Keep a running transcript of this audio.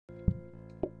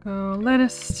Go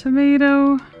lettuce,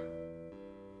 tomato.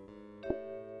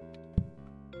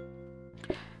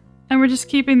 And we're just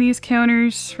keeping these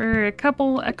counters for a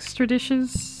couple extra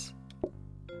dishes.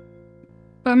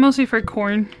 But mostly for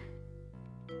corn.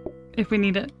 If we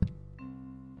need it.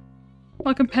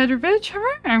 Welcome, Petrovic.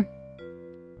 Hurrah!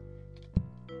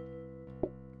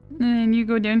 And you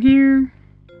go down here.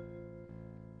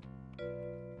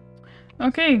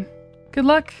 Okay. Good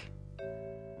luck.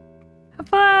 Have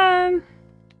fun!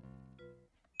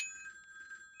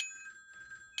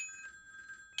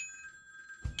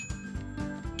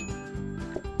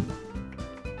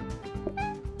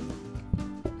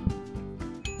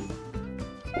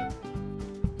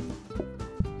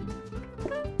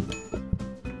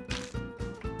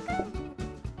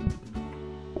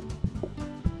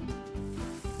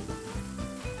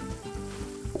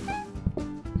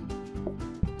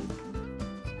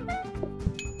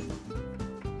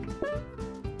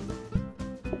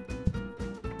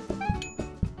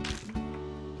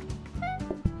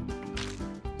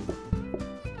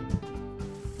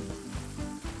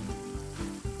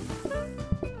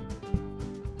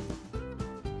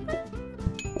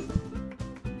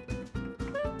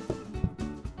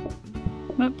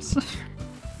 Oops.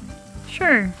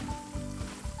 Sure.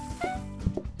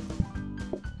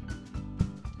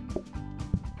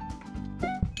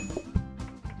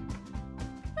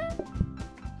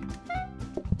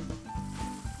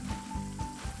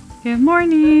 Good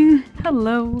morning.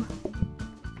 Hello.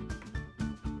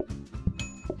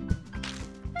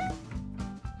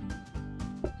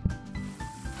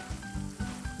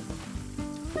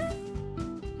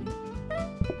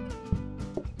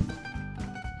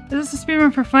 Is this a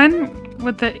speedrun for fun?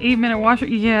 With the 8-minute watch?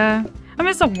 Yeah. I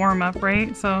mean, it's a warm-up,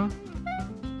 right? So...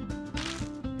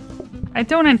 I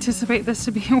don't anticipate this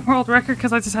to be a world record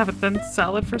because I just haven't been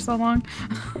salad for so long.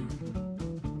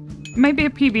 It might be a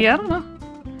PB, I don't know.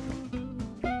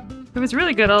 If it's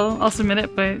really good, I'll submit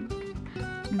it, but...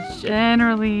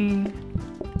 generally...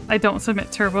 I don't submit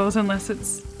turbos unless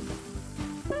it's...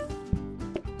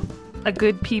 a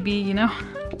good PB, you know?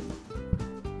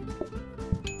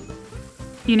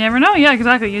 You never know. Yeah,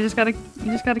 exactly. You just gotta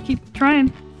keep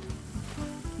trying.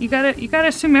 You gotta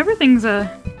assume everything's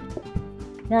a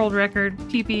world record,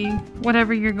 PB,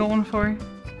 whatever you're going for.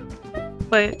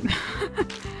 But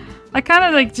I kind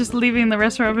of like just leaving the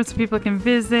restaurant open so people can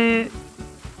visit.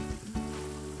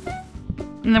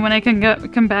 And then when I can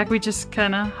come back, we just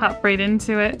kind of hop right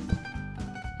into it.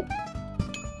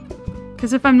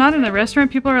 Because if I'm not in the restaurant,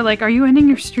 people are like, "Are you ending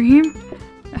your stream?"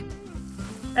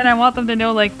 And I want them to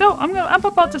know, like, no, I'm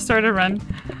about to start a run.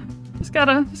 Just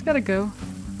gotta go.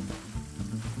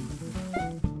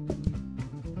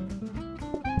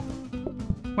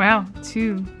 Wow,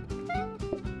 2.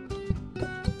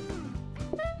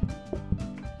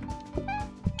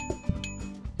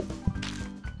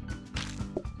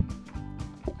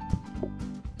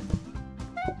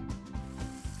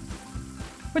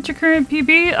 What's your current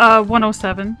PB?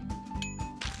 107.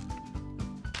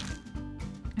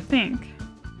 I think.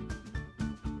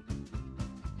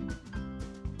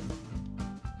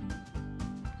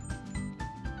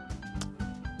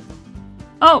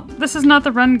 Oh, this is not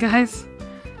the run, guys.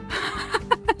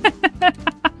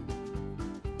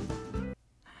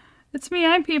 It's me,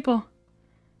 I'm people.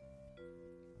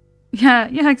 Yeah,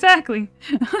 exactly.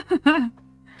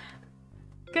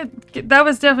 Good. That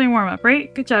was definitely warm up,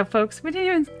 right? Good job, folks. We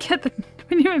didn't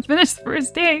even finish the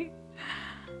first day.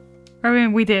 I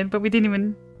mean, we did, but we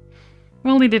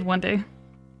only did one day.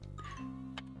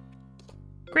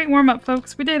 Great warm up,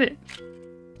 folks. We did it.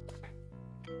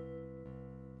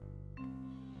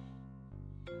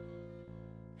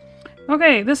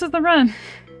 Okay, this is the run.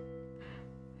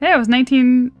 Hey, I was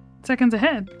 19 seconds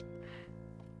ahead.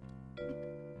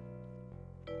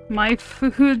 My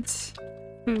food's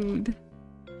food.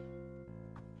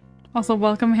 Also,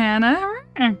 welcome Hannah.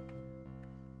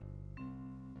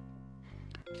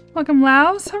 Welcome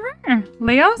Laos.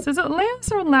 Laos? Is it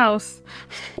Laos or Laos?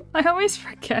 I always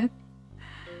forget.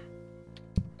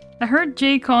 I heard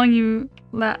Jay calling you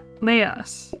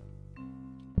Laos.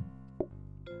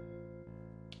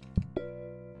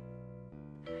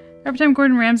 Every time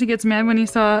Gordon Ramsay gets mad when he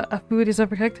saw a food is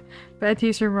overcooked, bad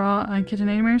taste or raw on Kitchen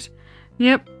Nightmares.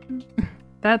 Yep,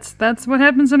 that's what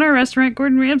happens in our restaurant.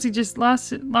 Gordon Ramsay just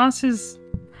lost his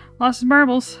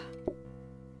marbles.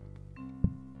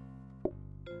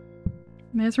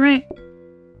 That's right.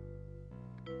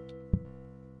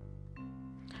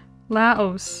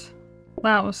 Laos.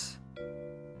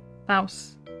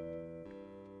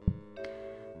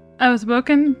 I was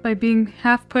woken by being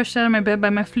half pushed out of my bed by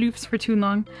my floofs for too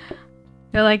long.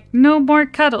 They're like, no more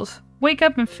cuddles. Wake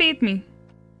up and feed me.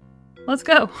 Let's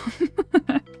go.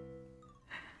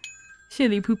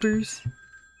 Shitty poopers.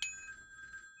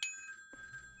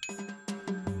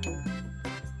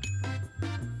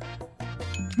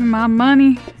 My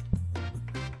money.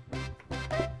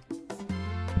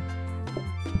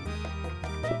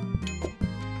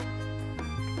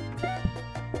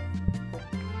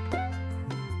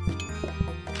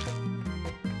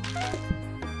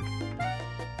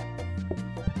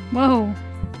 Whoa.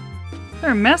 Is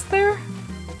there a mess there?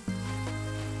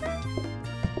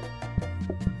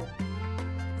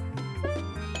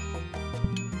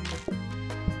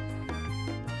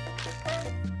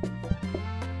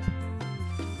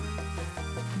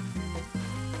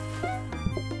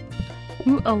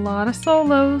 Ooh, a lot of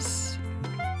solos.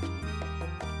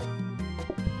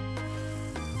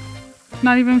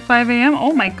 Not even 5 a.m.?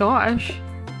 Oh my gosh.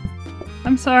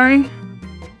 I'm sorry.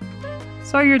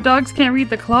 Sorry your dogs can't read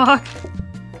the clock.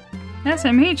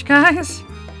 SMH, guys.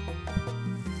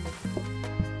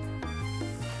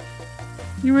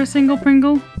 You were a single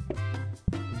Pringle?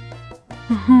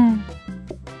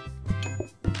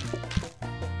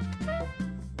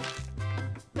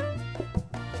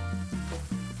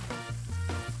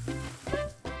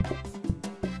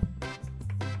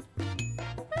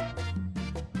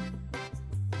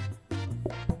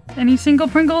 Any single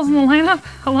Pringles in the lineup?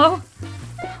 Hello?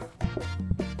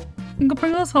 Single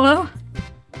Pringles, hello?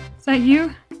 Is that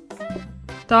you?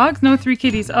 Dogs? No, 3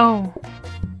 kitties. Oh.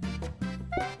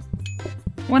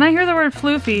 When I hear the word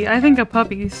floofy, I think of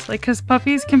puppies. Like, cause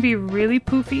puppies can be really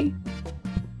poofy.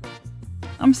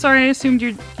 I'm sorry, I assumed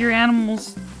your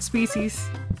animal's species.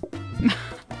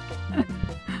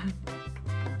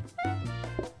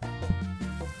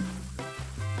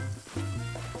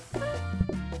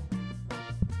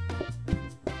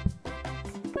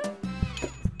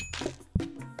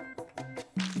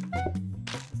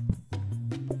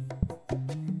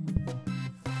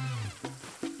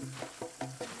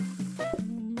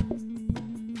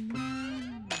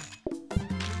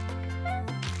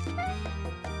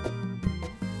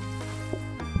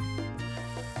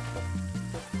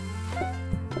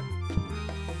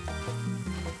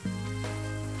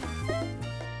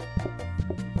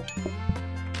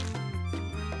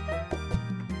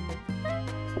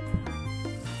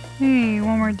 Hey,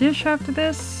 one more dish after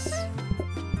this.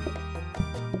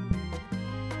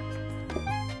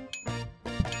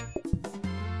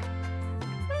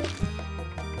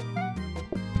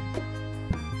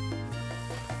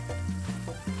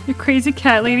 You crazy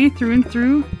cat lady through and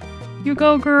through. You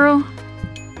go, girl.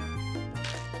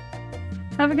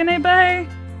 Have a good night, bye.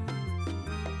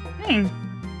 Dang.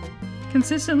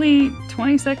 Consistently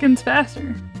 20 seconds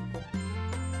faster.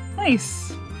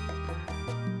 Nice.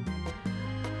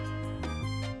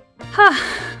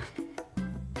 Ha!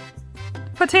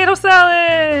 Potato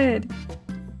salad!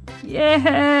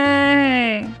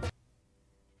 Yay!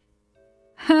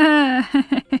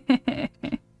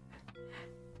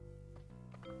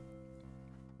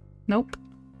 Nope.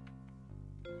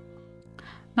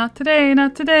 Not today,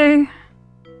 not today.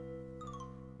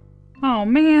 Oh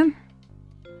man.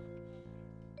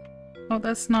 Oh,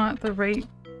 that's not the right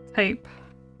type.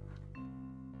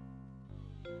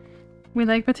 We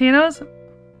like potatoes?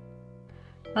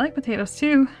 I like potatoes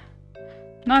too.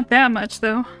 Not that much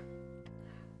though.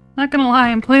 Not gonna lie,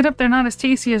 in PlateUp they're not as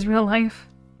tasty as real life.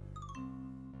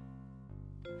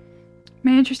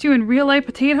 May I interest you in real life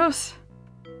potatoes?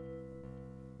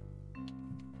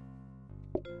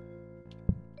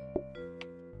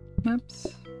 Oops.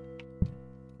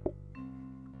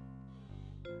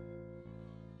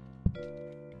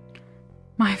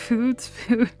 My Foods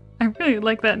Food. I really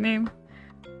like that name.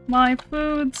 My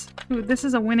Foods Food. This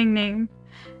is a winning name.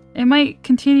 It might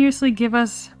continuously give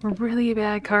us really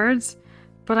bad cards,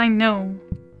 but I know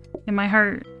in my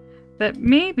heart that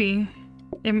maybe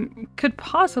it could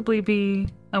possibly be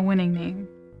a winning name.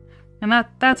 And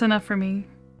that's enough for me.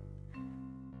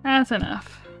 That's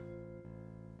enough.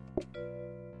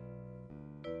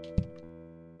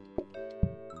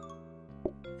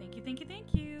 Thank you, thank you,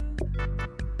 thank you.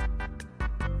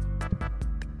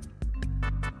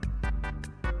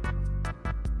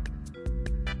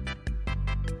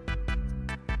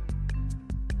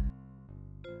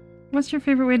 What's your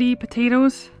favorite way to eat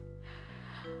potatoes?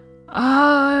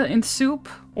 In soup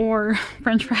or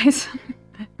French fries.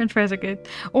 French fries are good.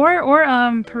 Or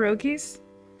pierogies.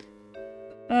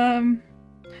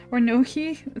 Or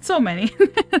gnocchi. So many.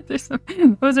 Those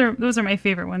are my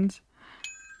favorite ones.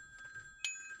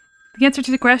 The answer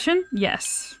to the question?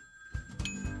 Yes.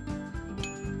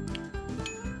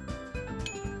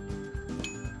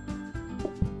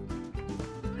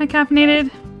 Hi, caffeinated.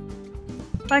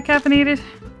 Bye, caffeinated.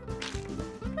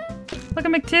 Look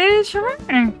at McTitch.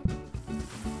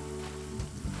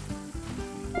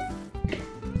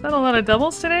 Is that a lot of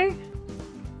doubles today?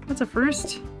 That's a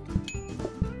first.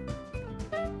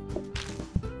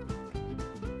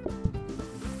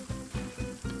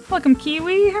 Welcome,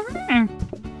 Kiwi.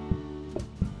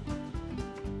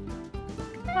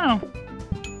 Oh.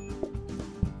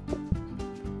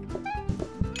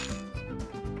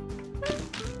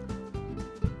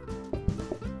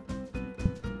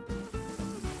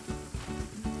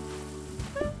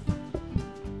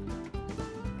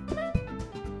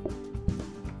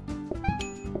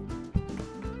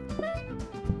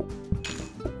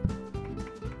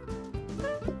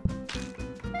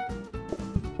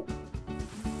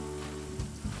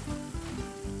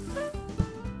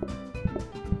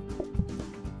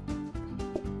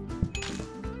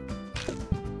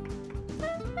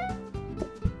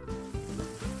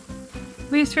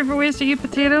 Least favorite ways to eat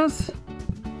potatoes?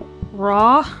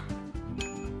 Raw?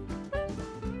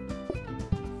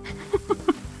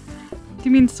 Do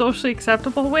you mean socially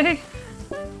acceptable way?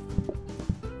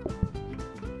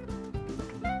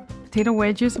 Potato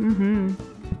wedges? Mm-hmm.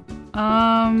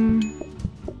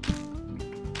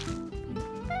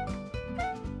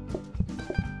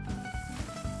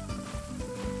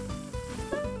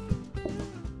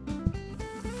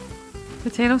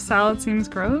 Potato salad seems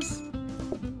gross.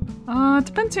 It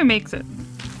depends who makes it.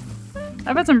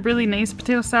 I've had some really nice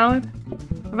potato salad.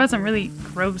 I've had some really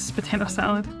gross potato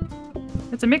salad.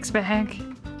 It's a mixed bag.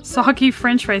 Soggy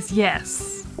french fries,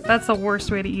 yes. That's the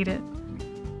worst way to eat it.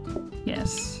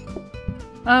 Yes.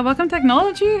 Welcome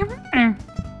technology.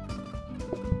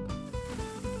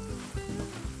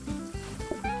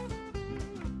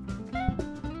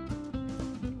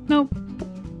 Nope.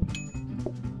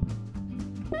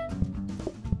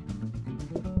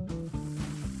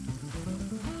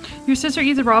 Your sister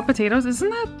eats raw potatoes? Isn't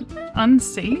that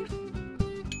unsafe?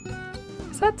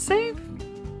 Is that safe?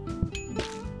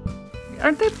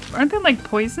 Aren't they like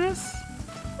poisonous?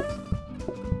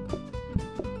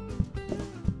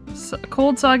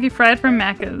 Cold, soggy, fried from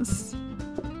Macca's.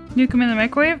 Nuke them in the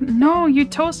microwave? No, you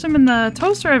toast them in the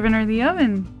toaster oven or the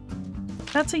oven.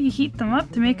 That's how you heat them up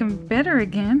to make them better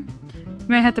again. You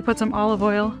might have to put some olive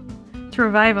oil to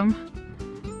revive them.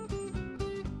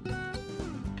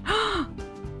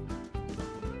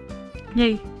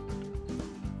 Yay.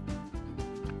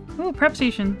 Ooh, prep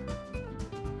station.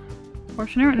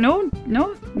 Portion area? No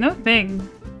thing.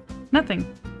 Nothing.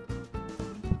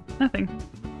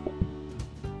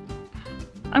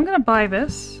 I'm gonna buy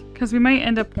this, because we might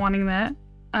end up wanting that.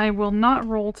 I will not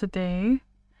roll today.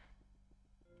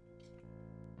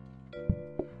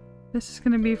 This is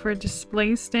gonna be for a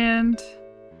display stand.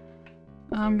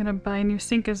 I'm gonna buy a new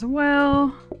sink as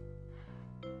well.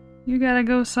 You gotta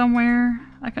go somewhere.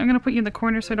 I'm gonna put you in the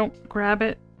corner so I don't grab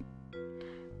it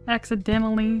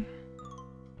accidentally.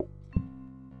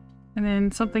 And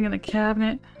then something in the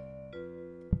cabinet.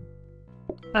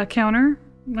 A counter.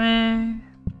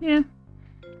 Yeah.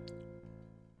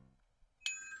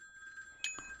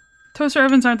 Toaster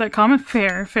ovens aren't that common.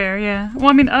 Fair, yeah. Well,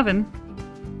 I mean oven.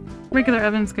 Regular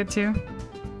oven's good too.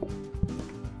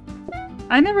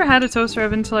 I never had a toaster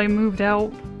oven until I moved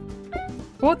out.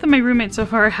 Both of my roommates so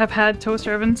far have had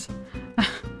toaster ovens.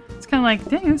 It's kind of like,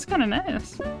 dang, it's kind of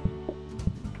nice.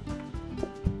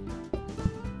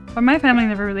 But my family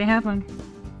never really had one.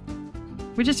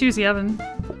 We just use the oven.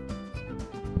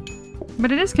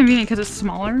 But it is convenient because it's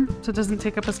smaller, so it doesn't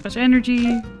take up as much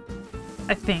energy.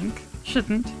 I think.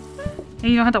 Shouldn't. And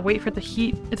you don't have to wait for it to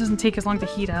heat. It doesn't take as long to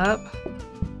heat up.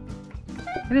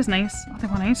 It is nice. Oh, they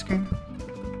want ice cream.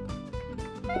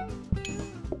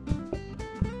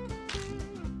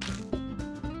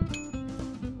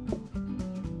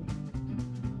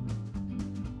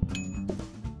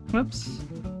 Whoops.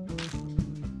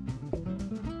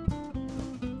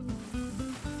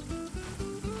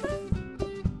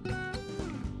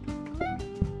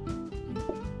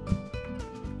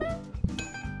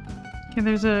 Okay,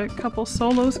 there's a couple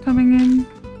solos coming in.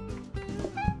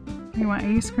 You want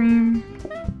ice cream?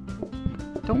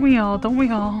 Don't we all? Don't we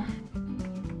all?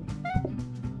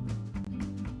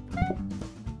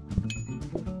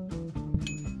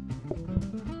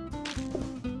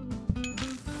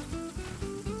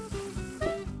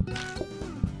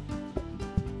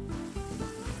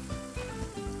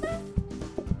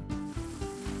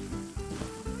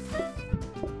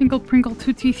 Prinkle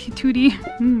tootie.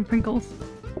 Mmm, Pringles.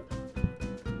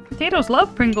 Potatoes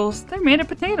love Pringles. They're made of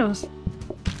potatoes.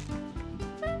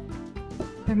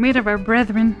 They're made of our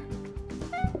brethren.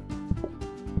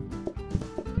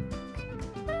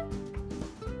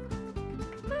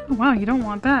 Oh wow, you don't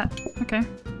want that. Okay.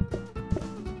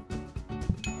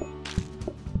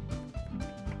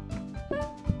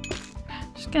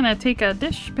 Just gonna take a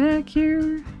dish back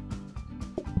here.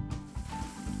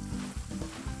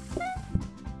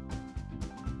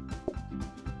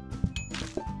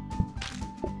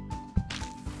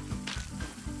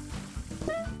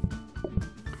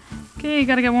 Okay,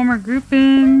 gotta get one more group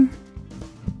in.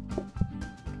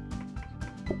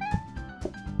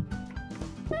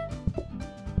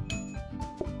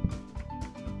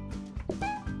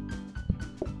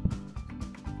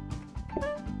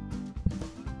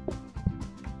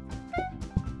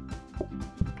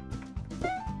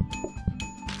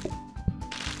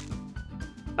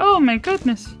 Oh my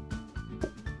goodness.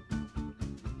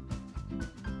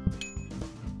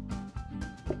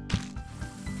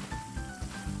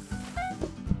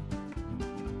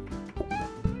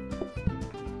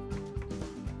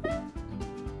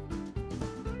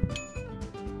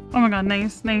 Oh my god,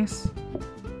 nice, nice.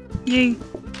 Yay.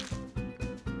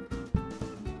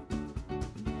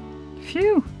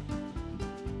 Phew.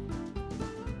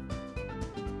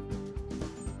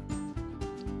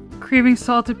 Craving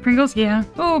salted Pringles? Yeah.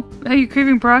 Oh, are you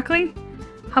craving broccoli?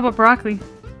 How about broccoli?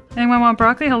 Anyone want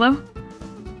broccoli? Hello?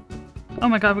 Oh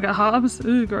my god, we got hobs.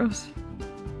 Ooh, gross.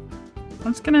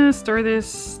 I'm just gonna store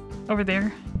this over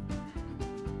there.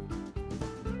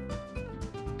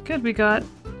 Good, we got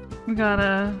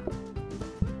a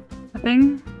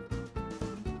thing.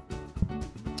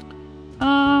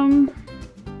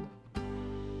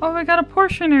 Oh, we got a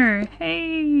portioner.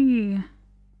 Hey.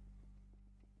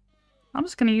 I'm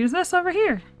just gonna use this over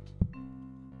here.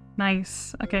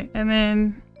 Nice. Okay, and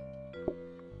then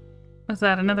what's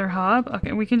that? Another hob?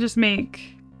 Okay, we can just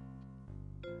make,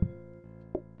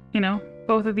 you know,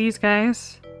 both of these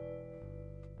guys.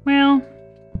 Well,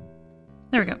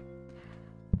 there we go.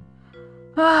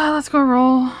 Let's go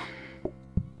roll.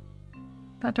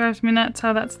 That drives me nuts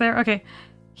how that's there. Okay.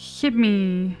 Hit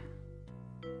me.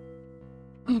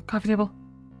 Oh, coffee table.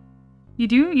 You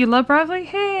do? You love broccoli?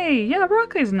 Hey! Yeah,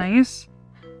 broccoli's nice.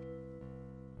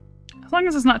 As long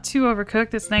as it's not too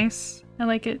overcooked, it's nice. I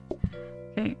like it.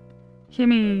 Okay. Hit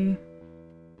me.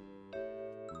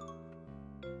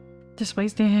 Display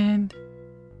stand.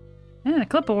 And a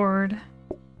clipboard.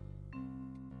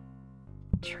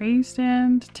 Tray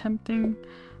stand. Tempting.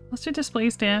 Let's do display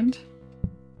stand.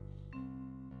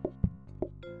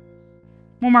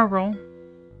 One more roll.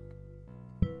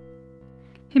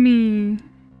 Hit me.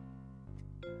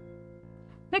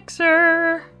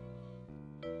 Mixer!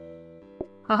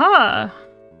 Haha!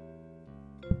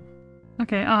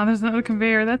 Okay, oh, there's another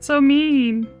conveyor. That's so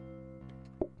mean!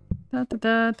 Da da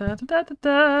da da da da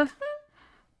da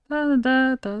da da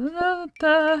da da da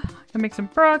da. Gonna make some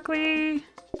broccoli.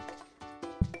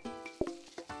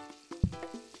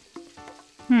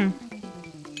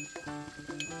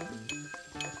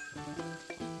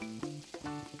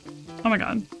 Oh my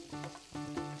god.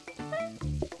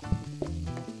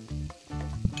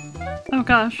 Oh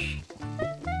gosh.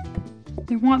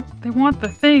 They want the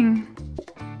thing.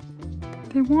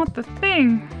 They want the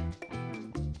thing.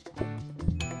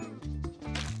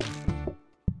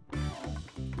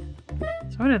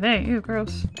 So do they. Ew,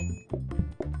 gross.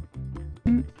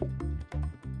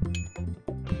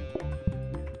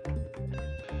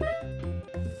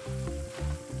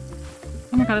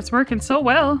 Oh my god, it's working so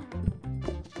well.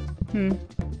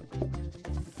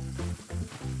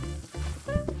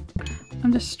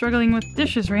 I'm just struggling with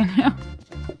dishes right now.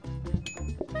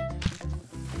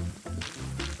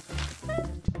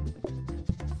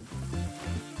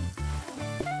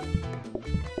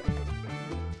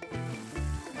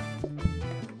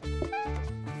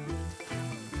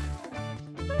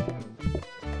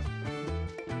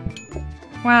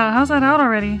 Wow, how's that out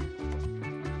already?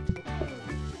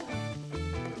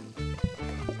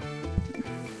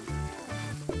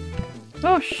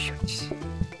 Oh shoot.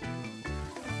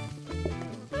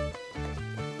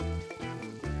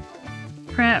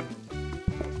 Crap.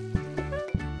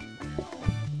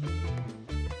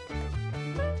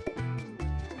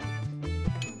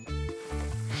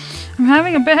 I'm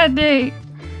having a bad day.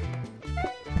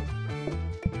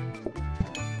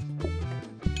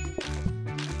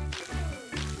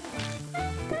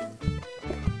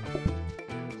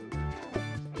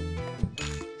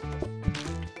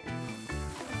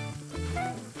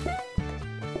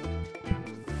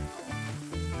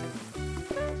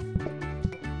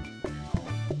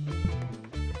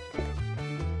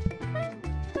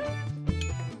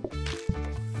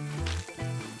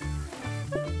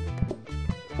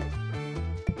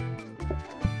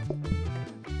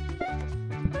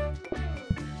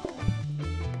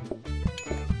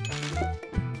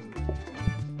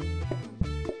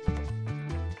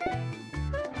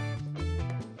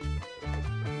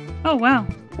 Oh wow,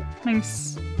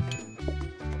 nice.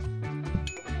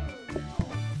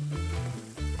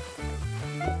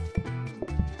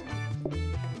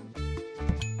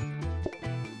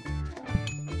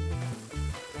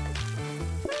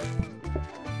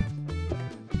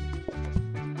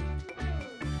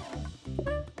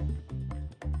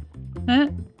 Eh?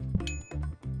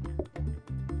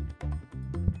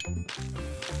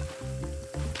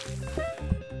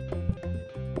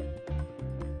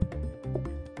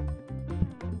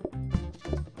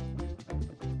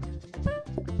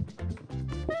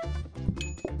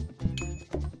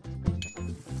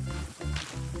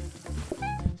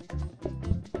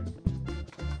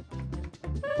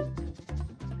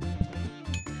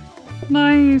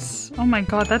 Nice! Oh my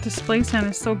god, that display stand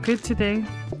is so good today.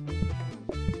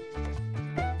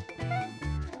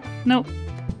 Nope.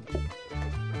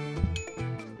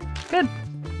 Good.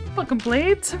 Welcome,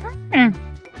 Blades. I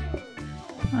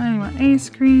want ice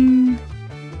cream.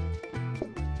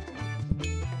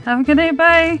 Have a good night,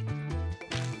 bye!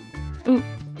 Ooh.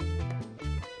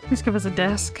 Please give us a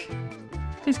desk.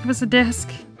 Please give us a desk.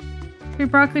 Free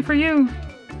broccoli for you.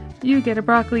 You get a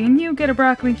broccoli and you get a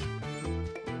broccoli.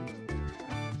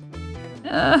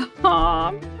 I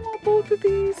want both of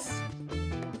these.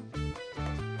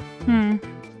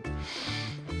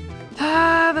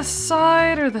 The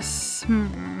side or the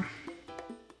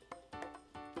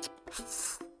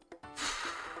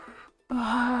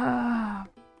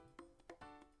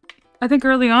I think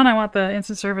early on I want the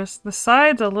instant service. The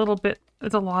side's a little bit,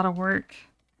 it's a lot of work.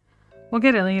 We'll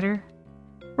get it later.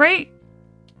 Right?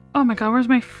 Oh my god, where's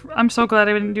my I'm so glad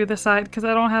I didn't do the side because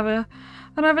I don't have a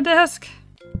desk.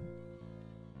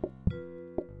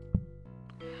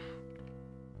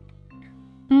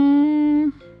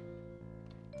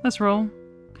 Let's roll.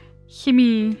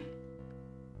 Himmy.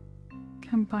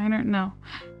 Combiner? No.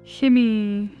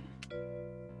 Himmy.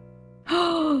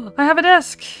 Oh, I have a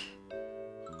desk!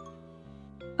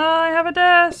 I have a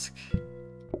desk!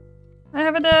 I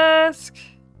have a desk!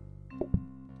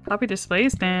 Copy display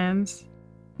stands.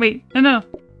 Wait, no.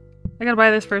 I gotta buy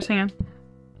this first, hang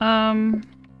on.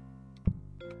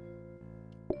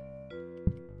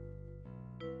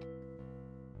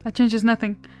 That changes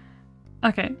nothing.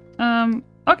 Okay,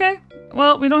 okay.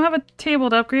 Well, we don't have a table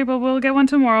to upgrade, but we'll get one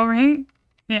tomorrow, right?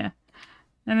 Yeah.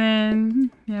 And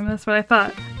then, yeah, that's what I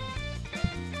thought.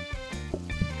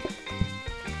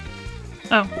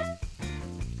 Oh.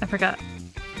 I forgot.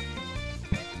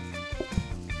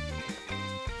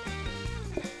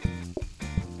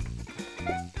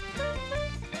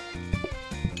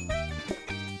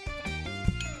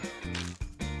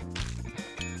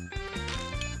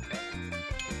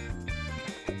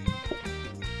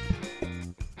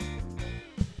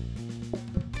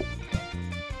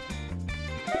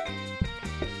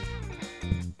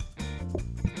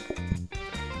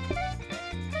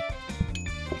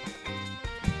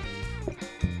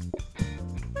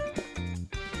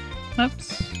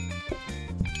 Oops.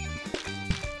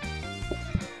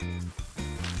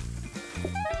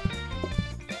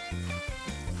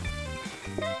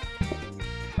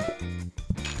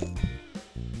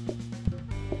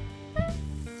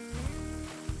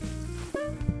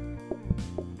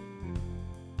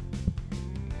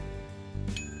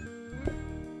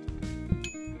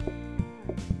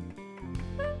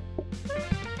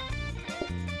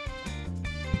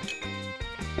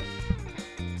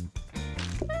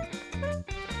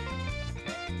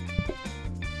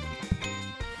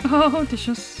 Oh,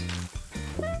 dishes.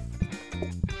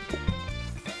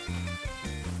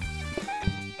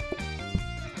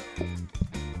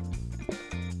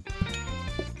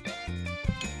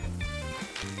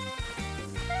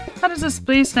 How does the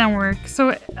display stand work?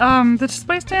 So, the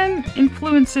display stand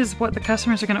influences what the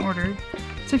customers are going to order.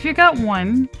 So if you got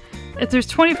one, if there's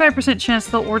 25% chance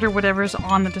they'll order whatever's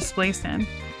on the display stand.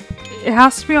 It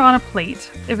has to be on a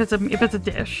plate if it's a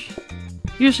dish.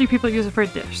 Usually people use it for a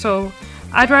dish, so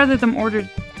I'd rather them order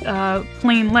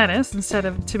plain lettuce instead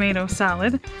of tomato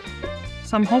salad.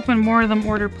 So I'm hoping more of them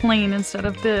order plain instead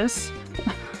of this.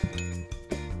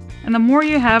 And the more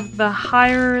you have, the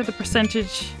higher the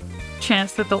percentage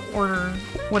chance that they'll order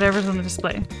whatever's on the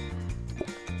display.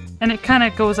 And it kind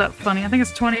of goes up funny. I think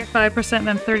it's 25%,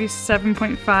 then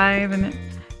 37.5, and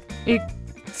it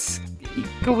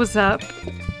goes up.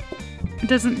 It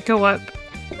doesn't go up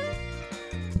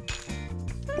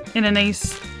in a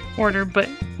nice order, but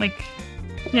like,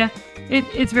 yeah,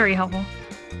 it's very helpful.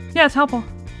 Yeah, it's helpful.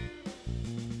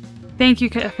 Thank you,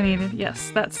 Caffeinated.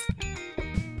 Yes,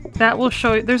 that will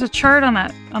show you. There's a chart on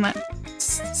that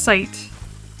site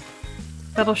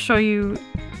that'll show you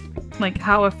like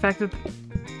how effective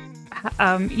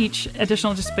each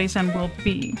additional display stand will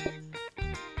be.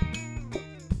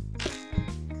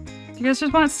 Do you guys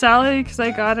just want salad? Because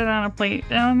I got it on a plate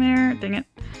down there. Dang it.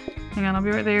 Hang on, I'll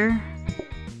be right there.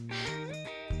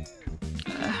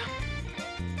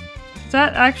 Is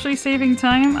that actually saving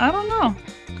time? I don't know.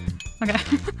 Okay.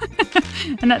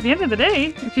 And at the end of the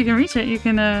day, if you can reach it, you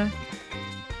can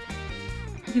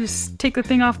You just take the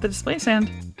thing off the display stand.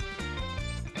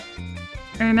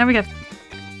 And now we got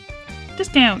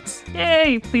discounts.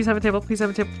 Yay! Please have a table. Please have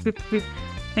a table. Please, please.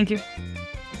 Thank you.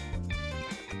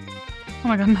 Oh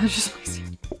my god, another display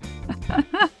stand.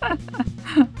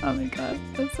 Oh my god,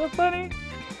 that's so funny.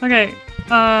 Okay,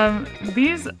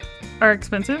 these are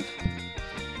expensive.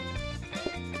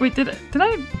 Wait, did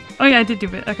I? Oh yeah, I did do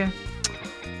it. Okay.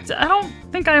 I don't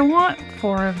think I want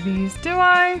 4 of these, do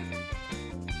I?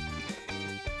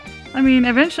 I mean,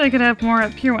 eventually I could have more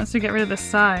up here once we get rid of the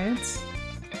sides.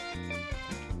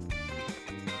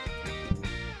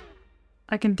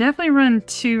 I can definitely run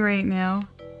 2 right now.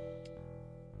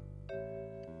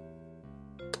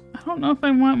 I don't know if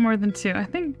I want more than 2. I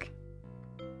think...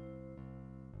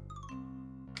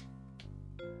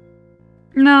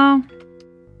 No.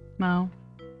 No.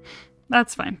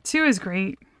 That's fine. 2 is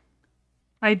great.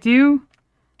 I do.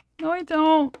 No, I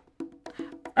don't.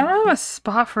 I don't have a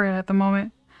spot for it at the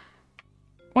moment.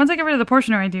 Once I get rid of the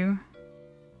portioner, I do.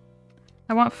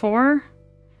 I want 4.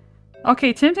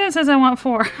 Okay, Tim Tam says I want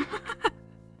 4.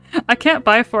 I can't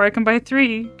buy 4. I can buy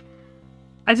 3.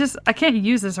 I can't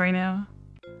use this right now.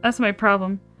 That's my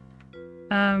problem.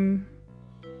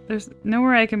 There's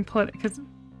nowhere I can put it because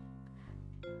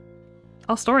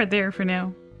I'll store it there for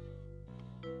now.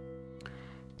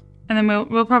 And then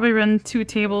we'll probably run 2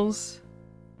 tables.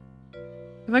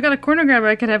 If I got a corner grabber,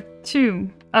 I could have 2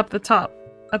 up the top,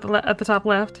 at the top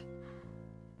left.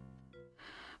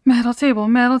 Metal table,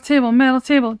 metal table, metal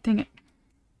table. Dang it!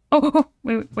 Oh,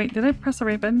 wait! Did I press the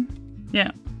right button?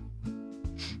 Yeah.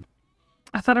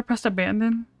 I thought I pressed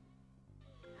abandon.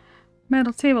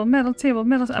 Metal table, metal table,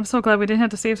 metal. I'm so glad we didn't have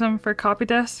to save some for copy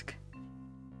desk.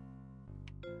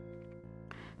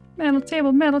 Metal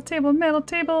table, metal table, metal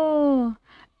table.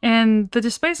 And the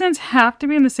display stands have to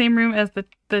be in the same room as the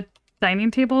dining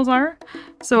tables are,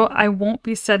 so I won't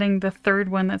be setting the 3rd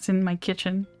one that's in my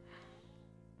kitchen.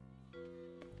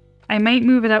 I might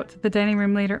move it out to the dining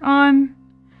room later on,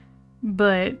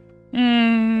 but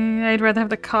I'd rather have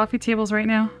the coffee tables right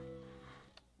now.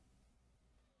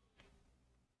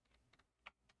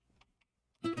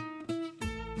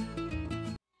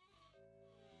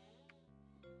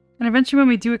 And eventually when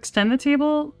we do extend the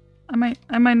table, I might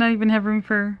not even have room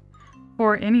for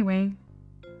 4 anyway.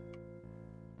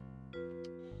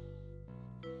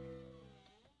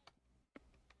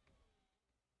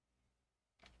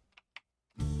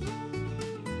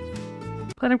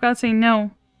 PlateUp God saying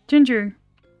no. Ginger,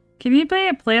 can you play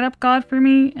a PlateUp God for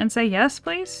me and say yes,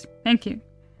 please? Thank you.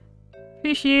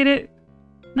 Appreciate it.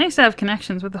 Nice to have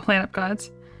connections with the PlateUp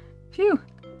Gods. Phew.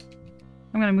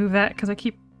 I'm gonna move that because I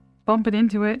keep bumping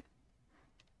into it.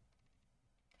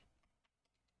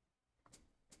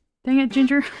 Dang it,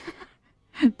 Ginger.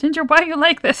 Ginger, why are you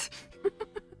like this?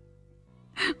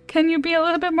 Can you be a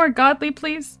little bit more godly,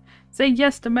 please? Say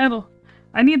yes to metal.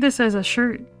 I need this as a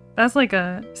shirt. That's like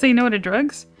a say no to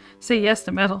drugs. Say yes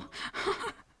to metal.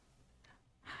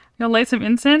 You'll light some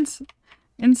incense?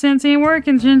 Incense ain't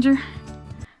working, Ginger.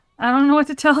 I don't know what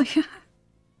to tell you.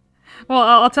 Well,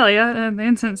 I'll tell you. The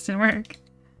incense didn't work.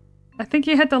 I think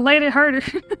you had to light it harder.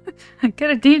 Get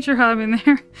a danger hob in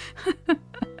there.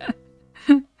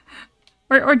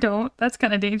 Or don't. That's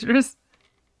kind of dangerous.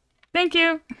 Thank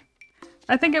you.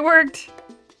 I think it worked.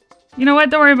 You know what?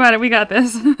 Don't worry about it. We got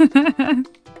this.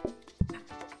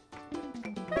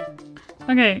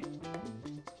 Okay.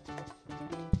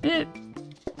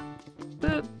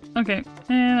 Okay.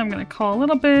 And I'm gonna call a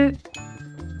little bit.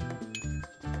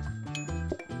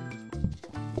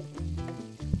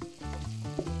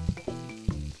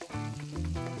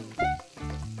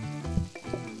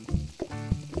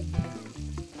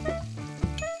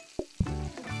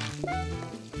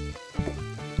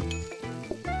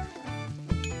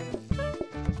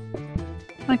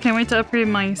 I can't wait to upgrade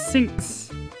my sinks.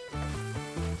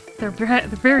 They're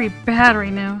very bad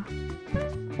right now.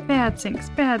 Bad sinks,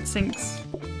 bad sinks.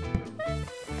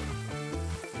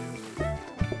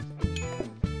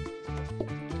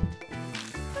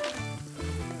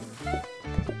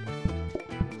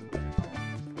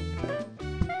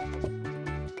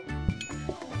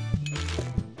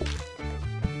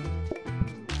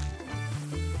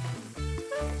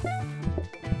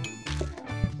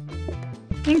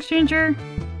 Thanks, Ginger.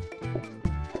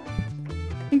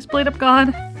 Thanks, PlateUp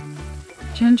God.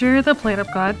 Ginger, the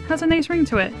PlateUp God, has a nice ring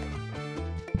to it.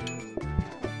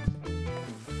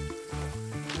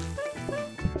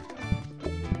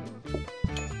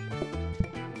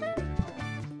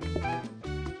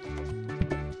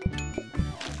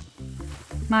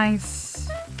 Nice.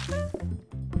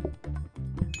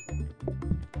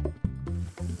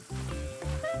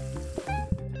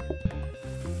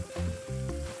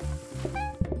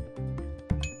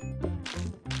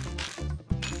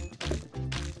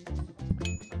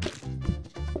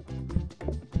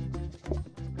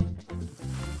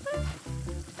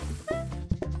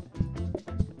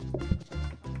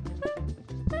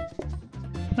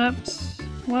 Whoops.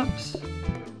 Whoops.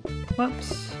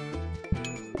 Whoops.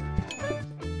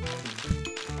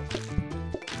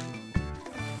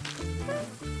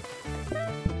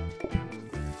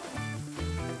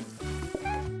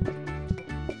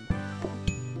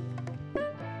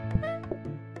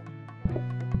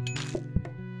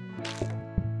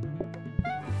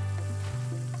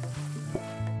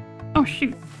 Oh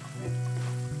shoot.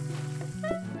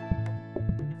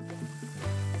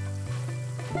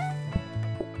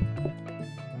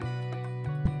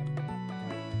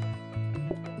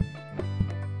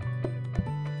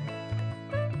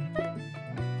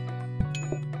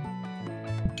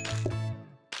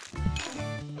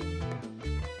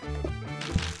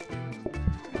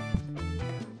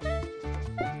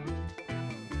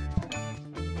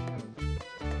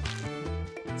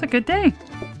 It's a good day.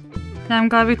 Yeah, I'm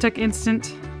glad we took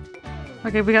instant.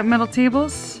 Okay, we got metal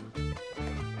tables.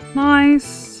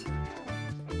 Nice.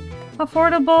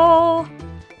 Affordable.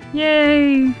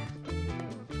 Yay.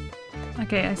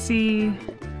 Okay, I see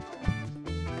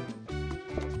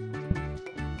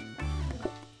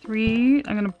 3.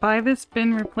 I'm gonna buy this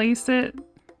bin, replace it.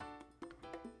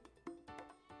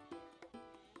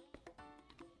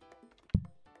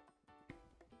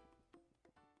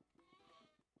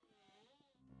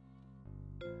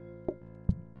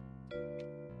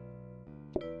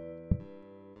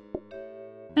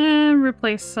 And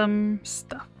replace some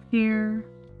stuff here.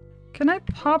 Can I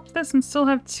pop this and still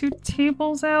have 2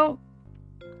 tables out?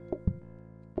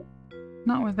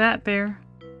 Not with that there.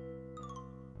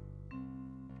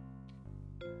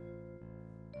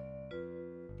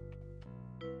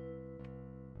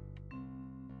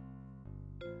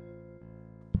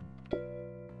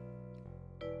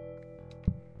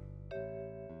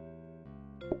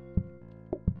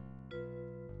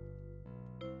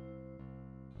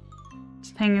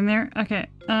 Just hang in there. Okay,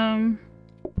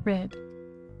 red.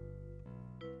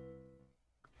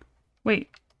 Wait.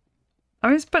 I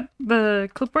always put the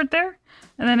clipboard there,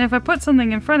 and then if I put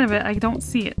something in front of it, I don't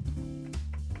see it.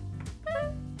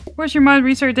 Where's your mod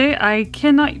restart day? I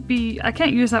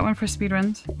can't use that one for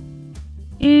speedruns.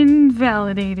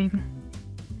 Invalidating.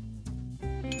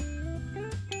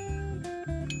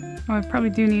 Oh, I probably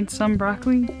do need some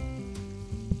broccoli.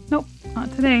 Nope,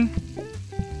 not today.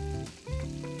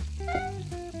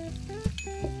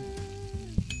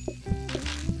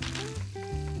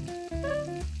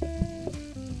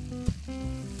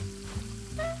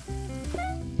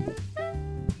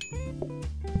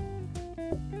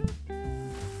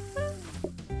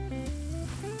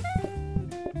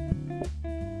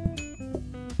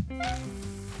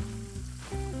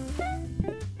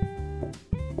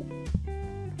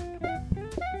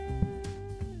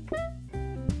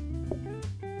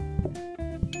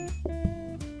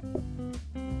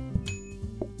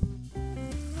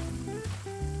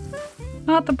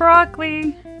 Not the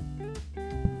broccoli!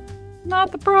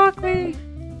 Not the broccoli!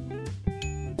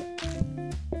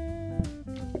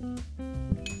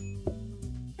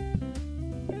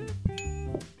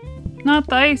 Not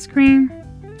the ice cream!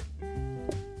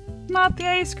 Not the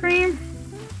ice cream!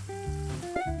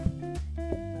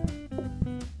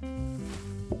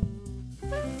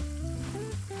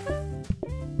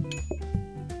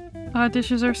 Oh,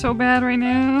 dishes are so bad right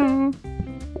now.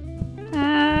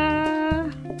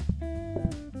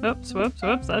 Whoops, whoops,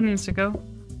 whoops, that needs to go.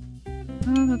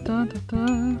 Da, da, da, da,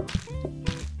 da.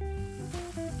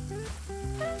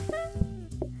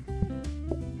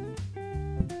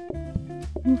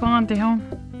 Move on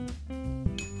down.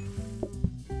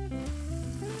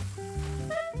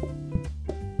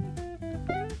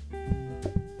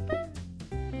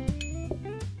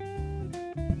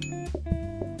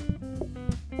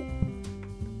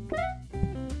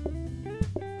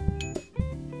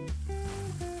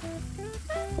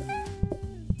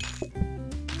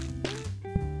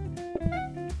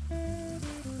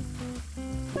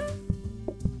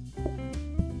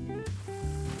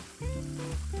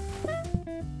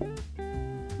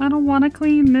 I don't want to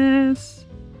clean this.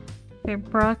 Okay,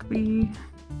 broccoli.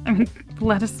 I mean,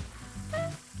 lettuce.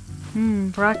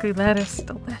 Broccoli lettuce.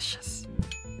 Delicious.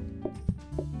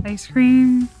 Ice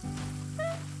cream.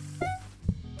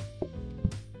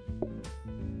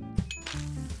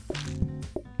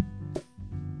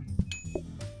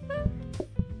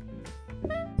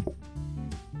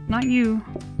 Not you.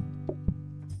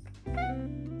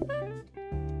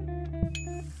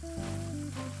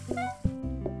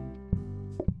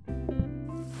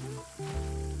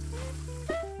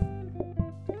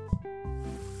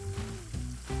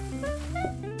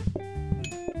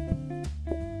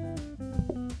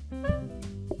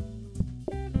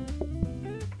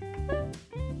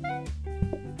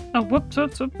 Oh, whoops,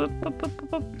 whoops, whoops, whoops, whoops, whoops,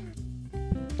 whoops.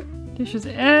 Dishes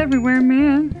everywhere,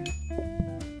 man.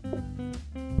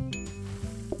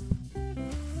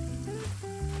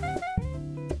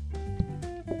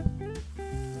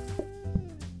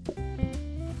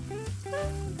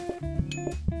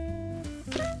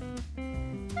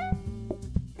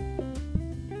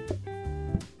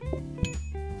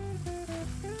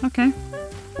 Okay.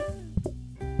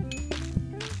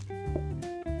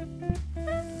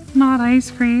 Not ice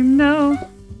cream, no.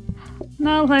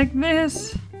 Not like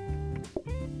this.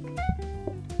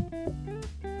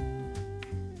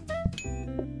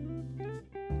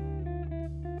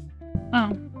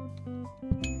 Oh.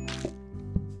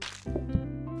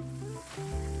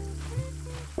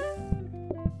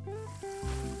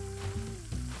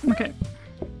 Okay.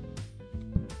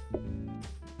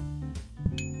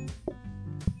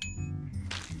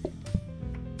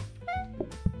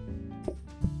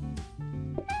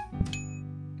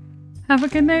 Have a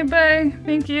good night, bye.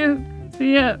 Thank you.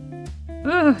 See ya.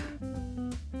 Ugh.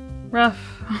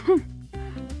 Rough.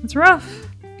 It's rough.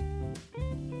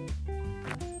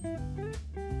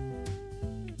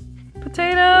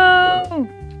 Potato!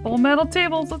 Full metal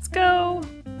tables, let's go!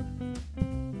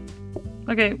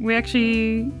 Okay, we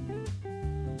can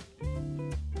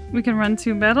run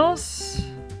 2 metals.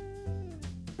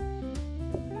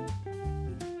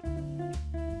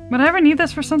 Would I ever need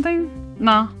this for something?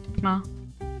 Nah, nah.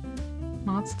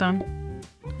 No, it's done.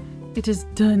 It is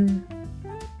done.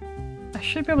 I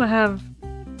should be able to have...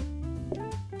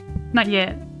 Not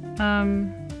yet.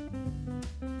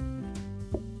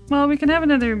 Well, we can have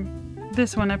another...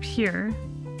 This one up here.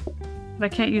 But I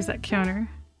can't use that counter.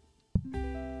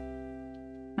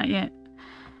 Not yet.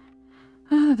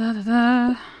 Da da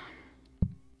da.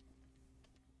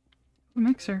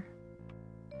 Mixer.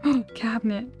 Oh,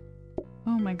 cabinet.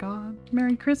 Oh my god.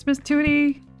 Merry Christmas,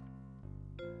 Tootie!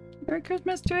 Merry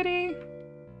Christmas, Tootie!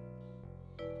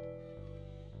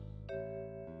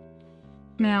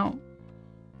 Now...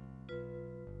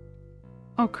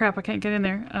 Oh crap, I can't get in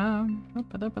there.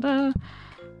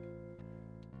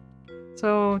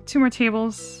 So, 2 more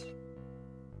tables.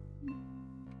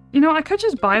 You know, I could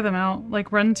just buy them out.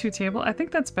 Like, run 2 tables. I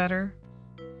think that's better.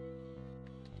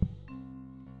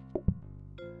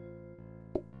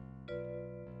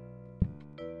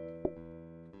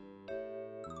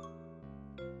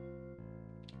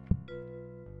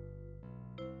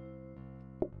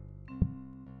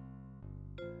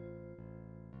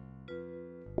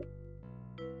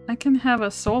 I can have a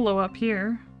solo up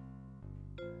here.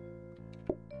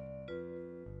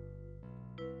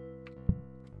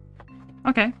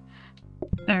 Okay.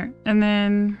 There. And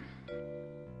then...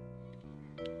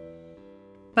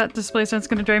 That display set's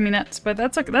gonna drive me nuts, but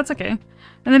that's okay. And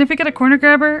then if we get a corner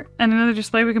grabber and another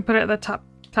display, we can put it at the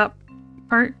top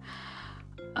part.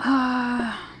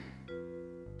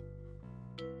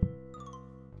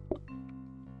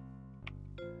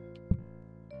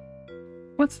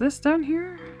 What's this down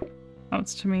here? Oh,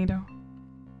 it's tomato.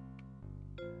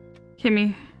 Hit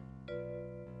me.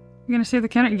 You gonna save the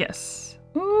counter? Yes.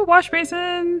 Ooh, wash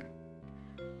basin!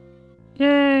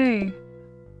 Yay!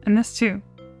 And this too.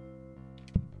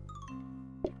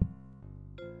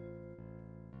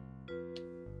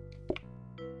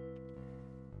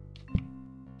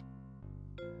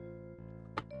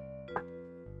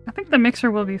 I think the mixer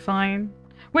will be fine.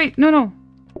 Wait, no.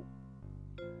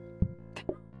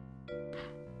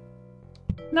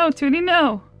 No, Tootie,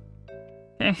 no!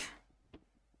 Okay.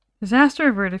 Disaster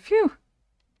averted. Phew!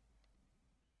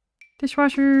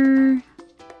 Dishwasher...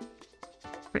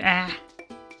 Ah.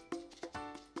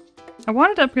 I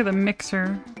wanted to upgrade the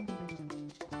mixer.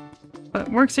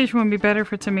 But workstation would be better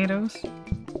for tomatoes.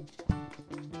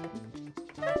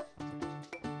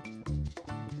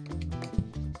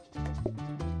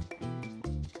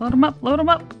 Load them up, load them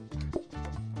up!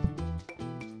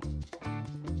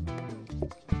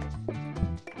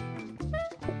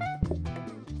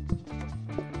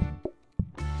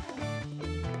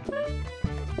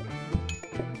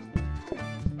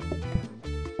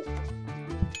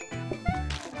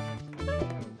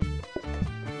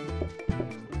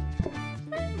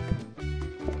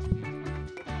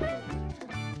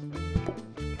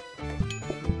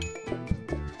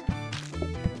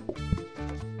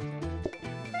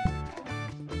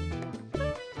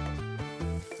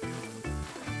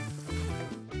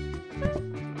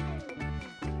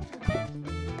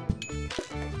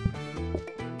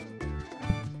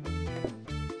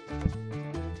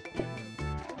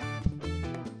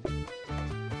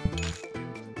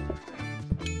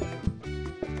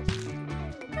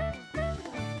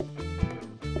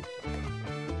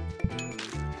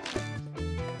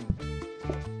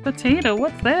 Potato,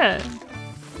 what's that?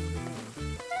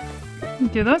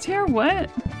 Do those here? What?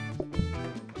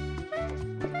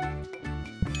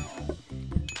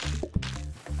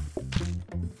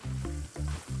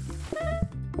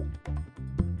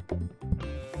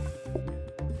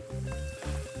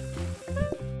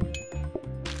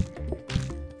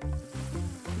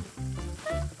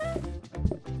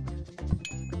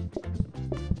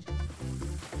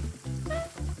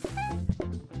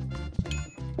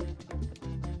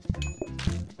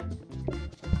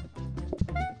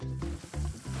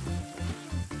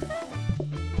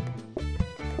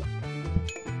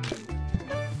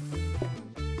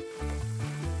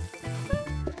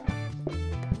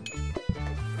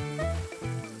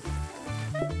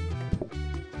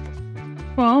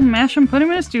 Well, mash them, put them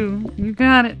in a stew. You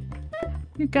got it.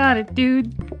 You got it,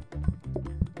 dude.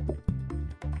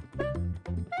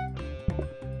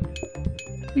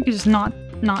 You could just not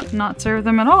serve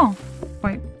them at all,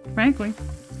 quite frankly.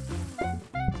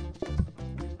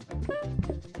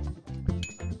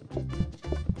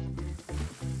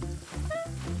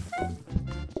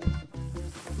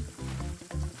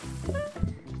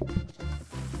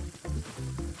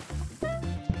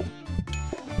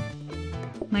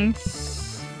 Nice.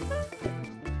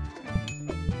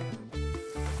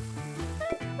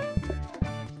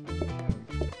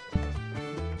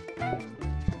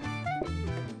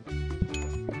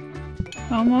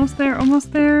 Almost there,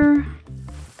 almost there.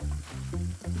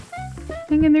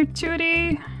 Hang in there,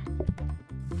 Tootie.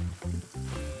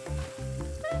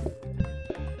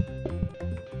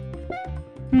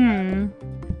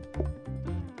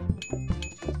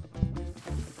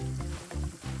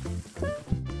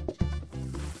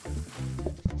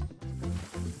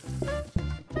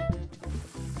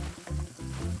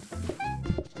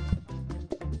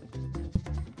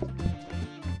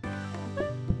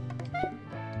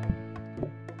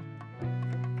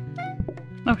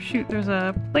 Oh shoot, there's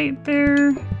a plate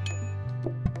there.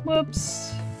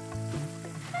 Whoops.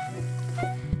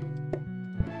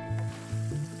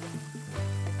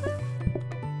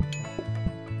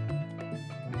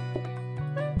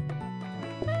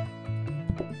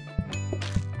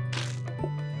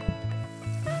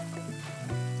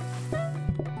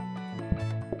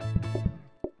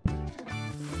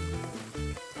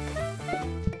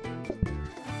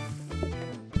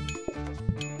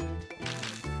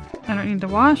 I don't need to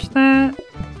wash that.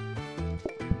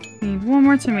 Need one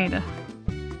more tomato.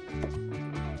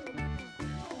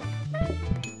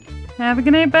 Have a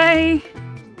good night, bye!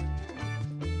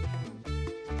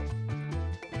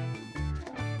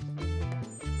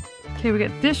 Okay, we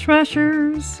got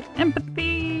dishwashers,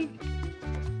 empathy.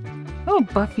 Oh,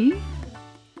 Buffy.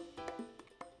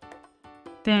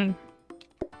 Dang.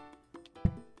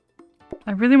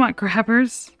 I really want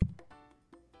grabbers.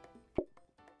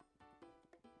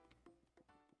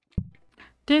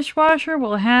 Dishwasher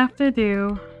will have to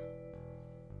do.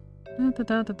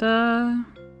 So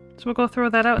we'll go throw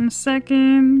that out in a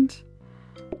second.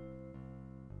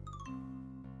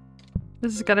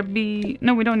 This has got to be...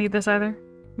 No, we don't need this either.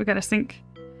 We got a sink.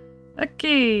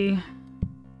 Okay.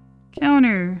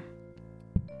 Counter.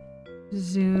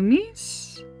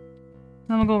 Zoomies.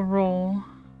 Then we'll go roll.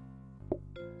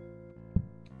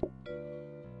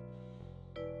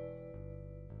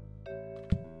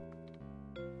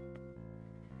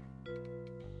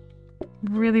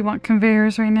 Really want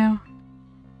conveyors right now.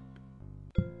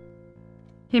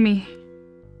 Hit me.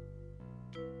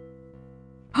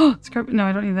 Oh, scrub. No,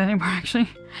 I don't need that anymore, actually.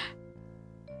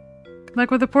 Good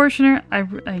luck with the portioner.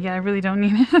 Yeah, I really don't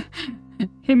need it.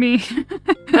 Hit me.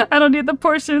 I don't need the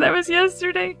portioner. That was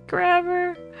yesterday. Grab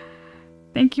her.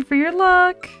 Thank you for your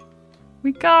luck.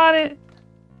 We got it.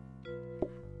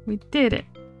 We did it.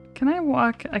 Can I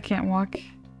walk? I can't walk.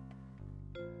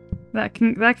 That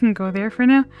can go there for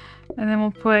now. And then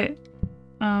we'll put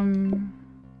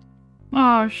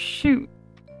oh shoot.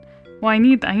 Well, I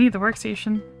need the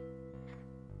workstation.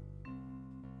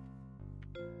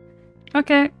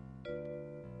 Okay.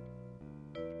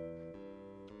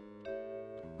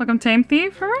 Welcome, Tame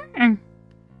Thief. Alright.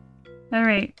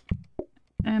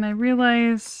 And I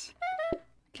realize I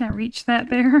can't reach that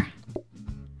there.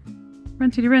 Run,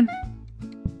 Tootie, run.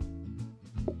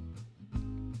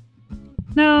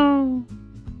 No!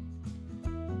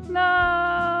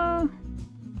 No!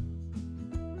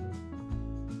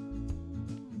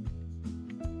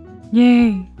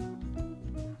 Yay!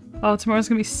 Oh, tomorrow's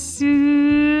gonna be so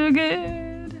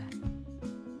good!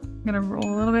 I'm gonna roll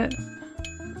a little bit.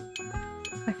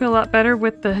 I feel a lot better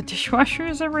with the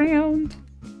dishwashers around.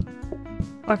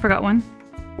 Oh, I forgot one.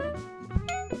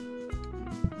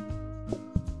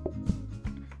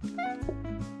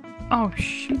 Oh,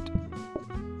 shoot.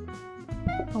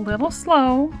 A little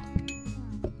slow.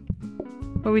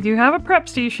 But we do have a prep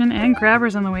station and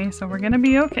grabbers on the way, so we're gonna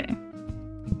be okay.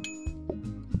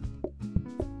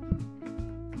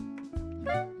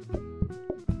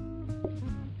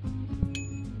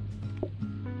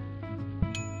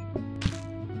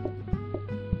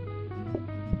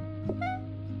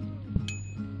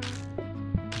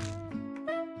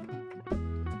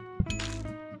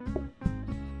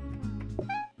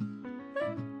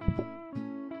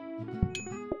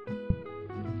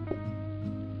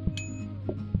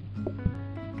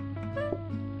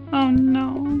 Oh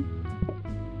no.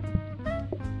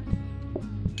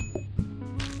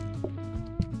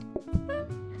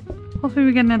 Hopefully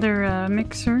we get another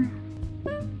mixer.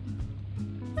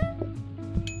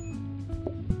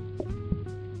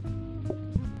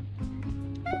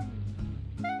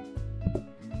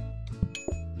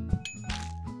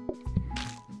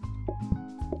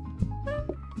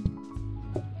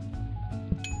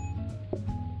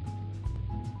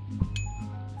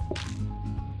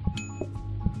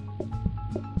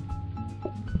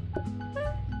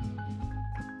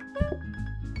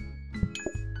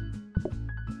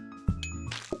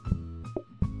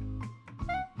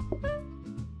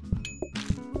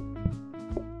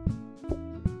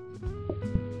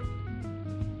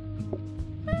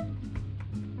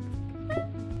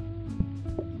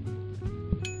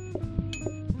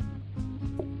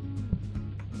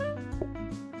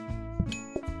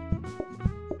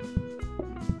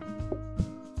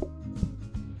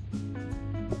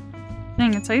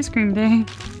 Dang, it's ice cream day.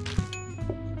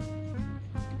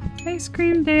 Ice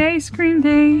cream day, ice cream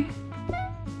day.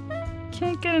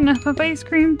 Can't get enough of ice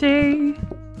cream day.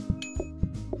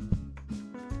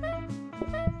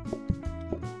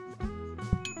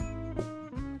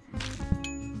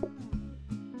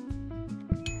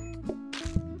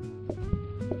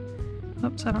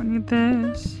 Oops, I don't need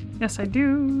this. Yes, I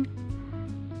do.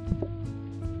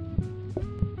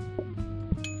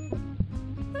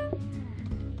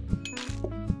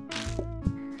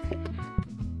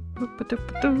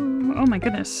 Oh my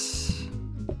goodness.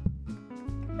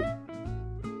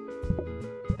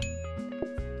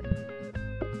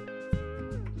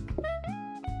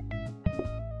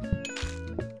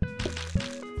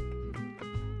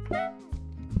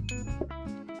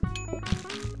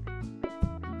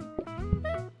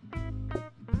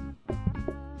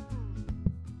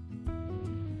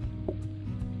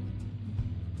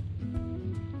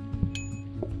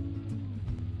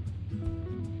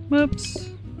 Whoops.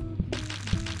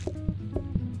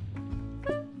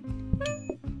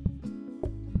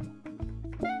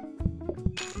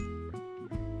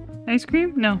 Ice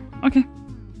cream? No. Okay.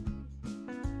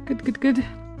 Good, good, good.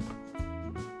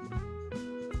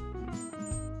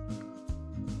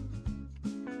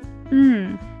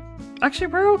 Actually,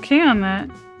 we're okay on that.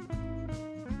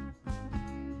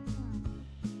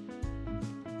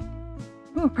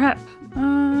 Oh, prep.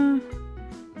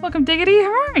 Welcome, Diggity. How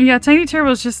are you? Yeah, Tiny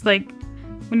Turbo is just like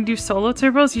when you do solo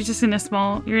turbos, you're just in a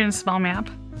small. You're in a small map.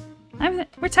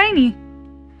 We're tiny.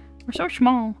 We're so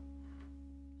small.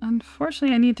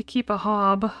 Unfortunately, I need to keep a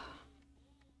hob.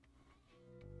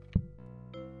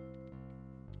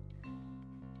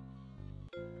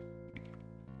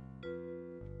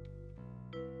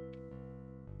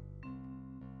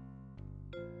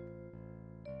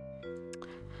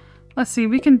 Let's see,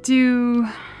 we can do...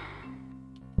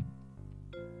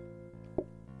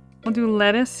 We'll do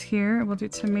lettuce here. We'll do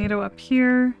tomato up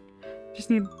here.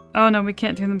 Just need... Oh no, we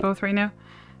can't do them both right now.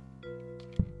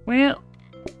 Well...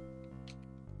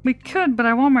 We could, but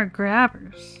I want more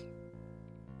grabbers.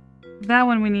 That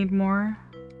one we need more.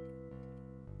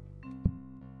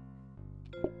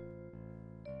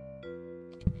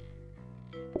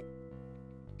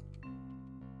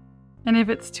 And if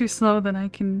it's too slow, then I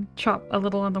can chop a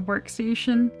little on the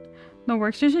workstation. No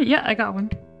workstation? Yeah, I got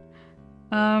one.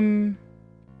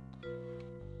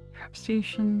 Prep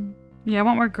station. Yeah, I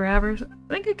want more grabbers. I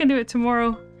think I can do it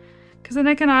tomorrow. Because then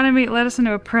I can automate lettuce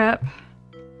into a prep.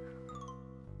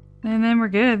 And then we're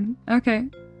good. Okay.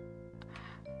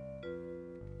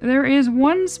 There is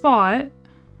one spot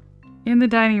in the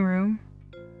dining room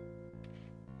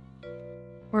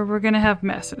where we're gonna have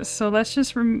messes. So let's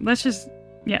just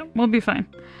yeah, we'll be fine.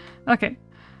 Okay.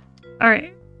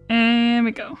 Alright. And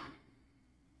we go.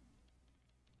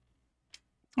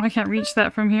 I can't reach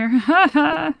that from here.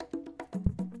 Haha.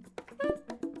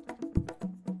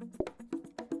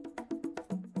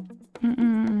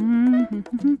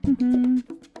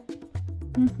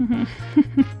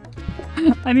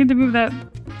 I need to move that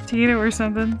potato or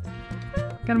something.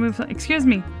 Gotta move. Excuse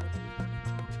me.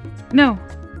 No.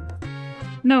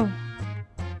 No.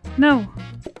 No.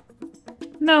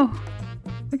 No.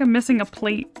 think I'm missing a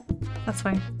plate. That's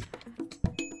fine.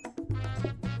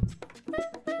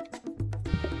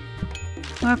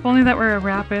 Oh, if only that were a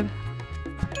rapid.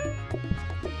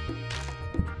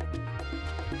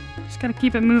 Just gotta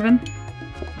keep it moving.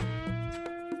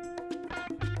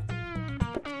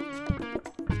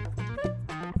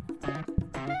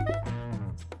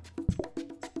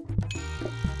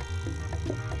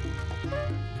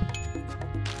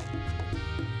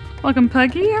 Welcome,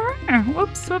 Puggy.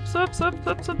 Whoops, whoops, whoops, whoops,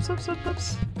 whoops, whoops, whoops, whoops,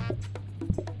 whoops.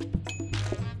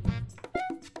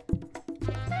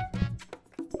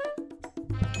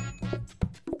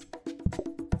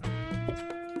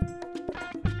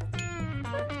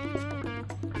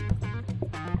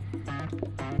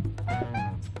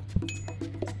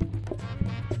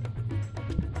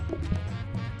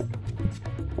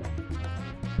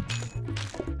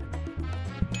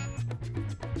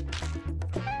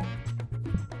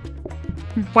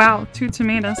 Wow, 2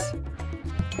 tomatoes.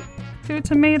 2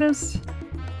 tomatoes.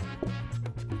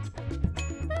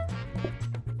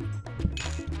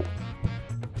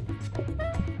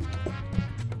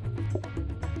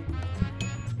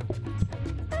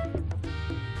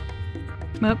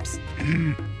 Whoops.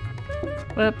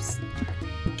 Whoops.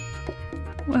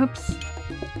 Whoops.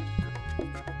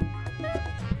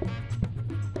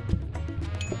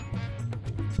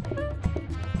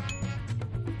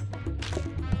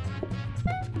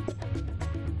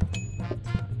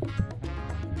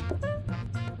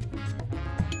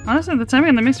 Honestly, the timing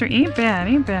on the mixer ain't bad,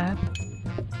 ain't bad.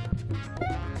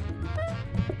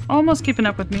 Almost keeping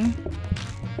up with me.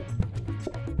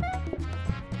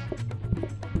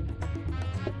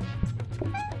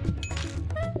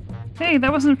 Hey,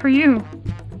 that wasn't for you.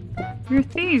 You're a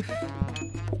thief.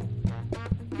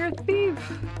 You're a thief.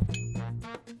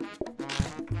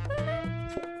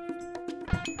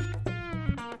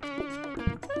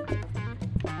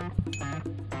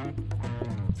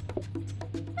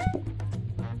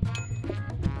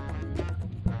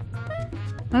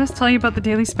 Let us tell you about the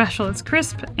daily special. It's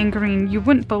crisp and green. You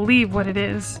wouldn't believe what it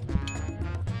is.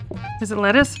 Is it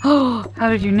lettuce? Oh, how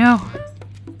did you know?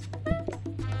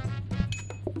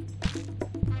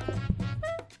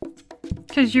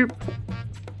 Because your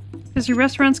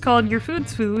restaurant's called Your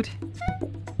Food's Food.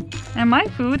 And my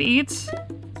food eats...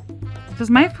 Does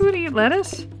my food eat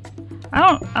lettuce?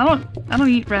 I don't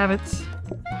eat rabbits.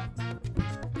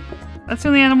 That's the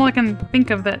only animal I can think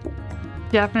of that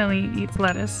definitely eats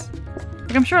lettuce.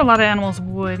 Like, I'm sure a lot of animals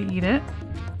would eat it.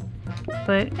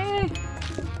 But, I'm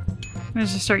gonna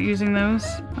just start using those.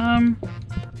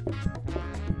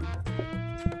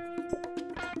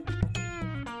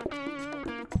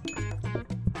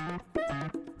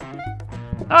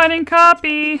 Oh, I didn't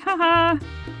copy! Haha!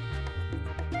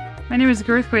 My name is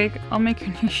Girthquake. I'll make your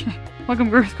new shit. Welcome,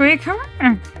 Girthquake. Come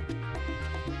on!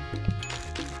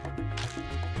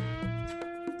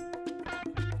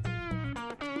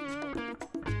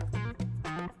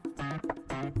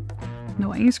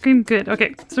 No ice cream? Good.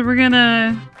 Okay, so we're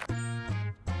gonna...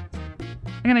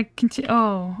 I'm gonna continue...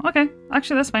 Oh, okay.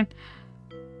 Actually, that's fine.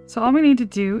 So all we need to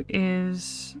do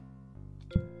is...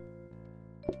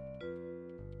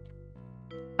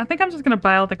 I think I'm just gonna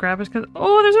buy all the grabbers because...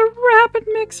 Oh, there's a rapid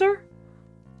mixer!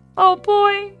 Oh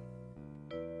boy!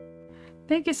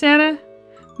 Thank you, Santa.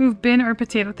 Move bin or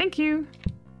potato. Thank you!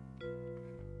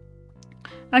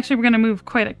 Actually, we're gonna move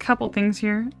quite a couple things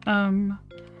here. We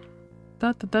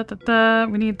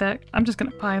need that. I'm just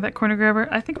gonna buy that corner grabber.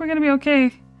 I think we're gonna be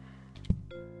okay.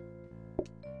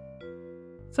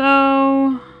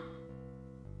 So...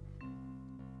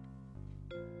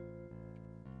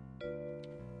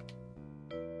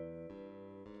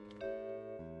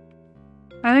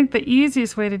 I think the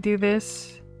easiest way to do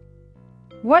this...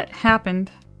 What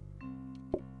happened?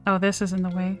 Oh, this is in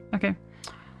the way. Okay.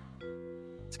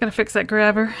 Just gotta fix that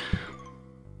grabber.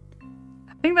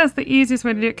 I think that's the easiest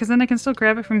way to do it, because then I can still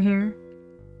grab it from here.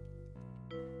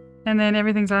 And then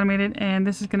everything's automated, and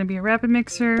this is gonna be a rapid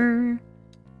mixer.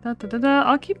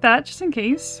 I'll keep that, just in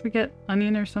case we get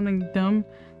onion or something dumb.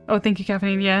 Oh, thank you,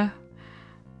 caffeine. Yeah.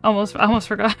 I almost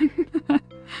forgot. I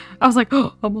was like,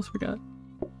 oh, almost forgot.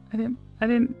 I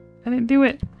didn't do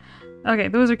it. Okay,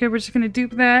 those are good. We're just gonna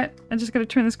dupe that. I'm just gonna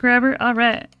turn this grabber.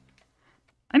 Alright.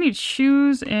 I need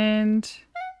shoes and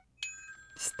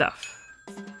stuff.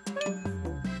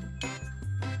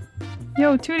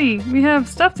 Yo, Tootie, we have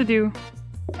stuff to do.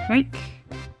 Yoink.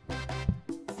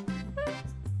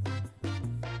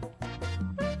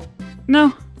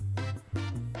 No.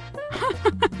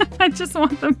 I just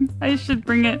want them. I should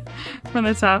bring it from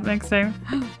the top next time.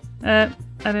 I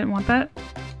didn't want that.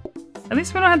 At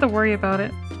least we don't have to worry about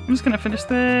it. I'm just gonna finish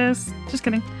this. Just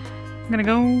kidding. I'm gonna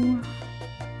go...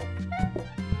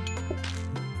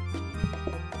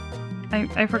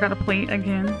 I forgot a plate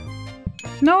again.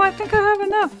 No, I think I have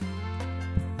enough.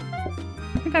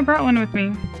 I think I brought one with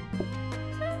me.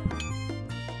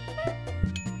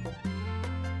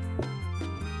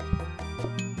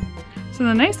 So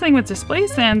the nice thing with display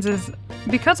stands is,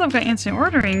 because I've got instant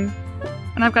ordering,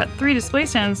 and I've got 3 display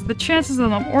stands, the chances of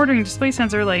them ordering display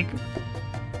stands are like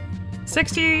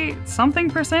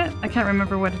 60-something%. I can't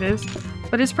remember what it is,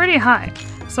 but it's pretty high.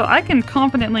 So I can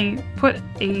confidently put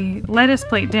a lettuce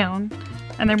plate down,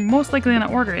 and they're most likely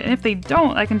gonna order it. And if they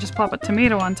don't, I can just pop a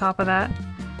tomato on top of that.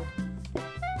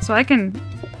 So I can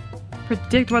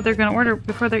predict what they're gonna order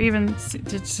before they're even...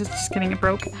 Just kidding, it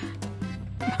broke.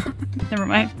 Never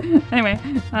mind. Anyway,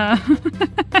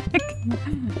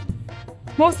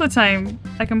 most of the time,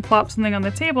 I can plop something on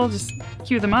the table, just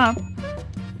queue them up,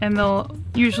 and they'll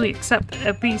usually accept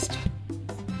at least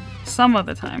some of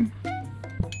the time.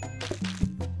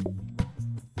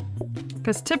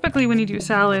 Because typically when you do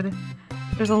salad,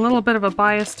 there's a little bit of a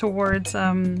bias towards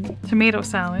tomato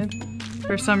salad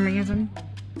for some reason.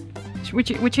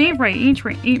 Which ain't right, ain't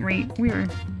right. We are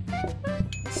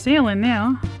sailing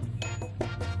now.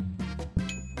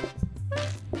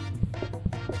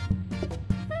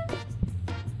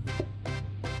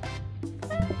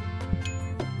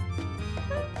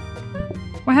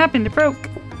 What happened? It broke.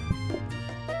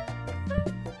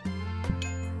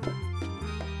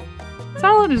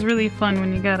 Salad is really fun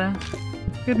when you got a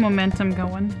good momentum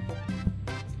going.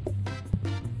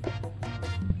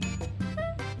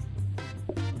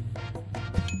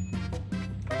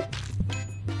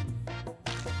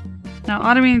 Now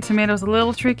automating tomatoes is a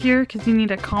little trickier because you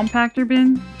need a compactor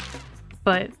bin,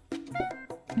 but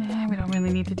we don't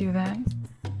really need to do that.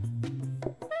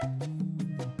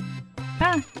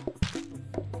 Ah!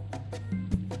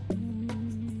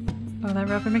 Oh, that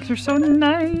rapid mixer is so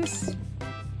nice!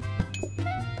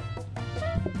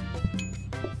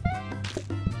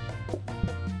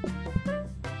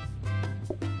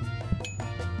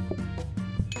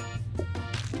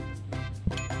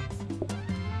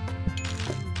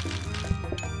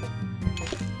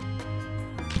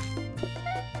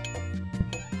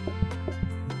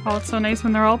 Oh, it's so nice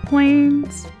when they're all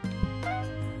planes.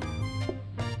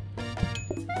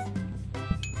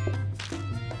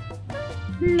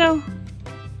 No.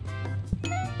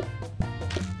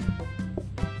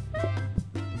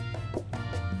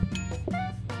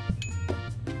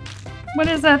 What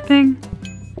is that thing?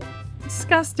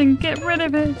 Disgusting. Get rid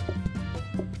of it.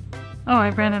 Oh, I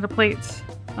ran out of plates.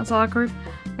 That's awkward.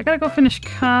 I gotta go finish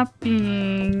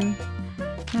copying.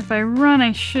 And if I run,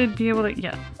 I should be able to...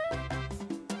 Yeah.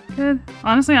 Good.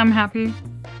 Honestly, I'm happy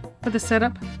with the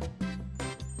setup.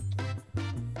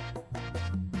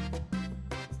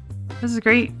 This is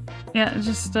great. Yeah,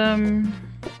 just, send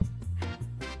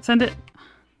it.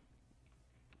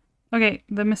 Okay,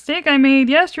 the mistake I made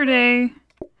yesterday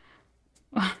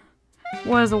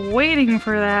was waiting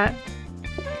for that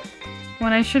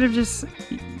when I should have just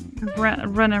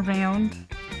run around.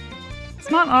 It's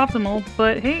not optimal,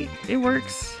 but hey, it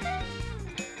works.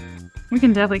 We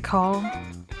can definitely call.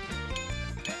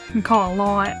 We can call a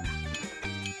lot.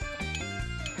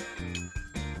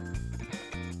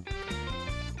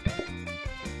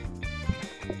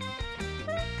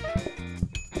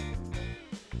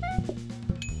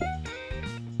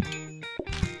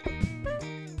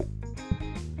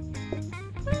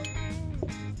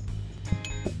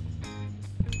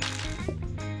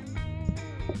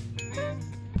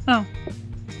 Oh.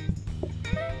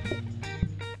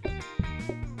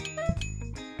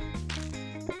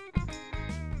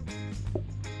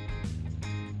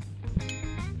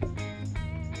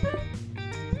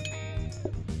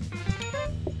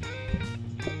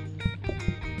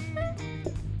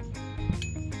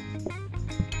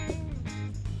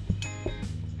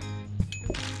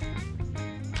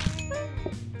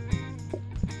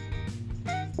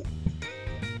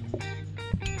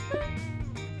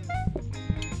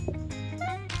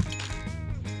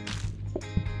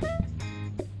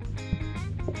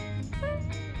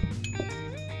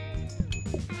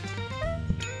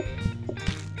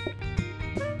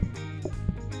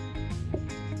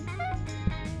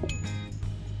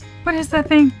 What is that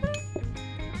thing?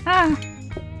 Ah!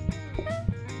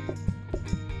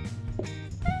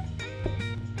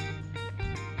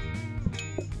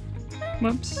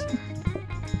 Whoops.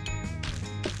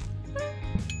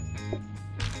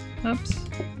 Oops.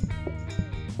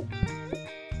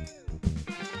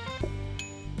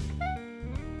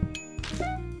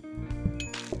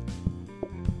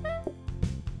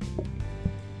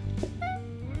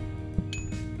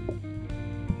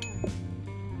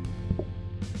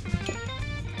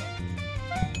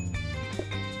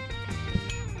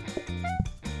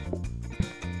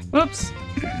 Whoops.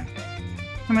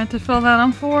 I meant to fill that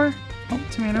on 4. Oh,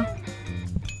 tomato.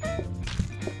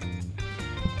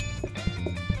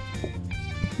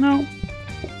 No.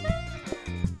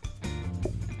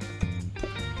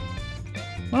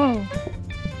 Whoa.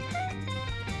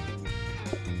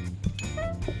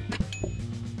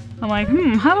 I'm like,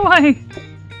 how do I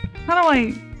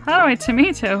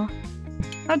tomato?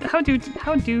 How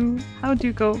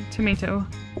do go tomato?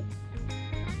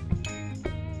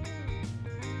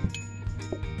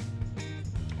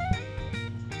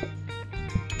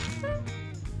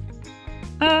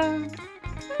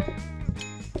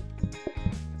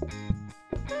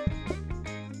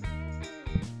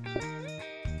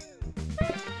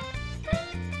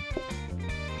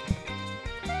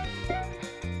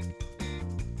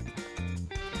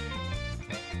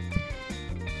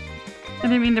 I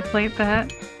didn't mean to plate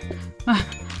that.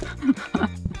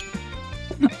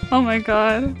 Oh my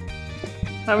god.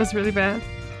 That was really bad.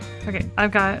 Okay, I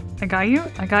got you.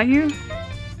 I got you.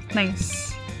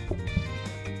 Nice.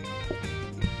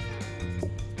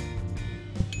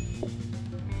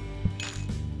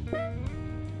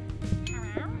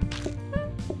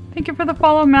 Thank you for the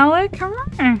follow, Malik. Come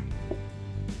on.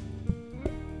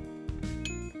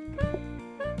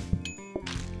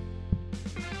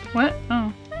 What?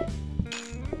 Oh.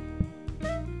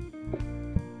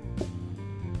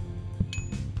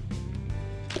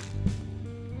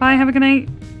 Bye, have a good night.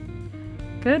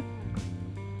 Good?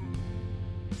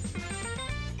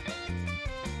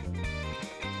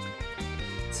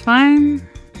 It's fine.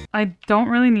 I don't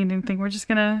really need anything. We're just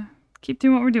gonna keep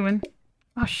doing what we're doing.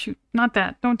 Oh shoot, not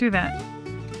that. Don't do that.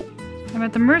 I'm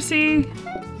at the mercy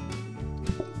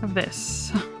of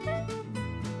this.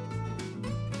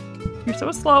 You're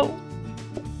so slow.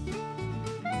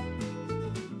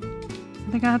 I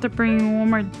think I have to bring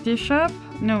one more dish up.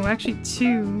 No, actually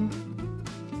 2.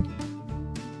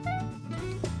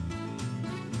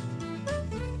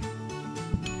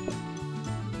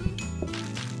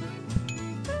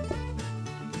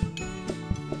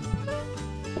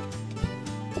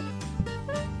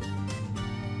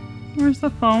 Where's the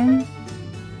phone?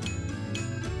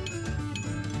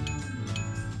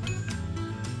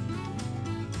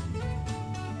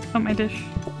 Oh, my dish.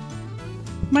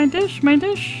 My dish, my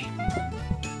dish.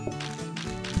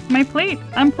 My plate,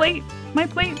 I'm plate. My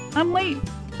plate, I'm late.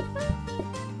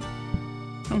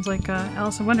 Sounds like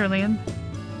Alice in Wonderland.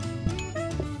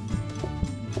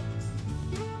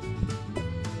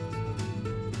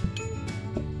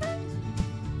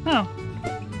 Oh.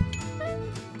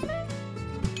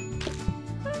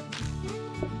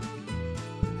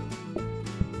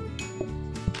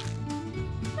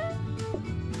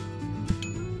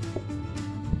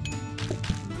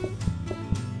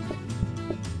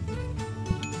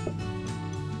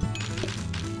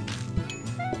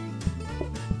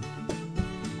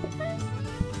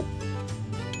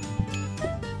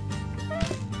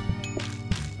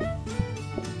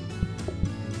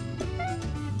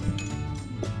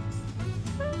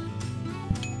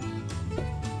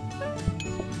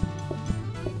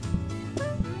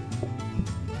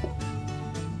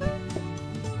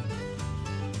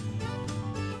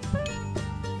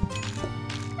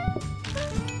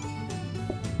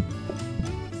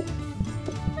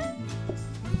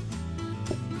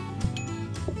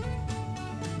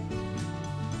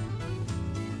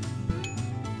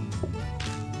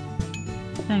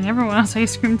 Dang, everyone wants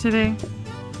ice cream today.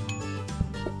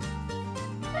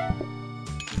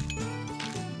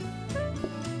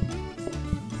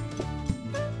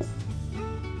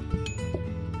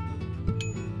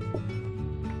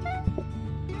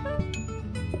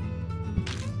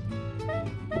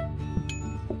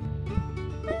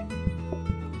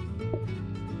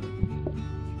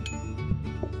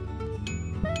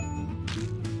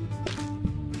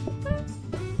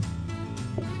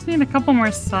 Just need a couple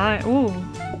more sides. Ooh.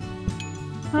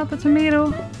 Not the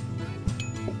tomato.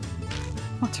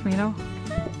 Oh, tomato.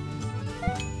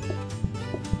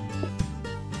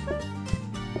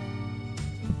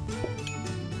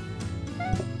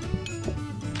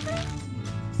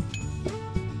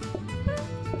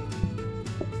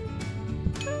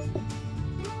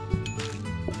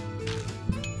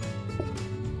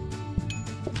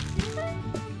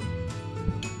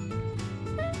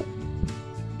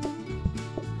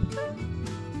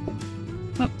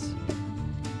 Oops.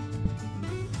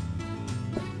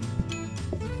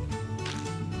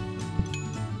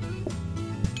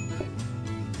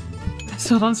 I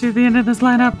still don't see the end of this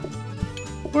lineup.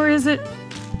 Where is it?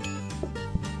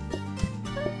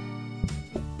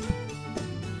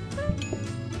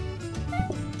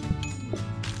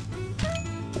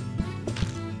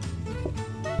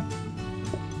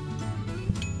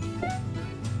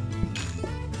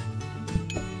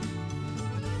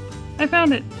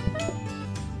 found it.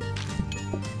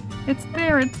 It's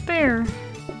there, it's there.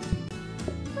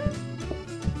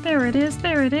 There it is,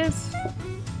 there it is.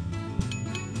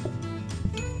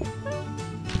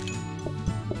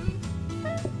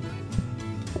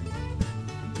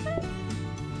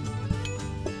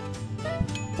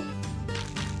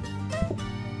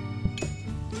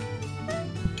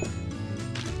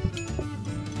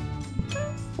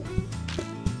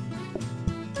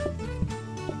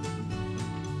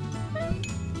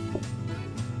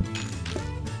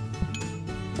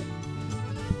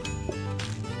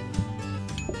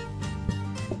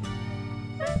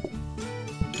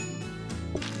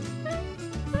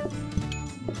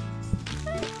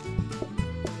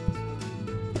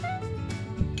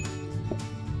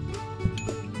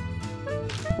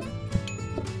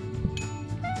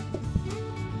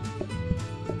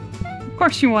 Of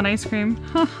course you want ice cream.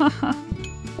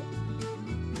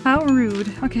 How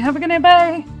rude. Okay, have a good night,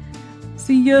 bye.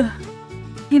 See ya.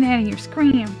 Get out of here,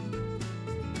 scream.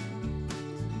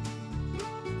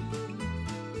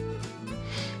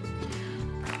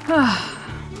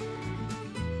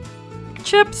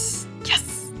 Chips!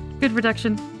 Yes! Good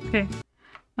reduction. Okay.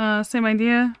 Same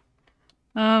idea.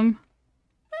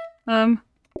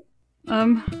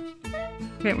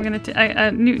 Okay, we're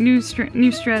gonna new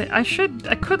strategy.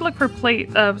 I could look for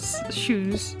plate of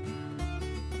shoes.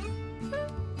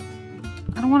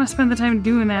 I don't want to spend the time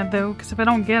doing that though, because if I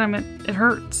don't get them, it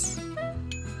hurts.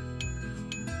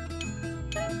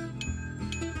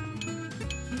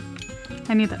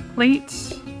 I need that plate.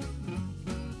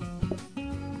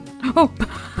 Oh,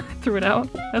 I threw it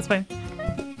out. That's fine.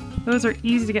 Those are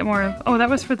easy to get more of. Oh, that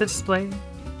was for the display.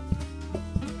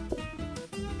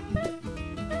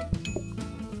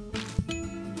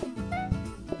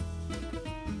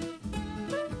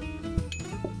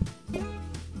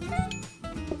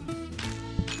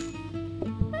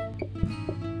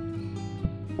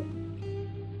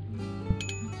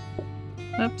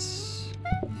 Oops.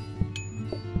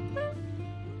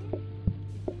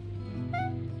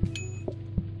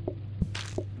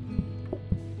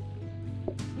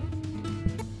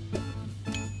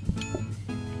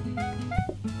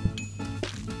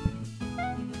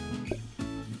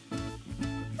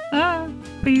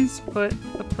 Please put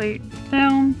the plate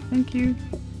down. Thank you.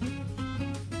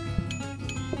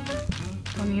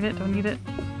 Don't need it, don't need it.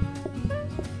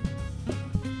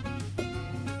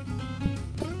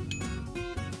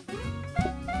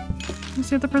 What's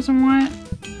the other person want?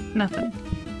 Nothing.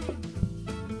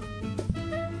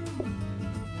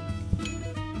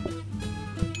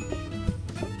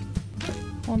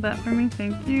 Hold that for me,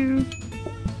 thank you.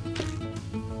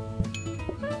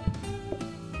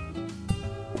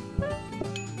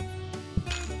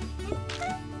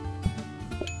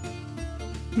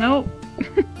 Nope.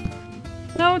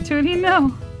 No, Tootie,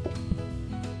 no.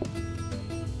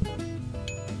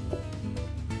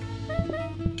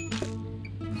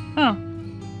 Oh.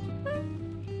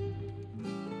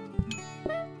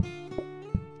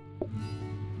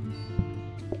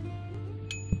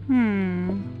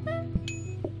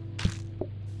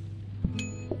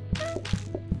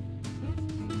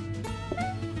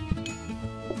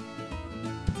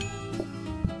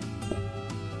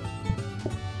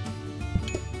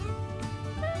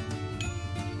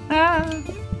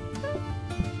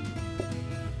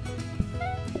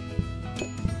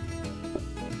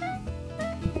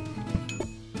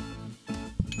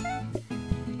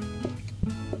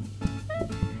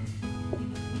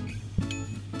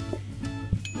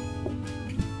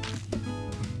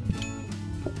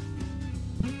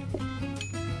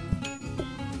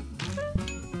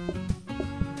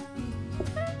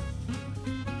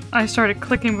 I started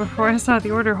clicking before I saw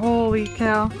the order. Holy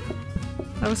cow.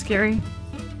 That was scary.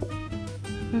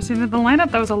 I was seeing the lineup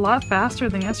that was a lot faster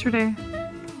than yesterday.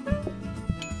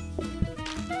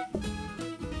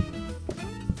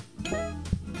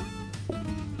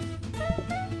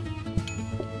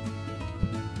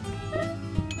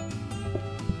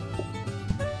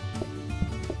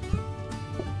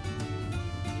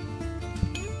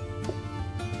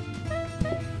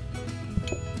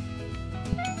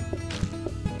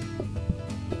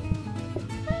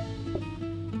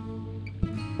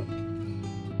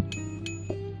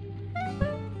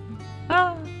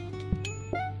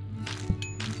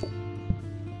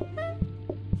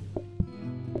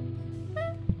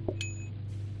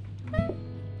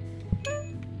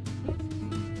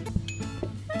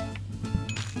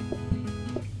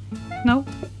 Nope.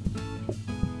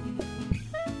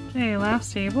 Okay,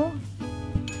 last table.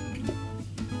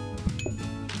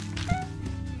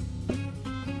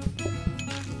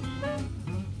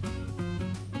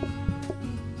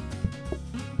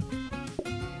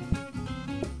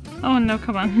 no,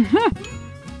 come on.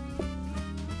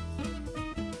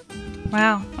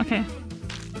 Wow, okay.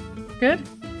 Good?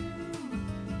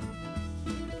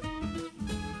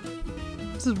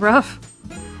 This is rough.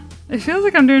 It feels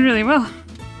like I'm doing really well.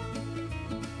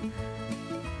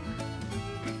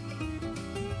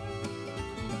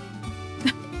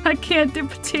 I can't do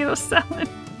potato salad.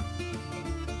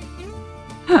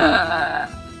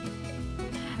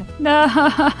 No.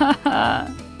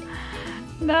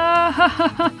 No.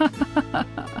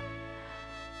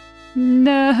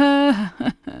 No.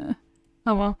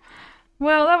 Oh well.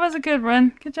 Well, that was a good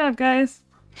run. Good job, guys.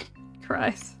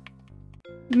 Christ.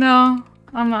 No,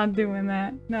 I'm not doing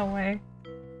that. No way.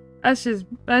 That's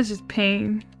just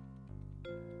pain.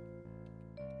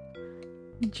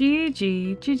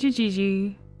 GG.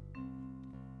 GG.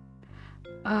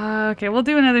 Okay, we'll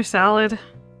do another salad.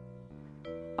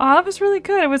 Oh, that was really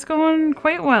good. It was going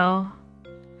quite well.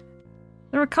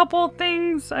 There were a couple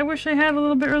things I wish I had a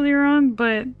little bit earlier on,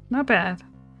 but not bad.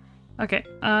 Okay,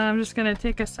 I'm just gonna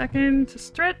take a second to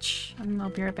stretch, and I'll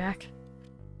be right back.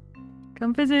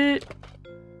 Come visit.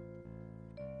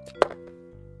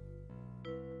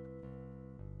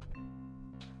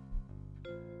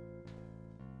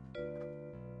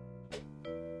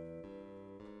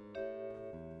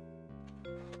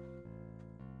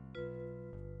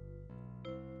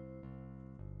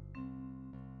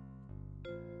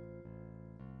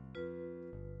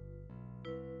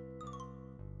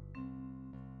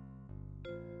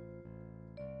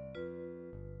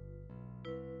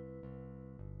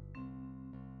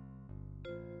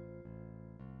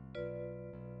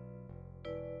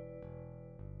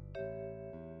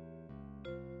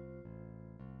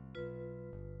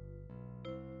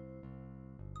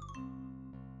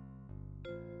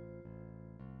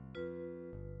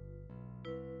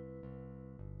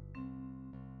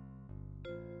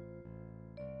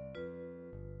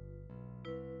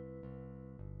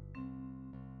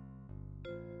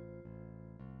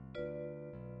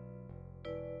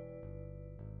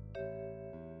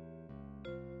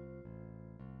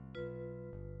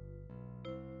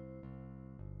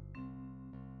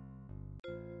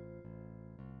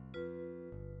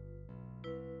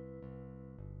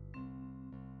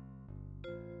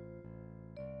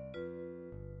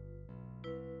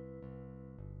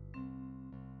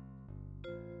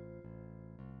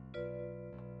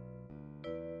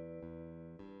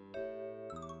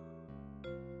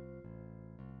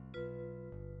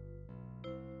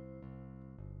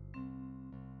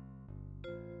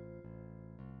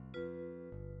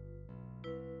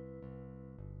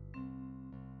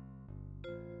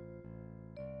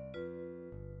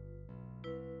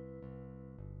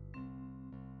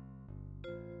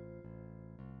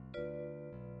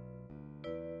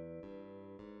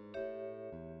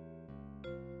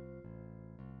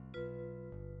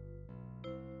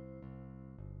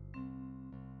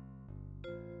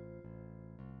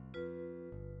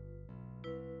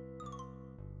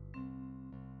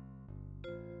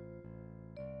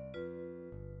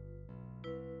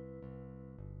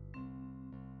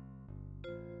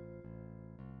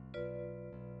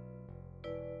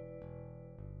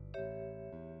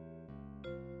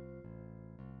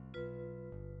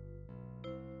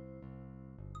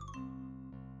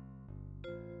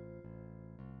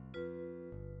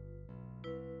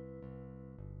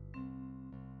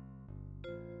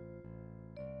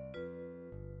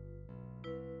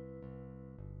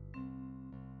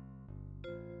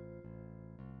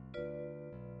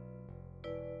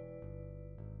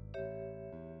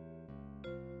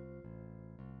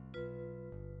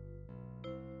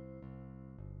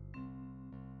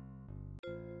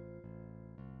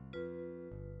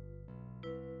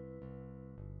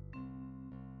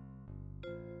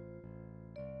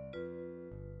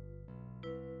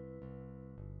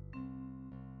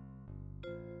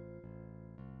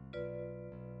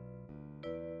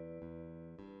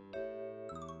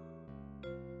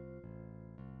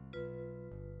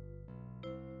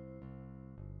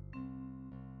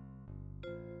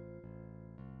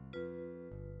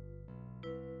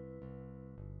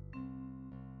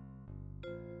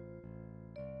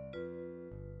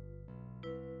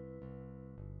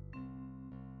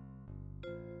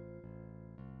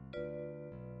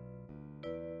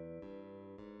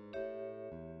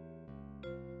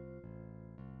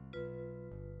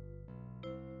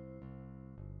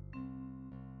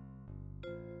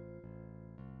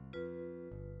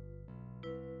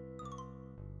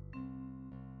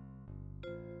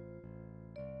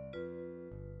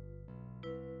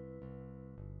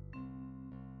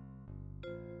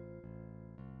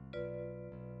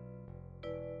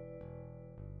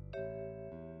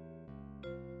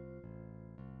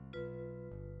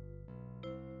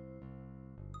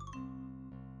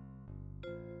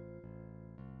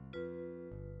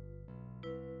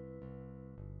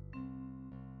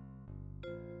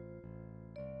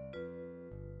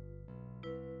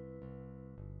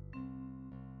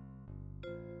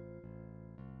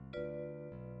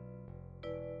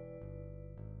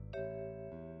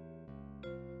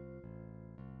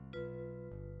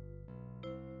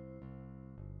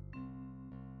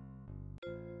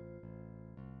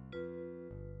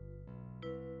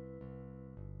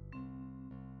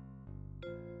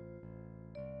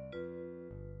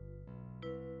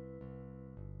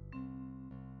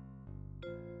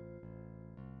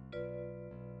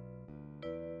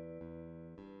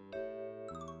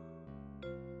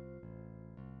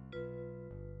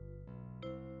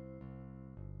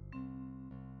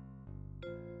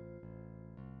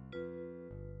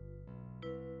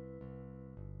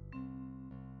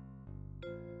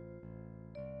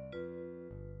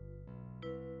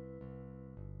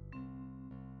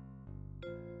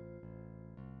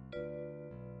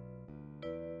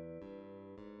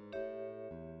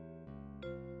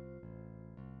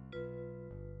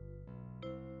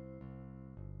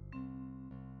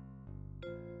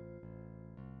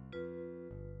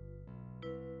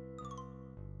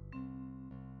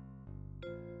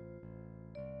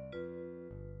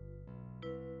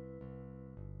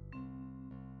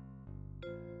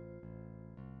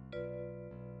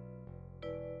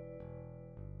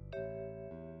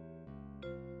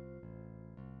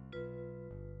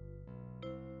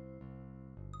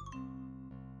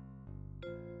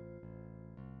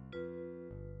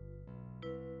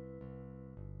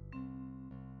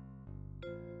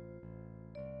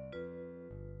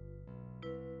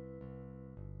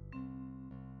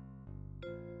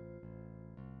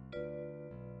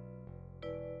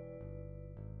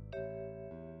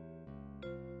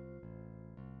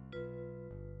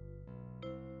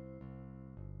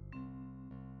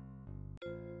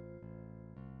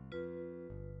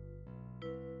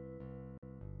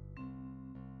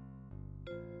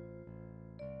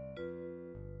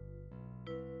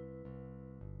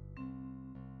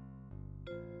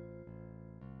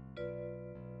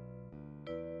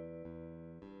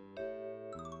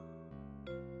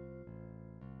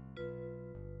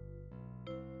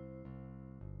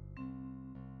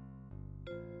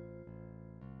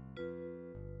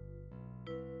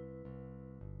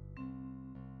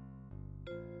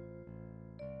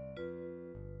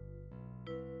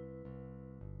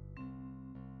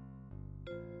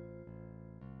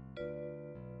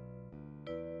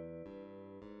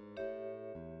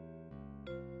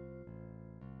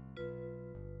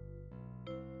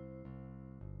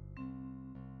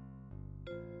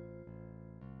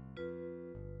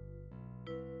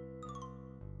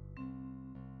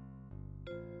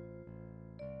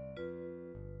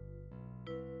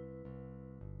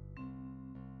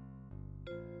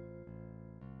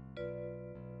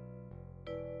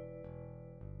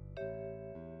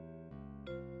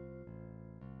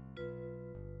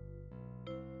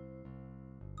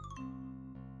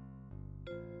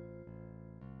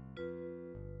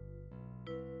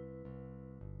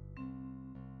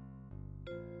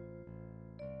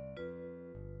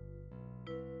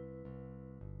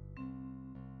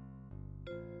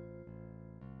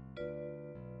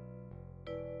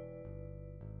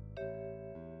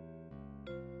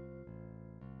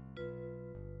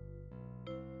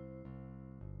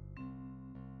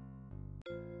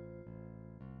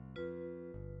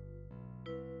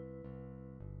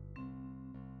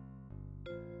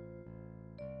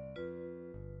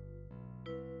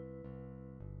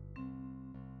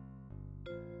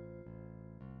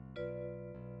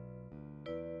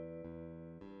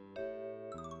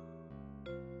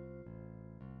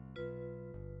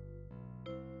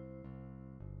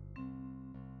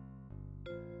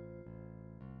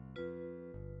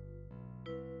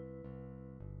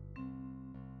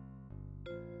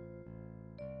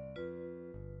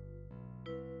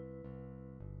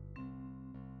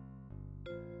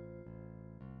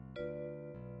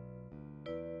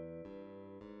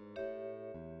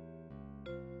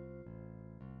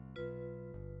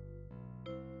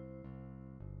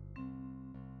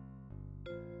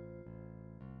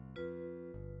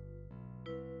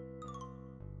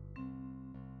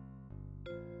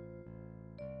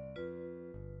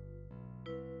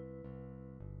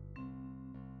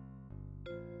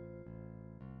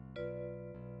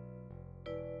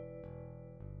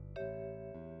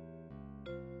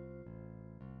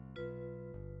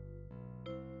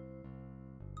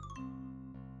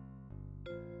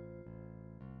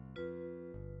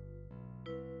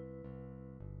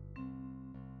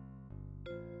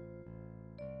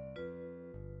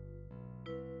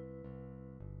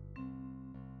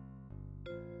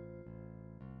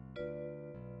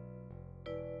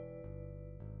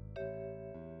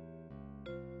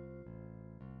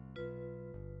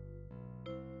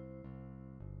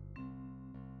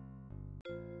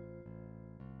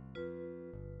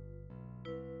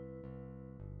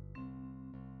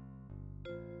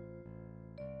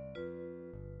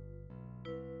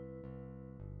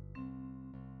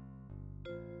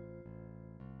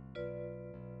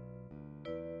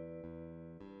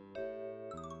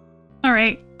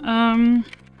 Alright,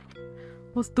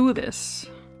 let's do this.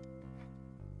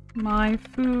 My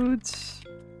foods.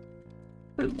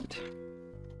 Food.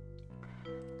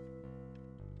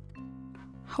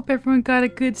 Hope everyone got a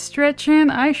good stretch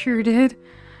in. I sure did.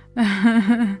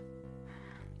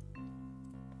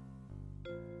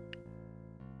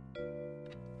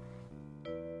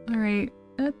 Alright.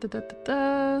 Da, da, da, da,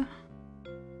 da.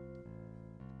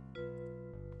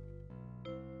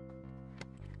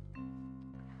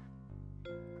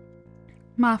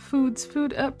 My food's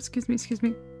food up. Excuse me, excuse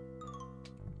me.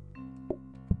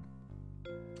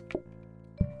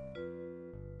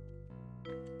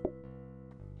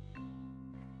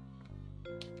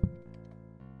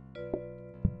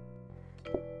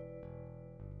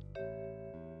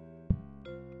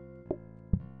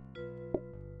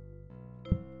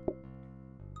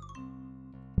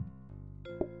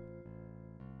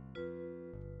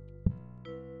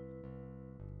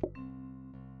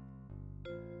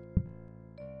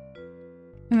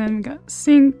 And then we got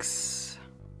sinks.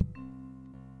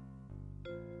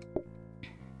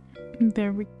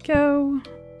 There we go.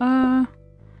 Oh,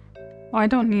 I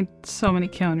don't need so many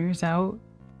counters out.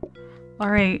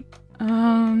 Alright.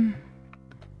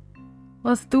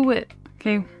 Let's do it.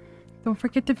 Okay. Don't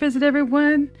forget to visit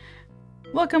everyone.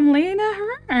 Welcome, Lena.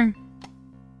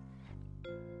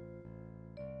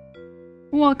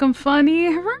 Welcome, Funny.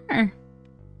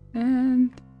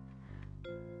 And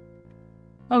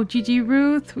oh, GG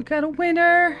Ruth, we got a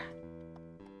winner!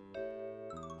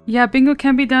 Yeah, bingo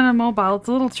can be done on mobile. It's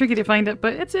a little tricky to find it,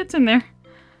 but it's in there.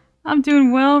 I'm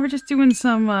doing well. We're just doing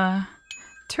some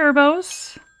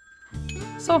turbos.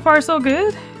 So far, so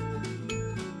good.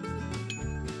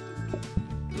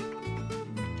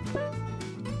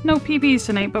 No PBs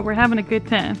tonight, but we're having a good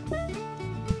time.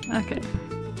 Okay.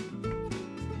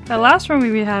 That last one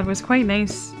we had was quite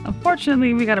nice.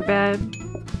 Unfortunately, we got a bad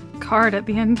card at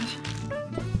the end.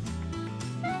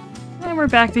 And we're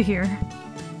back to here.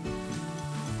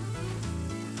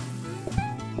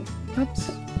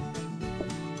 Oops.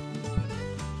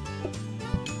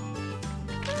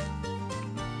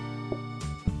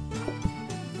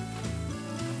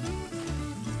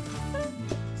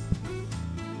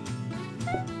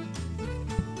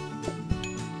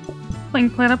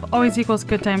 Playing PlateUp always equals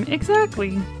good time.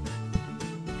 Exactly.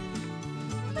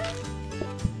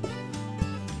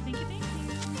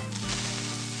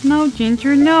 No,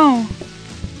 Ginger, no.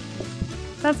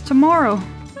 That's tomorrow.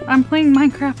 I'm playing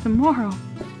Minecraft tomorrow.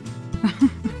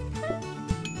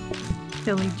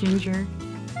 Silly Ginger.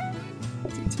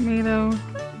 Tomato.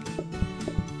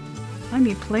 I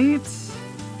need plates.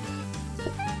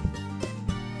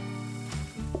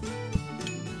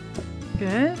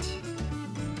 Good.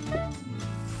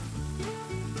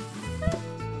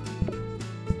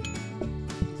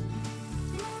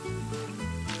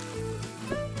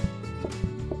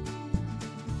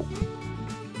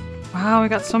 Wow, we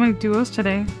got so many duos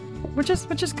today, which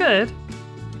is good.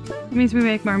 It means we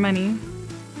make more money.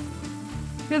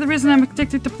 You're the reason I'm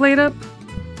addicted to PlateUp.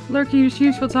 Lurking your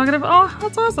streams, feel talkative. Oh,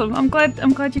 that's awesome. I'm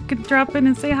glad you could drop in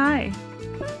and say hi.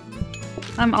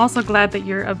 I'm also glad that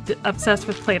you're obsessed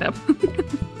with PlateUp.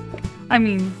 I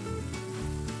mean,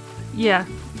 yeah,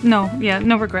 no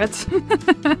regrets.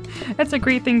 That's a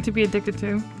great thing to be addicted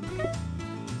to.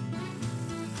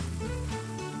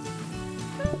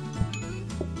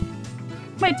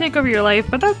 Might take over your life,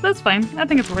 but that's fine. I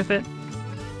think it's worth it.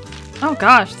 Oh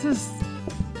gosh, this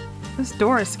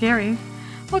door is scary.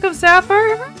 Welcome,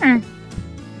 Sapphire. I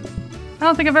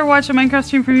don't think I've ever watched a Minecraft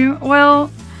stream from you.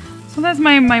 Well, sometimes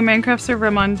my Minecraft server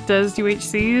I'm on does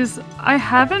UHCs. I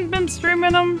haven't been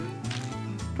streaming them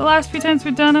the last few times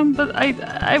we've done them, but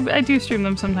I do stream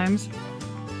them sometimes.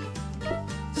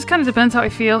 Just kind of depends how I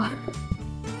feel.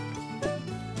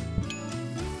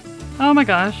 Oh my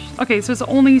gosh. Okay, so it's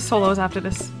only solos after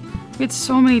this. We had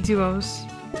so many duos.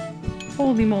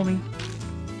 Holy moly.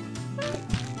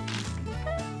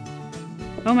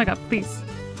 Oh my god, please.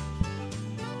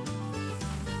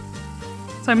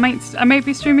 So I might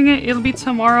be streaming it. It'll be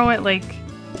tomorrow at like,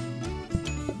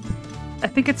 I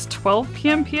think it's 12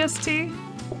 p.m. PST.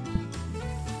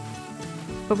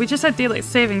 But we just had daylight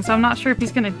saving, so I'm not sure if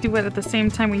he's gonna do it at the same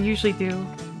time we usually do.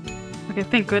 Okay,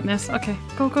 thank goodness. Okay,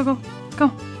 go, go, go,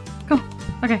 go. Go.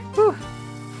 Okay. Whew.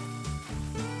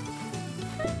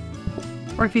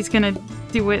 Or if he's gonna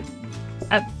do it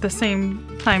at the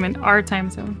same time in our time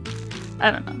zone.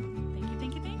 I don't know.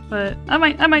 Thank you. But I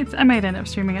might end up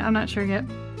streaming it. I'm not sure yet.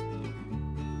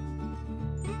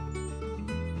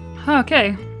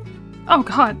 Okay. Oh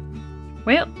god.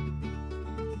 Well.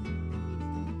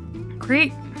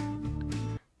 Great.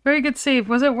 Very good save.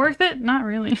 Was it worth it? Not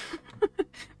really.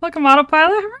 Welcome,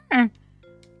 Autopilot.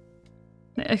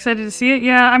 Excited to see it?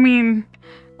 Yeah, I mean,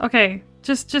 okay,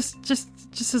 just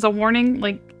as a warning,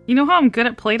 like, you know how I'm good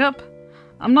at PlateUp?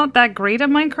 I'm not that great at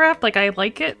Minecraft, like, I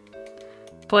like it,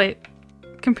 but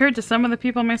compared to some of the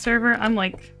people on my server, I'm,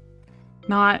 like,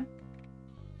 not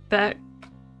that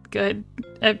good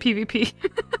at PvP.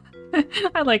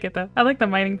 I like it, though. I like the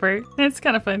mining part. It's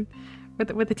kind of fun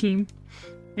with the team.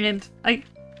 And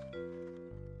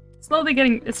slowly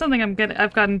it's something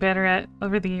I've gotten better at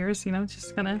over the years, you know,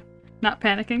 just kind of not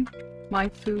panicking. My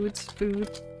food.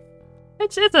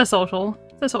 It's a social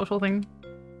thing.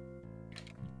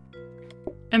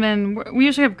 And then we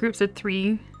usually have groups of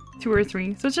 2 or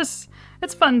 3. So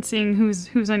it's fun seeing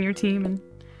who's on your team and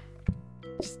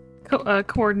just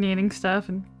coordinating stuff.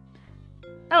 And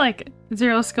I like it.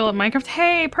 0 skill at Minecraft.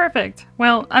 Hey, perfect.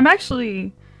 Well, I'm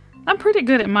pretty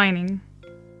good at mining.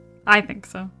 I think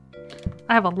so.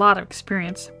 I have a lot of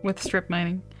experience with strip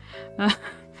mining.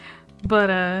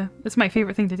 But it's my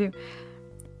favorite thing to do.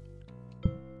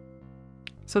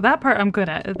 So that part I'm good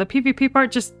at. The PvP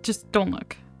part, just don't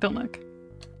look. Don't look.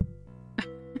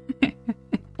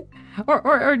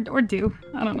 or do.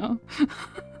 I don't know.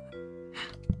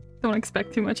 Don't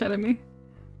expect too much out of me.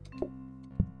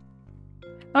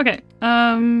 Okay.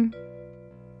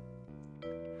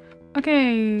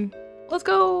 Okay. Let's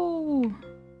go!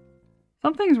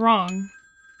 Something's wrong.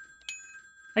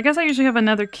 I guess I usually have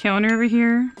another counter over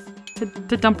here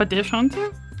to dump a dish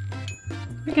onto.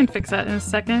 We can fix that in a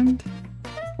second.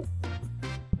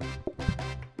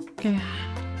 Okay,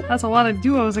 that's a lot of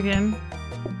duos again.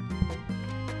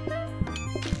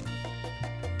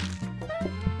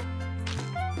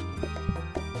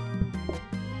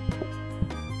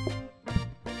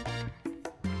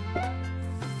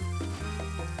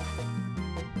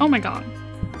 Oh my god.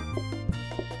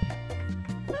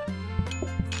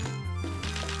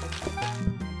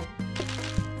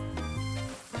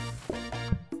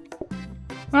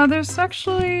 Well, there's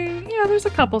actually... yeah, there's a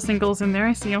couple singles in there.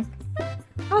 I see you.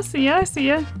 I see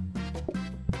ya.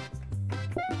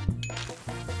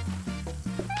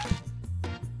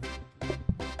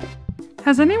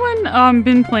 Has anyone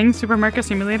been playing Supermarket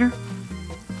Simulator?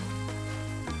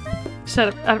 Just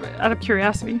out of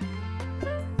curiosity.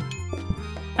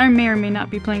 I may or may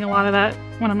not be playing a lot of that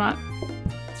when I'm not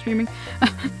streaming.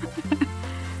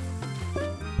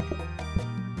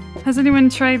 Has anyone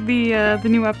tried the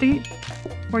new update?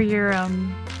 Where you're,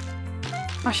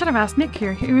 I should have asked Nick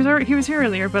here. He was here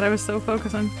earlier, but I was so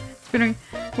focused on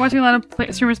watching a lot of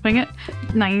streamers playing it.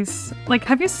 Nice. Like,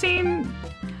 have you seen...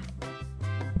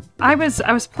 I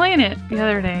was playing it the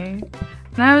other day,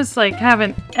 and I was, like,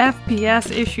 having FPS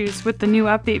issues with the new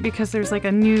update because there's, like,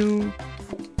 a new,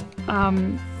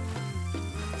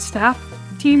 staff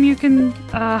team you can,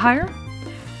 hire.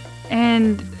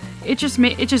 And it just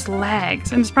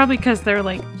lags. And it's probably because they're,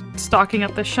 like, stocking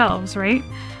up the shelves, right?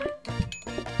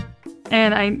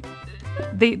 And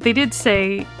they did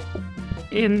say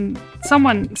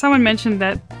someone mentioned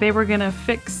that they were gonna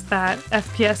fix that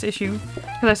FPS issue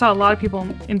because I saw a lot of people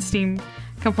in Steam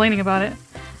complaining about it.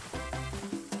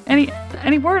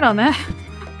 Any word on that?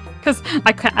 Because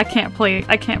I can't play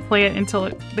it until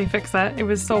they fix that. It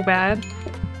was so bad.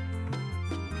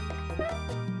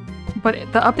 But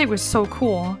the update was so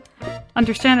cool.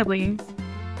 Understandably,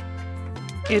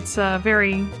 it's a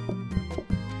very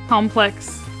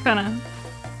complex kind of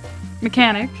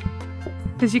mechanic.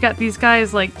 Because you got these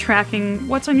guys like tracking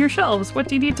what's on your shelves, what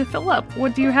do you need to fill up,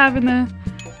 what do you have in the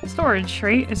storage,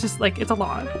 right? It's just like, it's a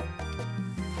lot.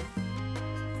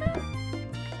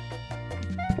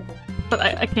 But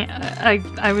I can't,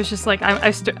 I was just like,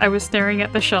 I was staring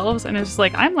at the shelves and it's just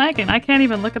like, I'm lagging, I can't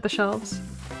even look at the shelves.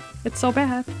 It's so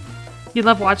bad. You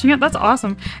love watching it? That's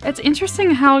awesome. It's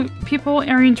interesting how people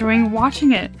are enjoying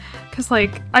watching it. Because,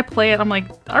 like, I play it, I'm like,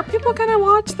 are people gonna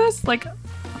watch this? Like,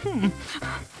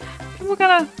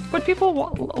 would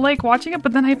people like watching it?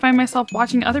 But then I find myself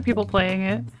watching other people playing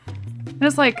it. And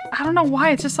it's like, I don't know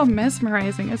why, it's just so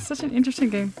mesmerizing. It's such an interesting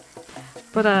game.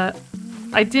 But,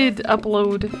 I did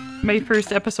upload my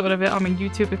first episode of it on my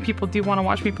YouTube if people do want to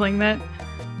watch me playing that.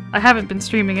 I haven't been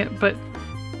streaming it, but,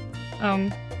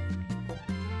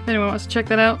 if anyone wants to check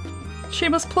that out.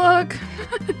 Shameless plug!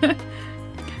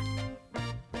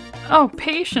 Oh,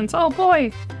 patience! Oh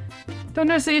boy! Don't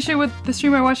notice the issue with the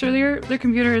streamer I watched earlier? Their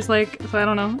computer is like, I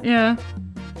don't know, yeah.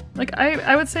 Like,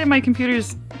 I would say my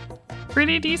computer's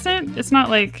pretty decent. It's not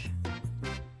like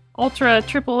ultra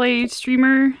AAA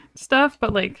streamer stuff,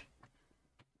 but like,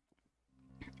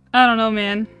 I don't know,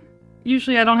 man.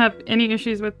 Usually I don't have any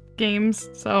issues with games,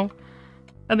 so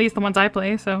at least the ones I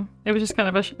play, so it was just kind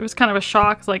of a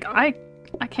shock. It's like, I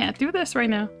can't do this right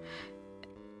now.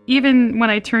 Even when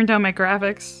I turned down my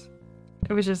graphics,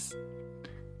 It was just...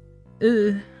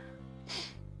 Ugh.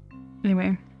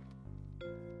 Anyway.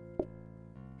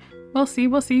 We'll see,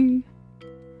 we'll see.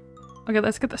 Okay,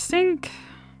 let's get the sink.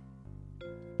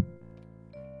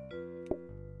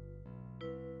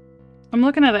 I'm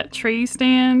looking at that tray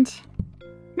stand.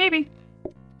 Maybe.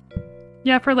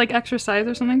 Yeah, for like exercise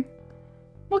or something.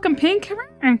 Welcome, Pink.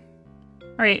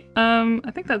 Alright,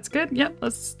 I think that's good. Yep,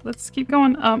 let's keep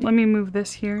going. Let me move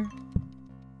this here.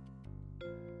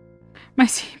 My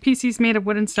PC's made of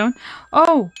wood and stone.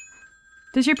 Oh!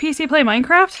 Does your PC play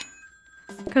Minecraft?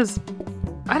 Because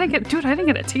I didn't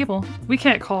get a table. We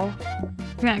can't call.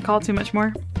 We can't call too much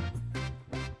more.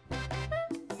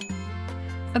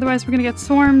 Otherwise we're gonna get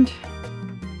swarmed.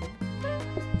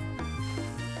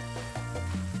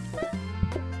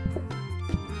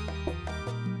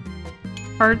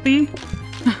 Hardly.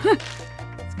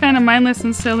 It's kind of mindless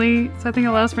and silly, so I think it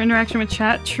allows for interaction with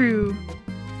chat. True.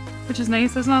 Which is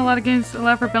nice. There's not a lot of games that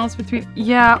allow for balance between...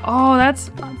 Yeah, oh, that's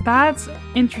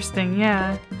interesting,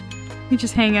 yeah. You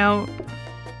just hang out.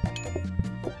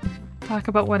 Talk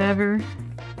about whatever.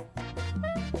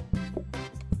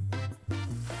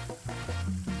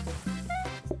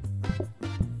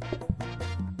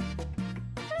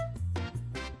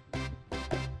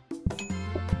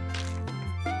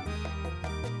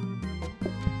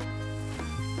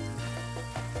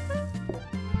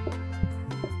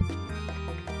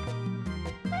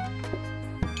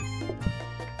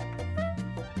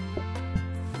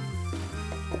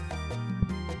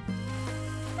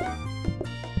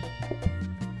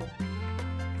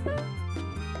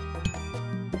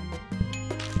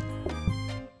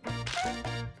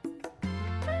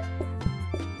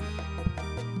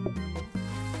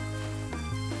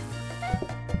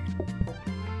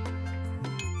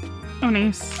 Oh,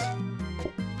 nice.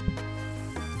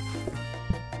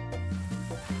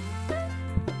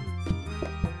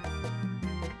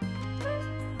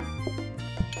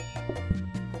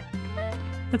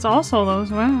 It's all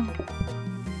solos, wow.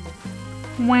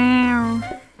 Wow.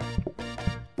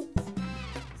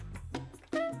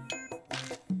 I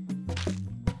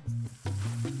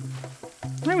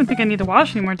don't even think I need to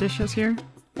wash any more dishes here.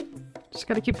 Just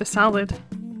gotta keep the salad.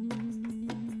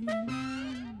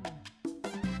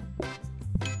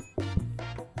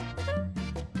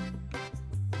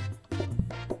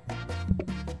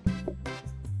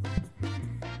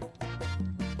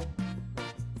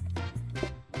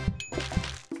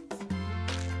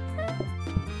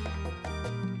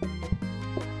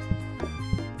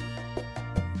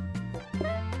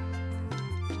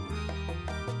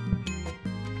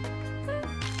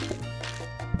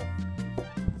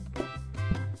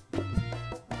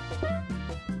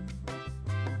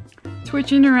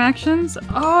 Twitch interactions?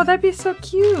 Oh, that'd be so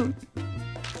cute!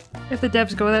 If the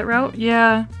devs go that route,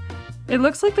 yeah. It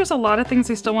looks like there's a lot of things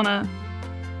they still want to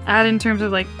add in terms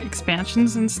of like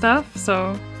expansions and stuff,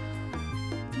 so...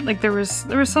 Like there was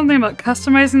something about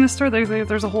customizing the store,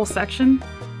 there's a whole section.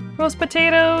 Roast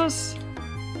potatoes!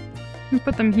 We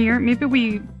put them here, maybe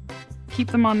we keep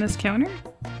them on this counter?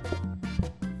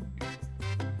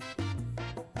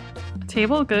 A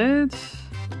table, good.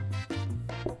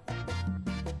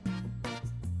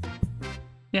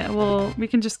 Yeah, well, we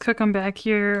can just cook them back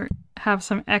here, have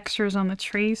some extras on the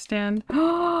tray stand.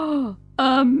 Oh,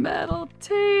 a metal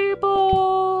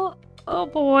table! Oh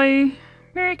boy.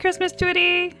 Merry Christmas,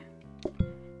 Tweety!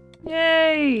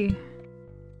 Yay!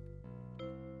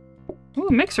 Ooh,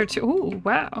 mixer too. Ooh,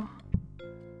 wow.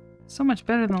 So much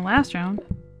better than the last round.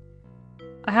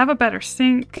 I have a better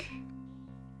sink.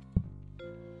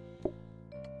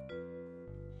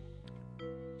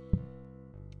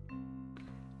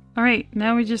 Alright,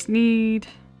 now we just need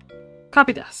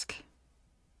copy desk.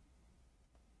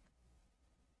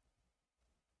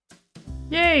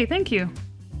 Yay, thank you.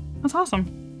 That's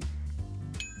awesome.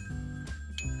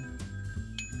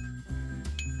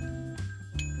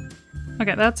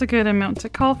 Okay, that's a good amount to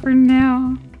call for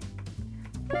now.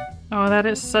 Oh, that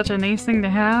is such a nice thing to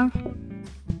have.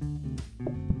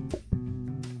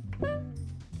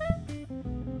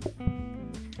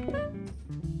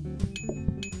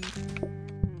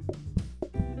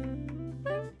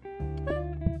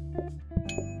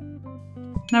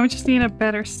 Now we just need a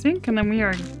better sink and then we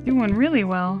are doing really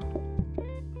well.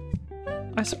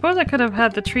 I suppose I could have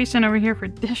had the tree stand over here for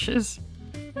dishes.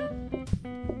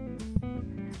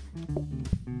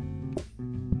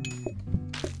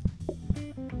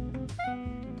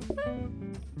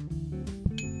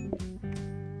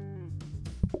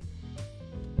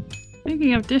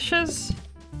 Speaking of dishes,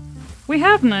 we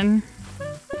have none.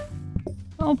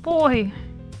 Oh boy.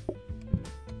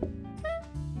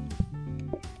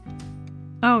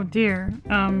 Oh dear.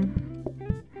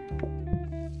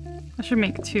 I should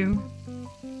make 2.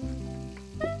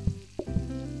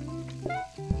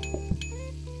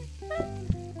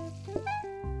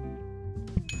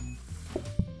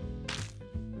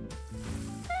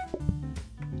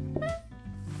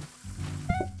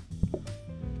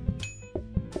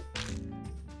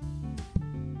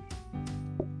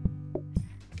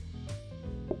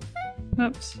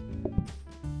 Oops.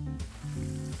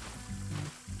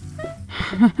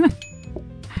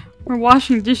 We're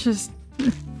washing dishes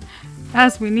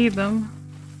as we need them.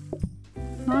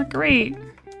 Not great.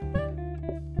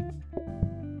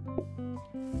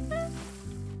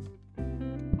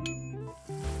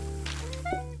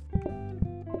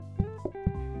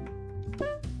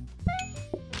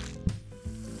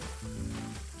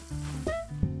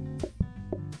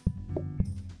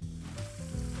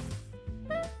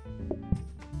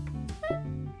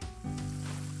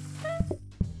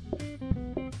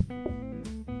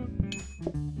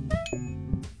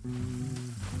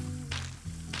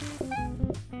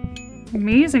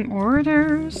 Amazing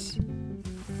orders.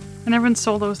 And everyone's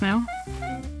sold those now.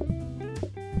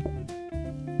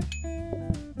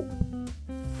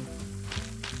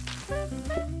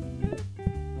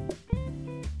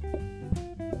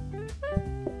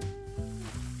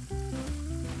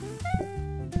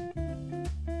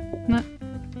 No.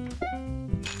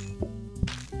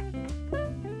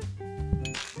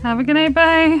 Have a good night,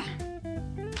 bye.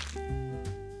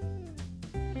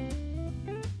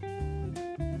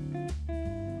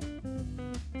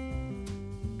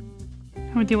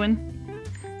 How we doing?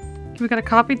 Can we get a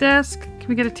copy desk? Can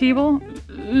we get a table?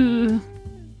 Ugh.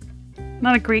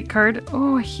 Not a great card.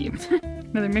 Oh, I hate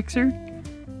another mixer.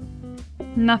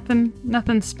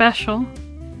 Nothing special.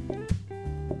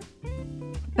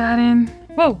 Put that in.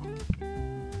 Whoa!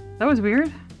 That was weird.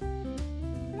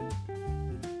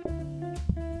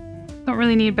 Don't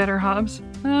really need better hobs.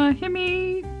 Hit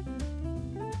me!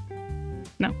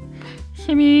 No.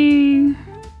 Hit me!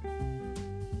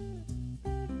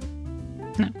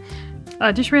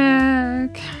 No. Dish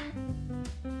rack!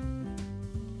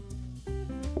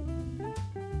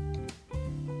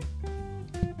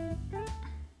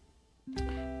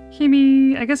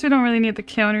 Kimmy! I guess we don't really need the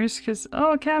counters because...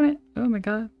 Oh, a cabinet! Oh my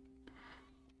god.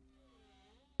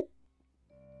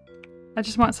 I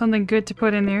just want something good to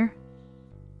put in there.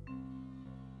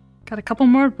 Got a couple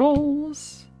more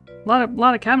rolls. A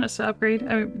lot of cabinets to upgrade.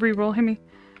 I mean, re-roll. Hit me.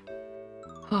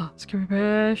 Oh, scurry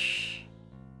bush.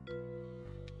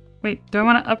 Wait, do I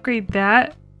want to upgrade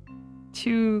that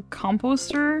to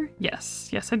composter? Yes.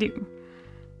 Yes, I do.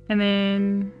 And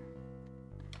then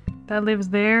that lives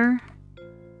there.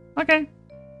 Okay.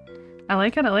 I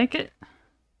like it. I like it.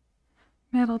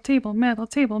 Metal table, metal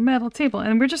table, metal table.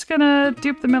 And we're just gonna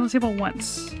dupe the metal table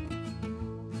once.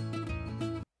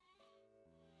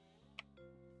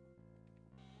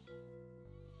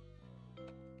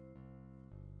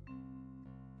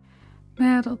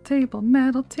 Metal table,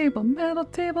 metal table, metal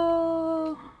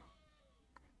table.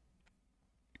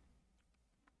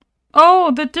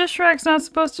 Oh, the dish rack's not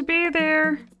supposed to be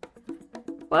there.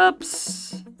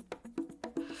 Whoops.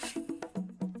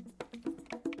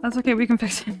 That's okay, we can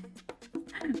fix it.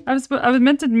 I was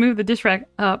meant to move the dish rack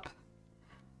up.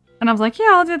 And I was like,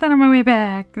 yeah, I'll do that on my way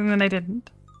back. And then I didn't.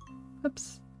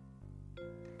 Oops.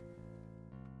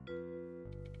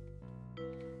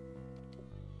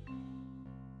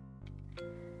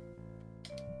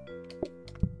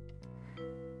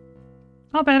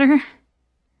 All better.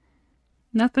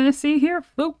 Nothing to see here,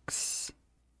 folks.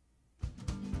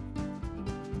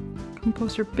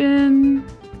 Composter bin.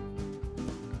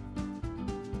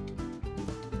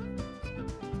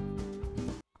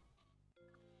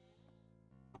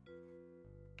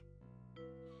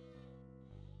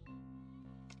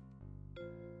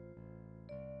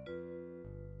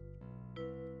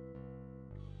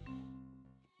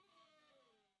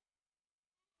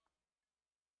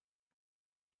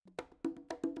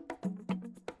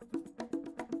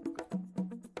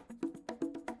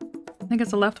 I think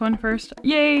it's the left one first.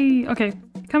 Yay! Okay,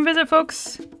 come visit,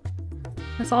 folks.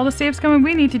 That's all the saves coming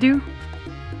we need to do.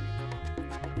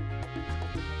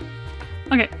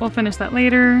 Okay, we'll finish that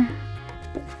later.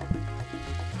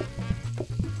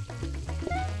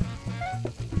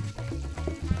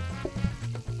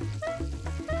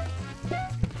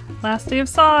 Last day of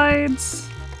sides.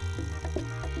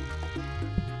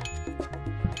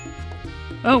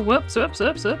 Oh, whoops, whoops,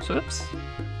 whoops, whoops, whoops.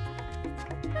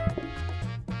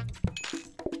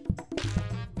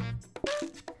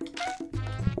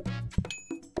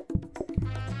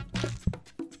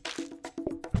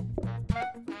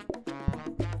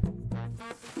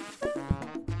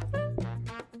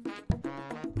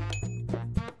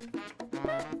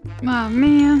 Oh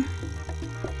man.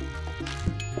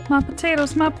 My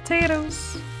potatoes, my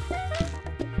potatoes.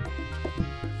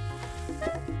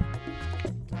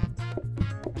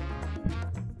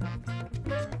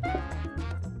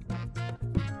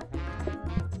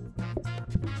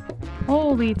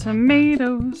 Holy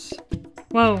tomatoes.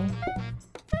 Whoa.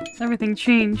 Everything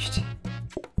changed.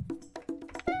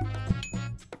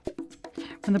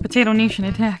 When the Potato Nation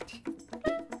attacked.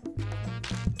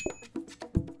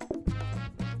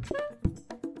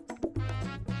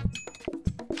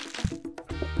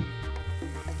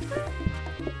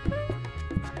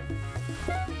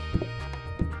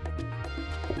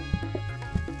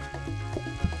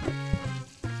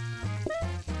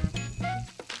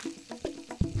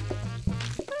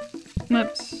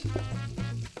 Oops.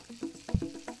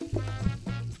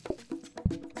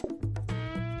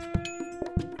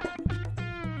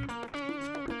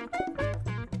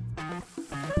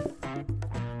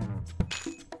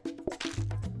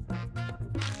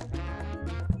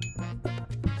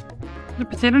 The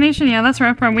Potato Nation? Yeah, that's where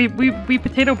I'm from. We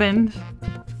potato binned.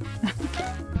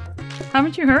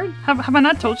 Haven't you heard? Have I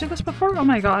not told you this before? Oh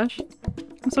my gosh.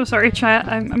 I'm so sorry, chat.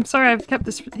 I'm sorry I've kept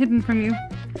this hidden from you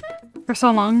for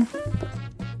so long.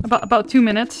 About 2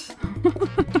 minutes.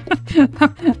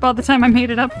 About the time I made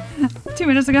it up 2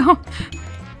 minutes ago.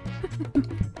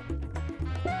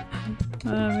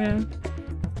 Oh man.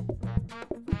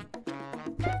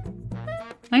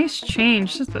 Nice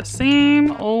change. Just the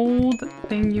same old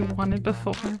thing you wanted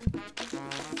before.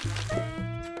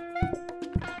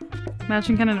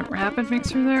 Imagine getting a rapid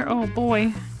mixer there. Oh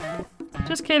boy.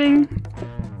 Just kidding.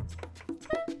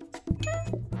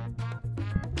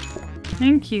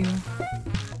 Thank you.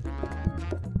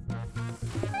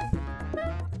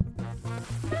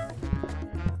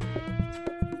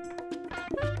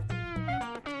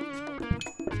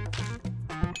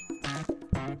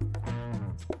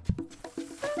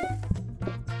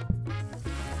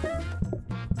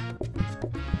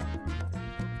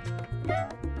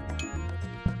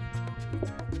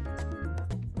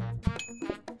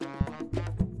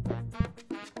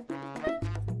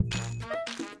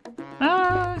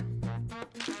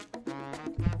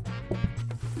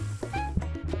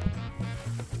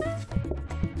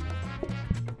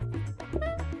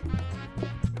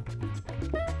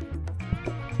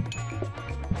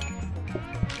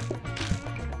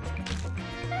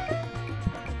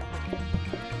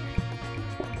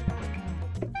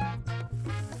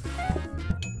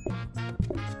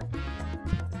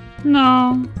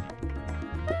 No.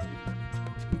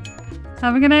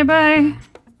 Have a good night, bye.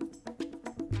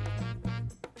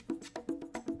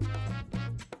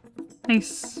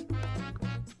 Nice.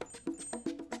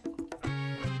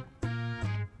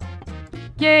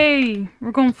 Yay!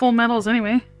 We're going full metals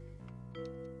anyway.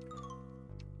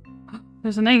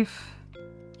 There's a knife.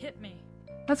 Hit me.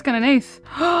 That's kind of nice.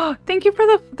 Thank you for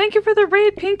the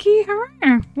raid, Pinky.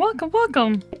 Hurrah. Welcome,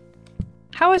 welcome.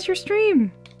 How was your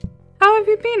stream? How have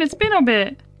you been? It's been a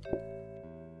bit.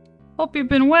 Hope you've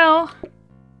been well.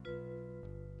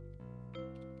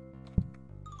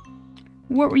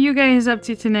 What were you guys up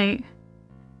to tonight?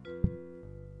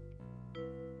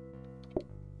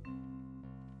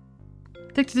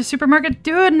 Addicted to Supermarket?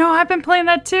 Dude, no, I've been playing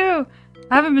that too.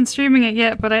 I haven't been streaming it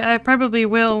yet, but I probably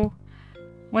will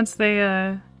once they,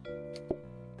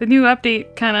 the new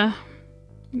update kind of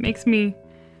makes me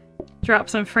drop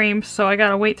some frames, so I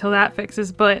gotta wait till that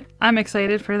fixes, but I'm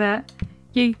excited for that.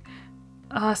 Yay.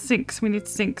 Sinks. We need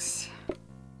sinks.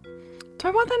 Do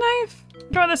I want the knife?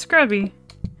 Do I want the scrubby?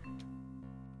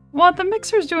 Well, the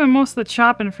mixer's doing most of the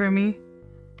chopping for me.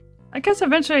 I guess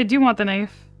eventually I do want the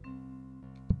knife.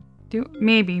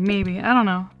 Maybe. I don't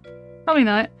know. Probably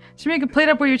not. Should make a plate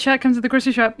up where your chat comes to the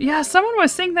grocery shop. Yeah, someone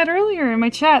was saying that earlier in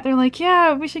my chat. They're like,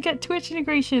 yeah, we should get Twitch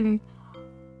integration.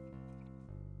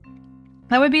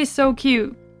 That would be so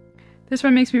cute. This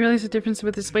one makes me realize the difference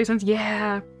with display sense.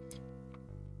 Yeah.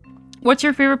 What's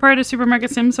your favorite part of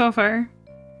Supermarket Sim so far?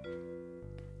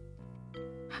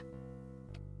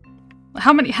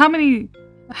 How many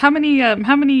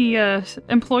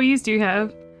employees do you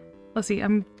have? Let's see.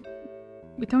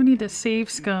 We don't need to save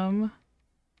scum.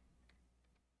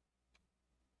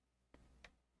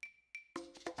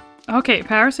 Okay,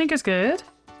 power sink is good.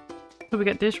 So we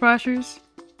got dishwashers.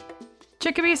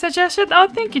 Chickabee suggestion. Oh,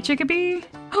 thank you, Chickabee.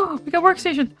 Oh, we got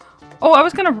workstation. Oh, I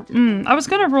was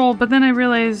gonna roll, but then I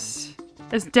realized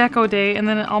it's deco day, and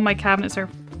then all my cabinets are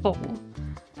full.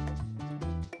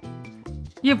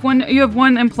 You have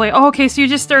one employee. Oh, okay, so you're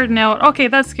just starting out. Okay,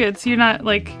 that's good. So you're not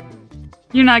the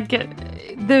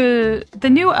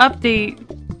new update.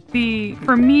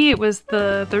 For me it was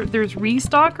there's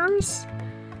restockers.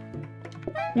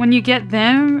 When you get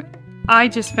them, I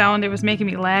just found it was making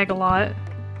me lag a lot.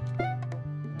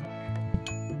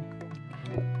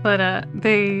 But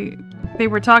they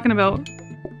were talking about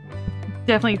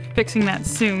definitely fixing that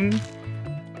soon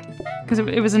because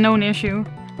it was a known issue.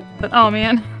 But oh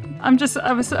man, I was so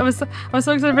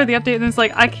excited for the update, and it's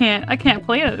like I can't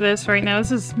play this right now.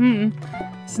 This is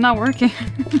it's not working.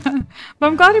 But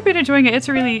I'm glad you've been enjoying it. It's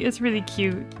really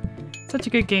cute. Such a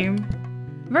good game.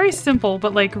 Very simple,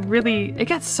 but like really, it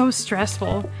gets so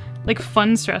stressful, like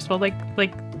fun stressful, like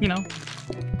you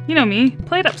know me,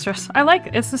 PlateUp stress. I like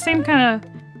it. It's the same kind of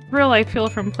thrill I feel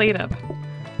from PlateUp.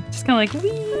 Just kind of like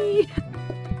wee,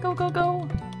 go go go.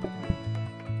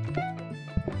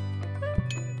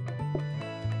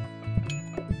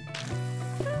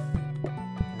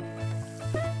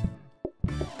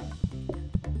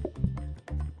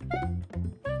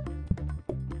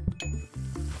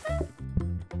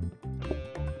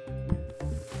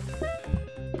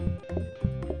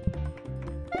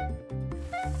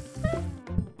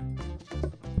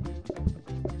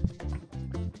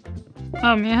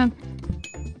 Oh man.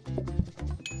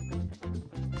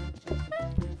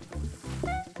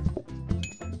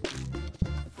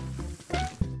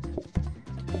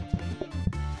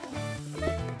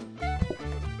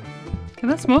 Okay,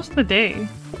 that's most of the day.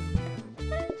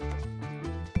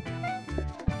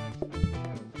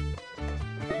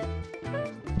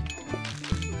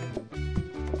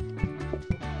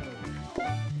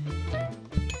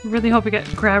 Really hope we get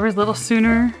grabbers a little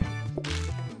sooner.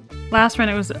 Last run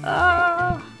it was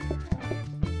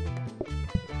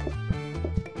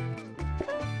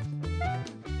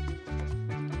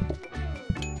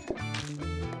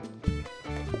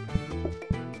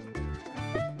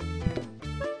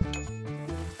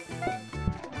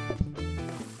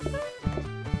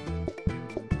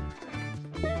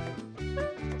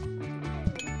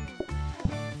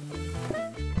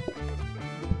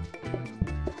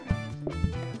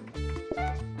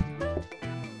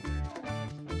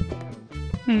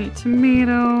I need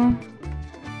tomato.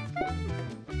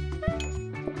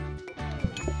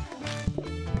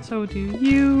 So do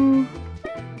you.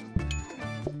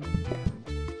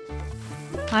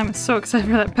 I'm so excited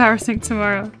for that power sync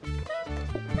tomorrow.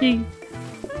 Yay.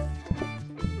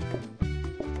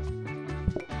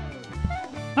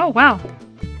 Oh wow.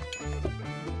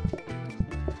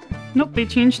 Nope, they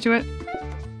changed to it.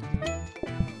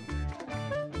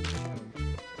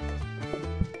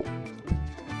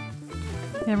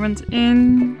 Everyone's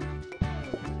in.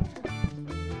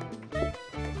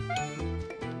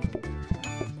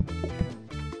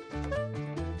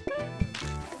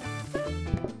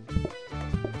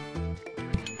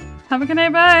 Have a good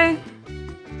night, bye!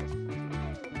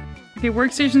 Okay,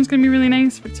 workstation's gonna be really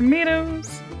nice for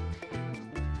tomatoes.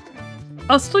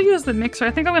 I'll still use the mixer.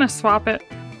 I think I'm gonna swap it.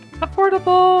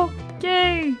 Affordable!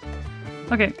 Yay!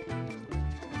 Okay.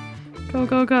 Go,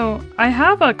 go, go. I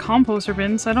have a composter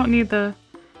bin, so I don't need the...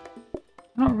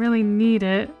 I don't really need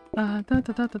it. Let's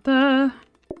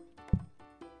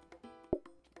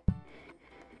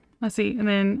see, and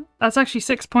then that's actually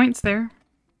 6 points there.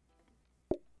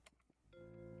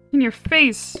 In your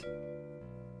face!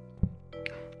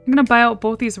 I'm gonna buy out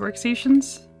both these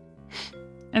workstations.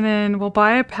 And then we'll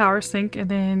buy a power sink and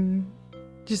then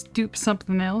just dupe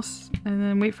something else. And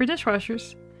then wait for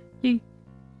dishwashers. Yay.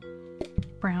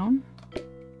 Brown.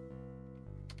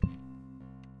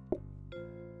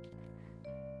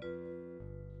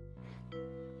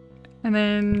 And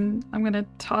then I'm gonna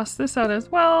toss this out as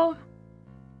well.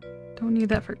 Don't need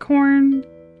that for corn.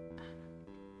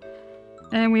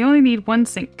 And we only need one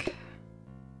sink.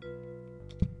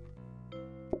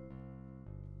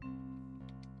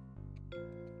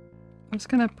 I'm just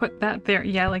gonna put that there.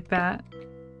 Yeah, like that.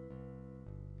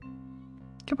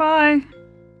 Goodbye!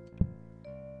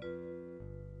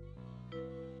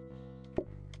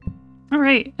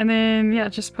 Alright, and then, yeah,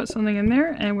 just put something in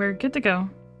there and we're good to go.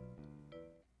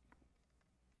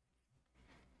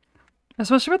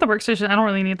 Especially with the workstation, I don't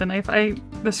really need the knife.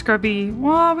 The scrubby...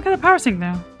 Well, we got a power sink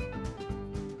now.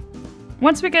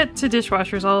 Once we get to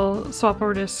dishwashers, I'll swap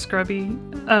over to scrubby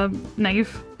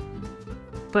knife.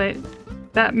 But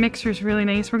that mixer is really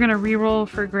nice. We're gonna reroll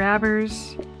for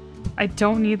grabbers. I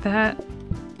don't need that.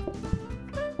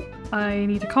 I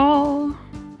need to call.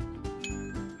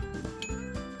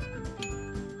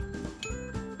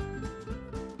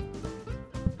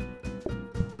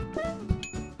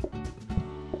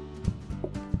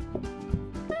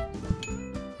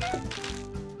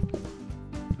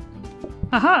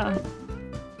 Aha!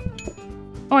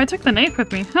 Oh, I took the knife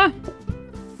with me, huh?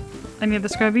 I need the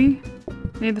scrubby.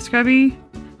 Need the scrubby.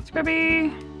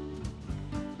 Scrubby!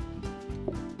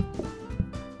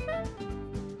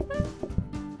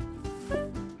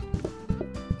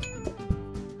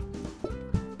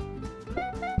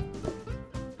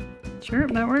 Sure,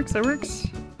 that works, that works.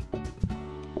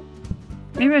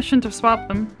 Maybe I shouldn't have swapped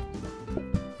them.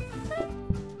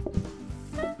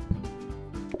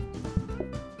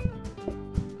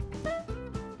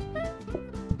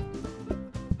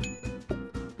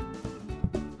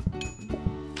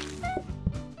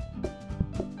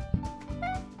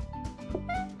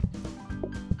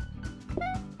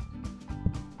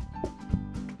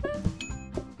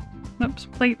 Oops,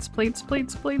 plates, plates,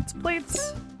 plates, plates,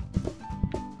 plates.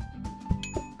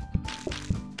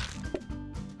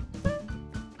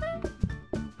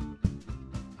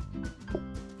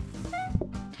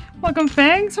 Welcome,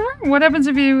 Fangs. What happens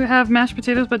if you have mashed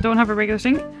potatoes but don't have a regular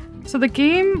sink? So the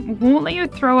game won't let you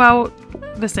throw out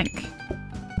the sink.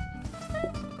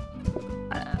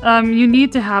 You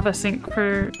need to have a sink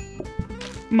for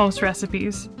most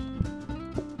recipes.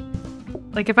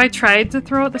 Like if I tried to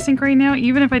throw out the sink right now,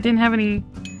 even if I didn't have any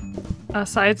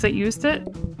sides that used it,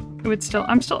 it would still-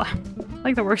 I'm still- I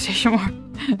like the workstation more.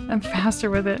 I'm faster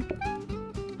with it.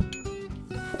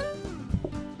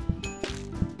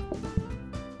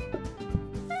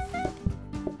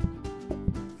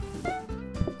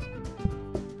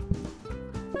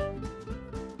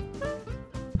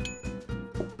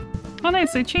 Oh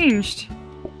nice, they changed.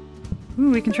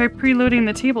 Ooh, we can try preloading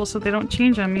the table so they don't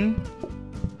change on me.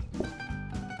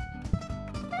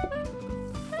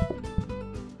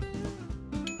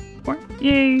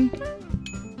 Yay!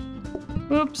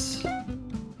 Oops.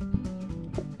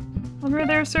 Over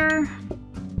there, sir.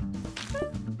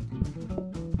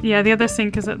 Yeah, the other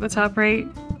sink is at the top right.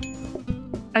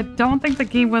 I don't think the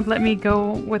game would let me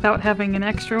go without having an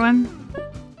extra one.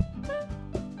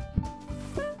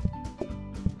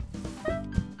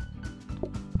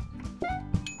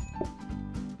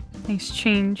 Nice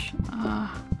change. I'm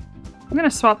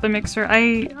gonna swap the mixer.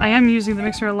 I am using the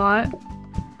mixer a lot.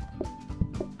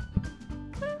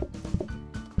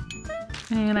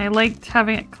 And I liked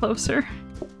having it closer.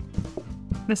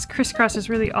 This crisscross is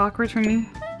really awkward for me.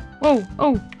 Whoa!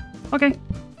 Oh! Okay.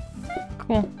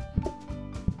 Cool.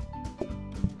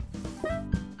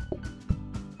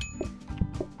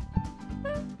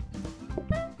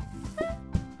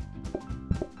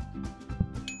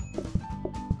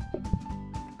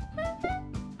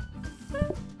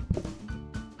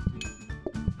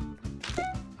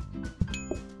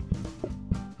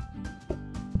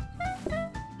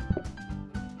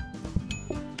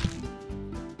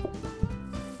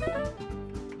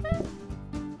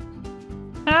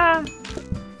 Ah!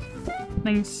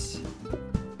 Nice.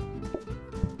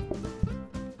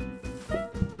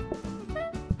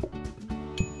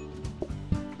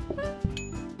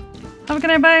 How can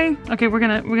I buy? Okay, we're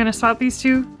gonna swap these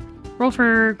two. Roll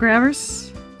for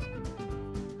grabbers.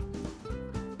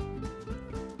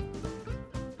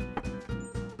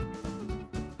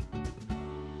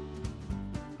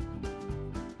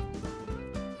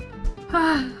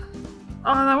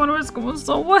 Oh, that one was going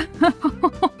so well.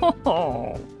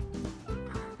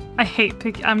 I hate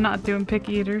picky. I'm not doing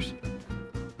picky eaters.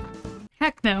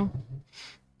 Heck no.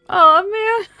 Oh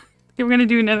man. Okay, we're gonna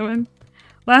do another one.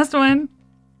 Last one.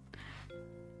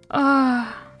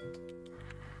 Ah,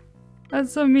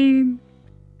 that's so mean.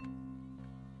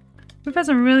 We've had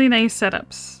some really nice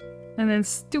setups, and then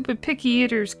stupid picky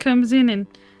eaters comes in and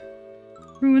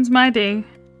ruins my day.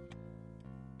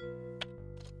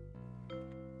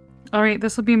 Alright,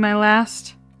 this will be my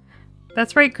last.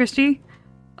 That's right, Christy.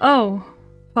 Oh,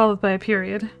 followed by a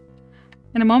period.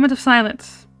 In a moment of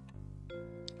silence.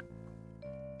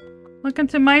 Look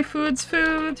into my food's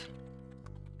food.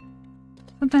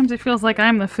 Sometimes it feels like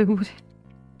I'm the food.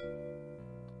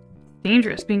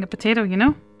 Dangerous being a potato, you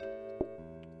know?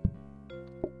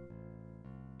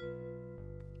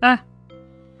 Ah.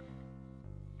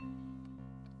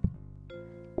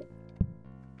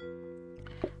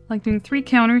 Like doing 3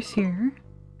 counters here.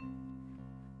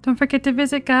 Don't forget to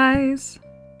visit, guys.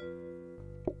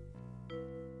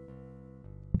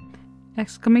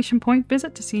 Exclamation point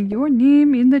visit to see your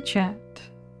name in the chat.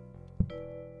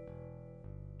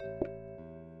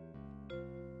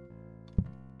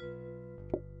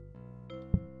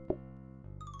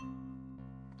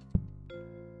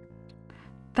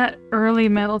 That early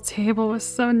metal table was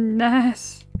so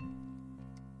nice.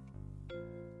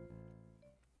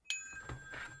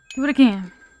 Do it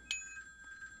again.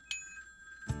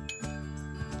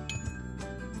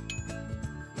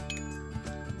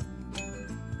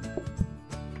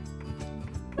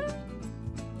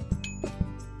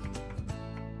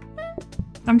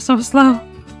 I'm so slow.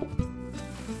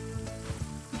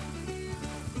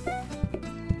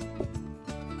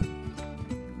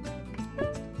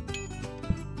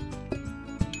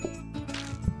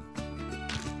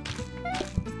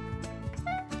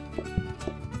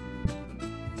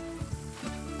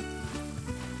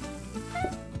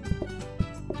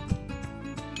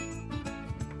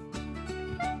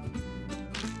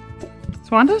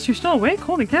 Swandas, you're still awake?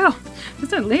 Holy cow.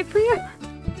 Isn't it late for you?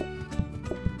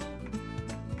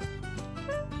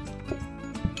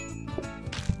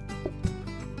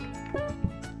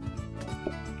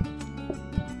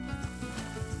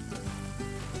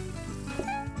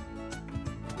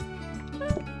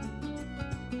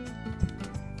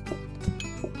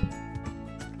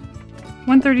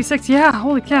 $136, yeah,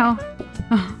 holy cow.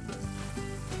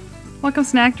 Welcome,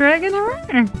 Snack Dragon.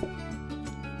 Alright.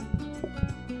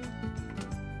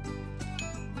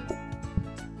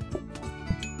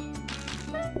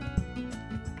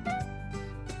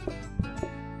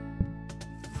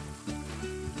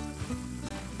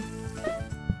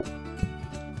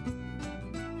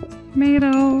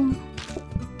 Tomato.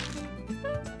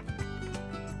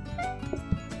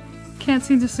 Can't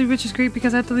seem to sleep, which is great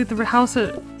because I have to leave the house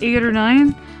at 8 or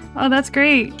 9. Oh, that's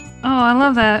great. Oh, I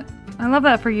love that. I love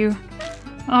that for you.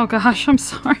 Oh gosh, I'm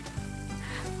sorry.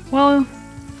 Well,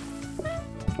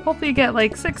 hopefully you get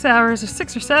like 6 hours or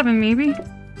 6 or 7 maybe.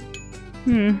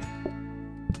 Hang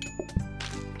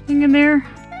in there.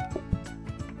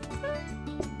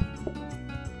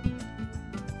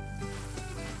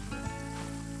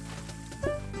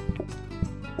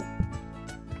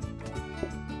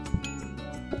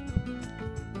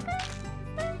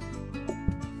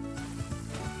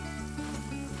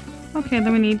 Okay,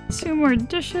 then we need 2 more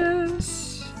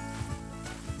dishes.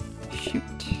 Shoot.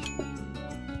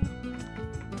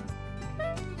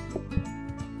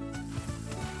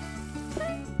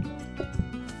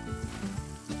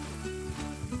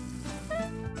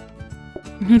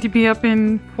 Need to be up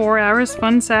in 4 hours.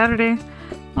 Fun Saturday.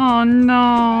 Oh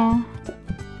no.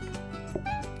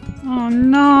 Oh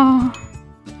no.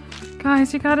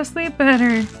 Guys, you gotta sleep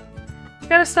better. You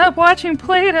gotta stop watching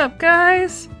PlateUp,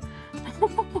 guys.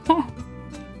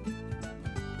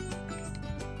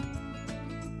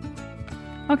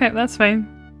 Okay, that's fine.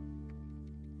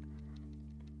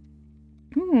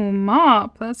 Ooh,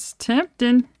 mop. That's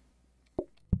tempting.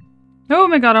 Oh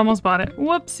my god, I almost bought it.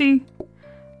 Whoopsie.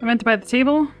 I meant to buy the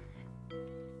table.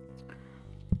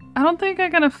 I don't think I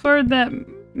can afford that.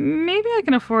 Maybe I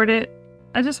can afford it.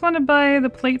 I just want to buy the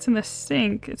plates in the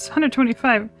sink. It's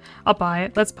 125. I'll buy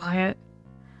it. Let's buy it.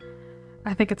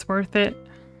 I think it's worth it.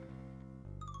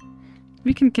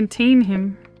 We can contain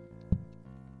him.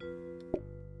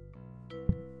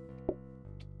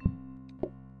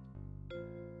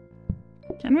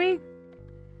 Can we?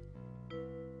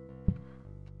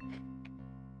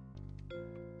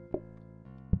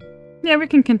 Yeah, we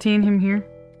can contain him here.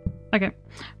 Okay.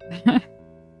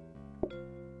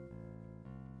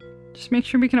 Just make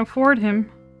sure we can afford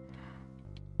him.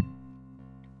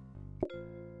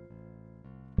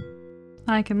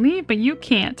 I can leave, but you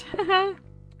can't.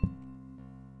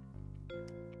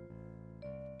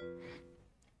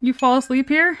 You fall asleep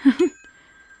here?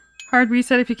 Hard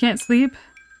reset if you can't sleep.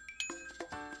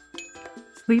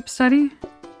 Sleep study?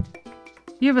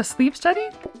 You have a sleep study?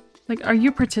 Like, are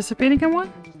you participating in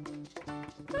one?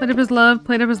 PlateUp is love,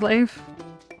 PlateUp is life.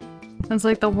 Sounds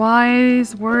like the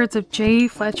wise words of J.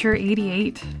 Fletcher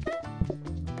 88.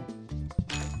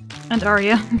 And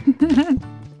Arya.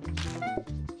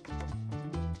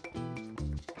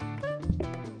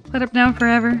 PlateUp now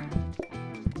forever.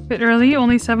 Bit early,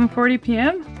 only 7:40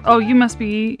 p.m. Oh, you must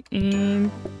be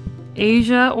in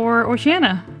Asia or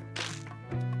Oceania.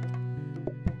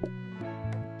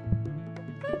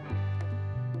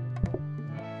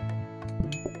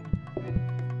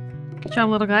 Good job,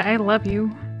 little guy. I love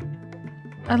you.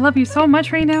 I love you so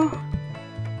much right now.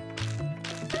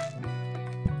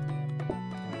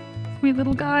 Sweet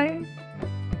little guy.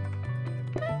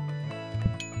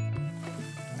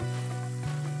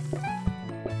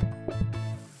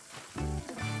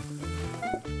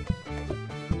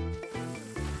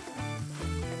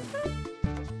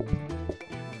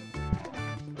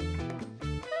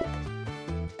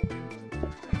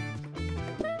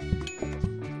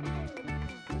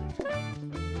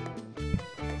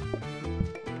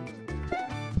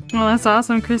 Well, that's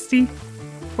awesome, Christy.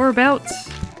 We're about.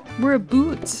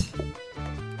 Oops.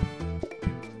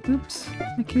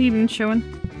 My Canadian showing.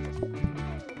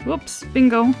 Whoops.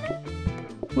 Bingo.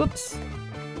 Whoops.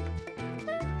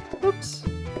 Whoops.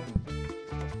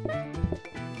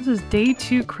 This is day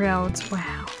 2 crowds.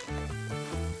 Wow.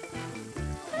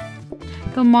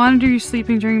 They'll monitor you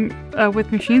sleeping during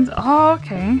with machines. Oh,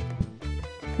 okay.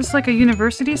 This is like a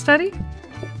university study?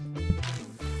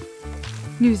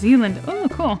 New Zealand. Oh,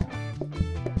 cool.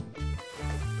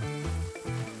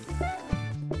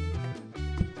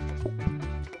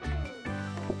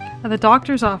 At the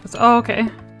doctor's office. Oh, okay.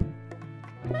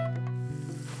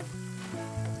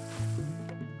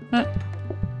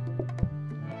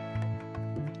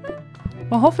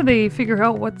 Well, hopefully they figure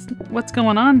out what's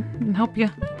going on and help you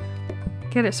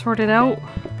get it sorted out.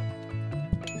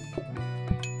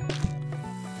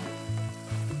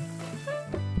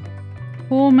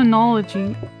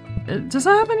 Pulmonology. Does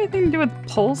that have anything to do with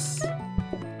pulse?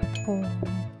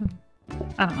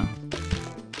 I don't know.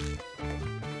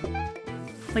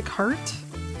 Like heart?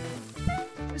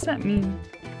 What does that mean?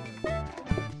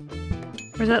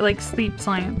 Or is that like sleep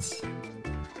science?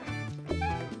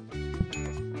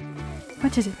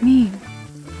 What does it mean?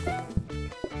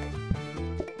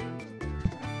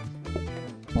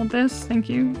 Hold this, thank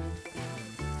you.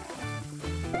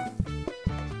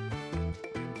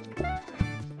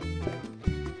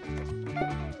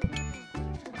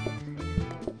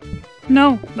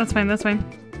 No, that's fine, that's fine.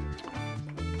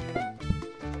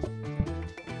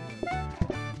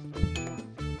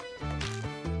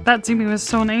 That zooming was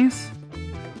so nice.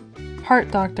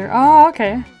 Heart doctor. Oh,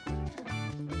 okay.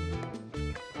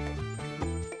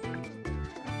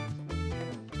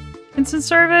 Instant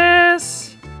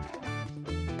service!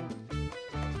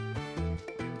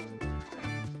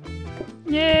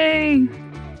 Yay!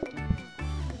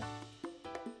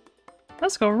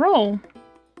 Let's go roll.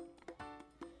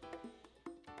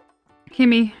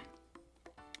 Gimme.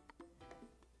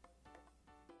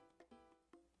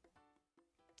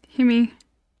 Gimme.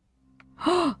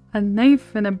 A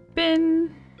knife and a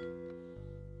bin.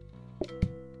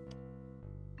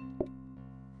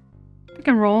 I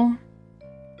can roll.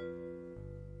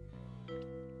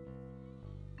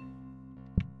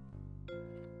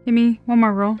 Gimme. One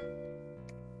more roll.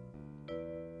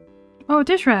 Oh,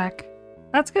 dish rack.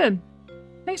 That's good.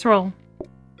 Nice roll.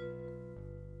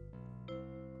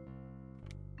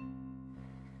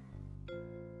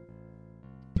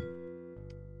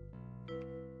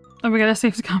 Oh, we got a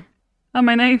safe scum. Oh,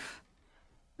 my knife.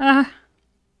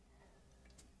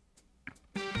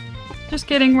 Just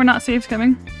kidding, we're not safe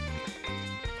scumming.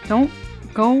 Don't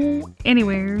go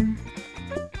anywhere.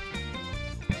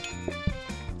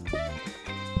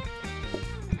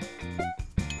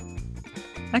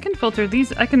 I can filter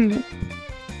these. I can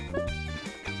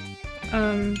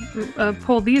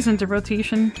pull these into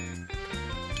rotation.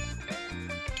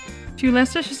 2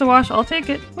 less dishes to wash. I'll take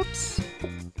it. Whoops.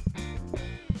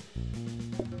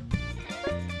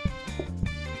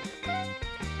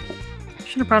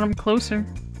 Should have brought him closer.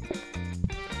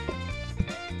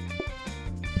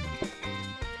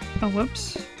 Oh,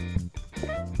 whoops.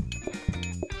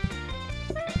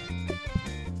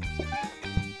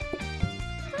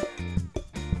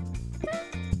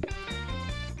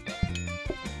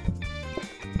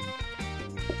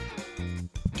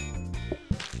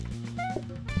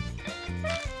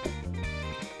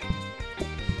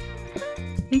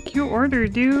 Take your order,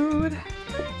 dude.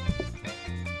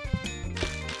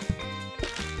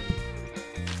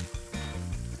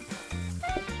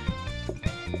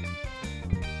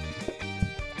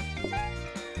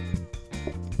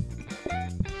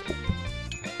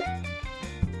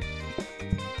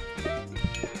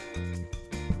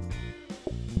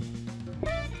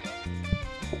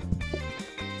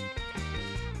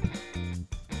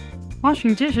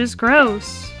 Washing dishes,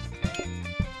 gross.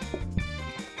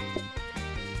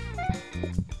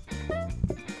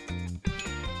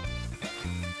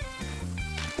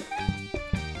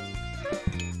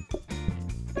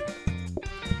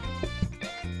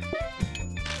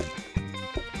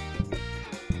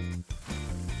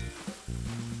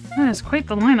 That is quite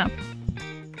the lineup.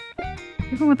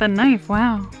 Even with a knife,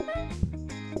 wow.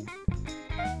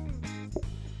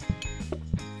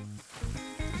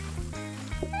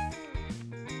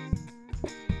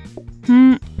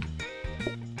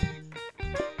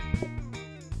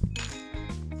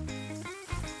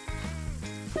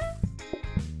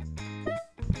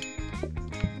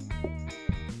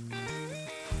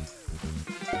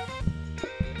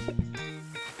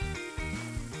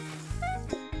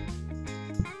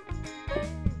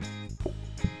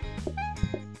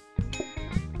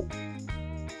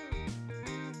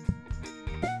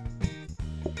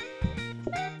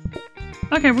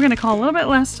 Okay, we're gonna call a little bit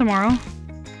less tomorrow.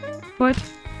 Put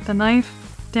the knife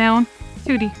down.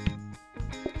 Tootie.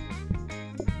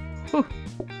 Ooh.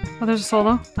 Oh, there's a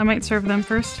solo. I might serve them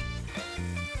first.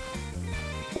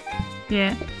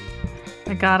 Yeah.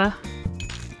 I gotta.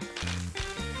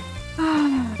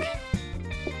 Okay.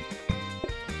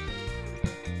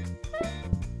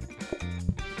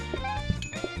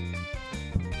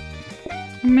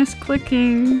 I miss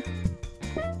clicking.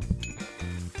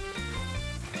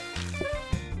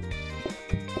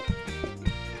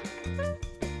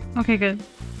 Okay, good.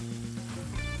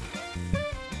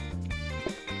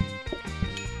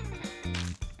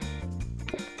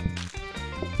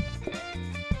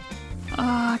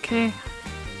 Okay.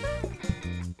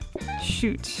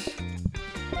 Shoot.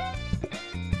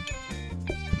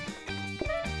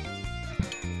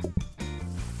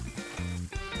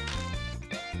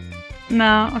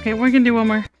 No, okay, we're gonna do one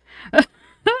more.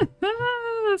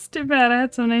 That's too bad. I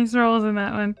had some nice rolls in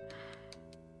that one.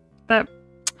 That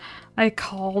I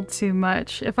called too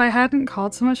much. If I hadn't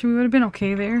called so much, we would have been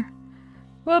okay there.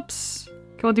 Whoops.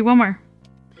 Okay, we'll do one more.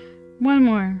 One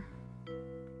more.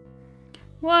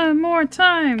 One more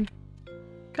time.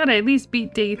 Gotta at least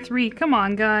beat day 3. Come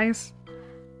on, guys.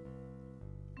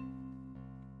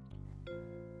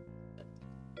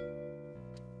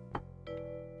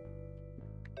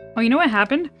 Oh, you know what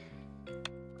happened?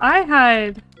 I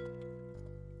had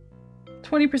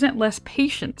 20% less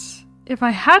patience. If I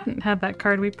hadn't had that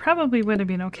card, we probably would have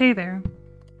been okay there.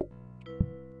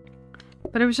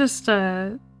 But it was just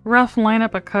a rough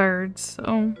lineup of cards, so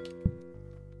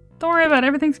don't worry about it.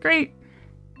 Everything's great.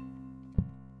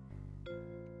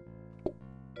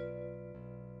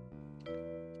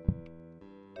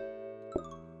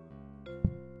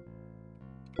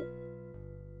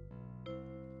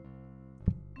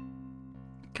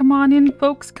 Come on in,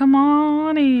 folks. Come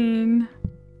on in.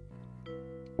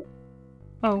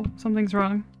 Oh, something's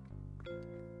wrong.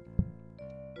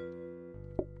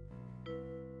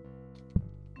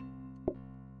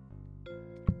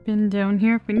 Bin down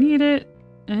here if we need it.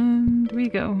 And we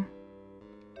go.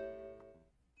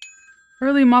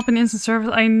 Early mop and instant service,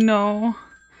 I know.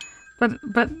 But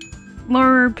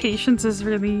lower patience is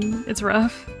really, it's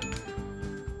rough.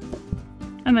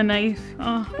 And the knife.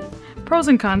 Oh. Pros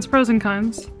and cons, pros and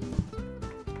cons.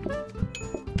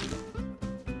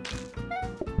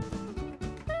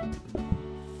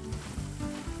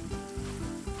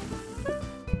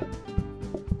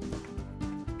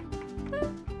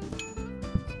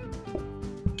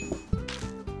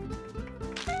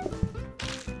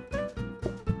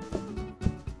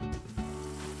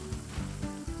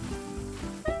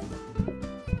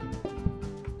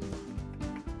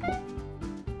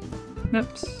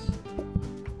 Oops.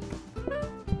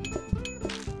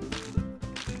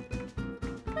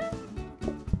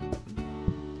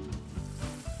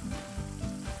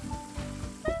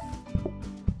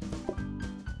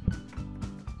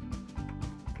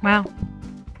 Wow.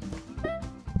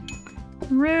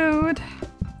 Rude.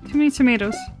 Too many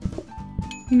tomatoes.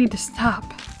 You need to stop.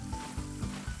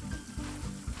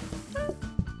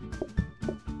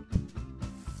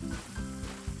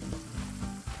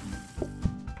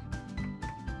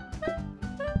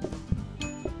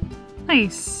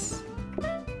 Nice.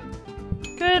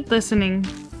 Good listening.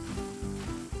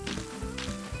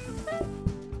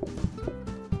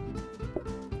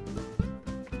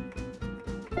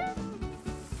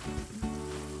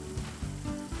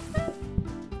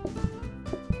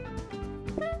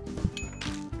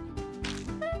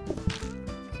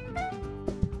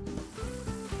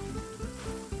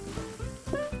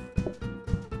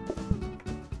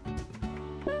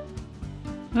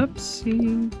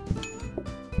 Oopsie.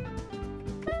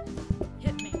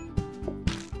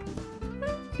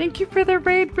 Thank you for the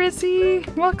raid,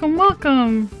 Brizzy! Welcome,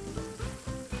 welcome!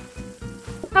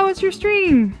 How was your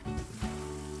stream?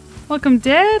 Welcome,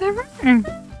 Dad! I'm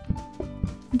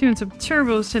doing some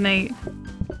turbos tonight.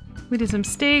 We did some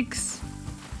steaks.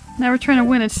 Now we're trying to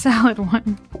win a salad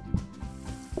one.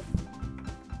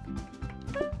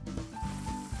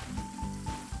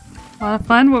 A lot of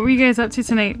fun. What were you guys up to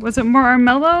tonight? Was it more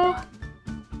Armello?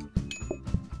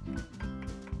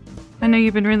 I know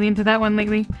you've been really into that one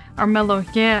lately. Armello,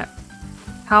 yeah.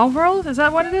 Pal World? Is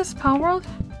that what it is? Pal World?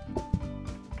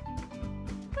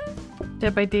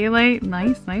 Dead by Daylight.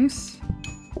 Nice, nice.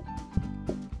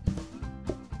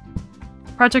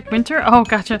 Project Winter? Oh,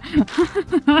 gotcha.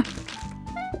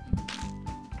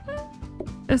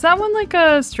 Is that one like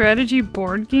a strategy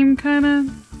board game kind of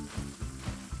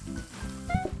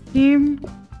game?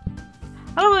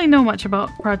 I don't really know much about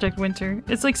Project Winter.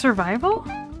 It's like survival?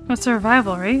 No,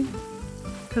 survival, right?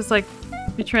 Because, like,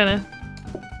 you're trying to...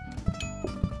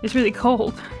 It's really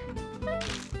cold.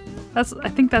 I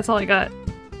think that's all I got.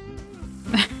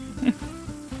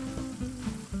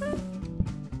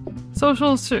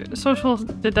 Social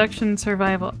deduction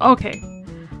survival. Okay.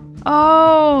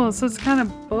 Oh, so it's kind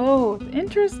of both.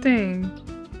 Interesting.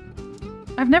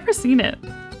 I've never seen it.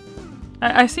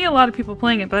 I see a lot of people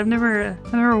playing it, but I've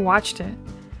never watched it.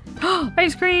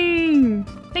 Ice cream!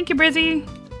 Thank you, Brizzy!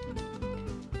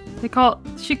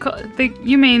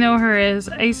 You may know her as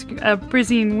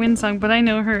Brizzy and Winsong, but I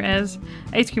know her as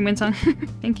Ice Cream Winsong.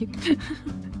 Thank you.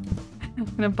 I'm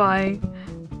gonna buy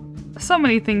so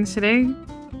many things today.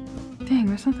 Dang,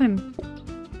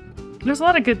 there's a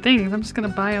lot of good things. I'm just gonna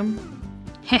buy them.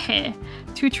 Heh.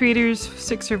 2 traders,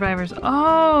 6 survivors.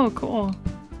 Oh, cool.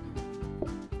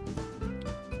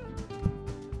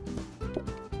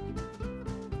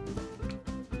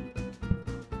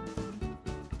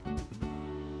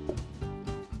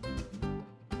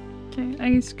 Okay,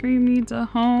 ice cream needs a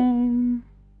home.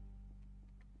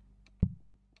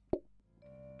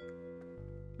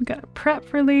 We got a prep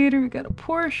for later. We got a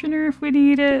portioner if we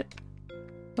need it.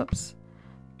 Whoops.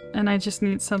 And I just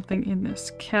need something in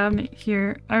this cabinet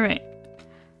here. Alright.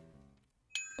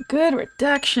 Good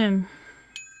reduction.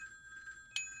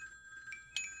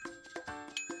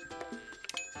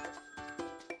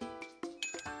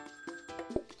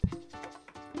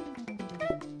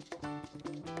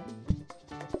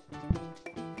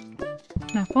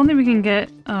 Now, if only we can get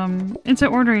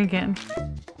instant ordering again.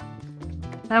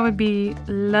 That would be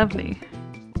lovely.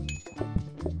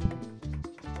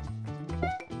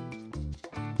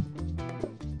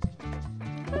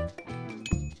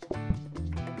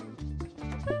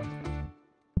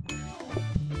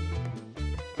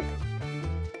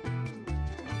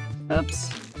 Oops.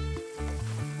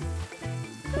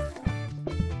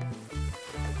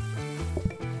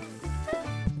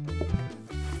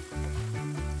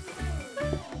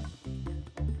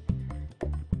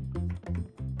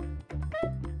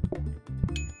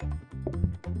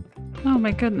 Oh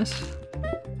my goodness.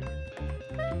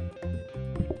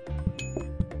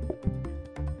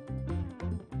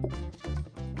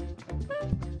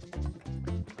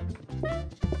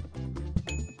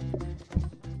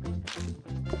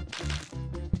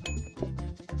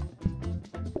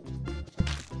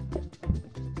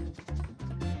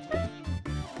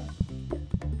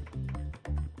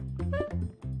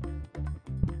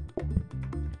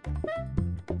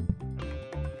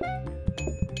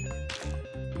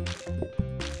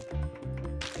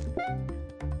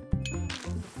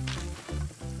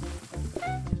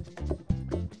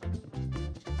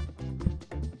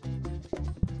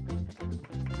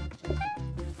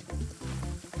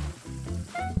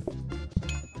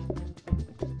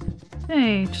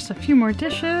 Hey, just a few more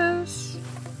dishes.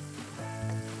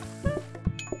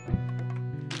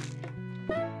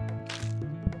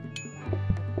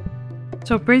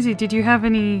 So, Brazy, did you have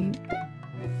any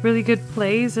really good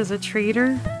plays as a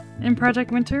trader in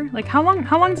Project Winter? Like, how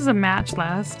long does a match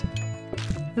last?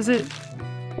 Is it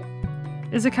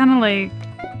kind of like,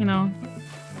 you know,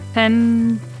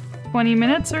 10, 20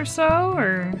 minutes or so,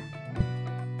 or?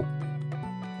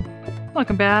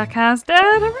 Welcome back,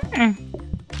 Hasdad.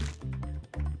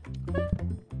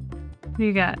 What do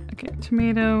you got? Okay,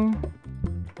 tomato.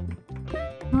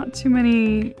 Not too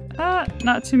many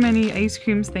ice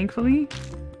creams, thankfully.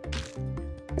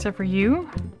 Except for you.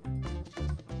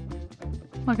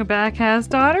 Welcome back, Has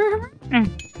daughter.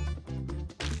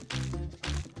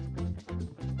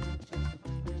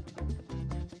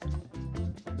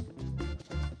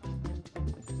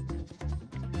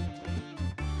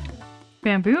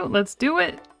 Bamboo, let's do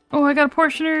it. Oh, I got a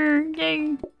portioner.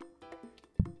 Yay.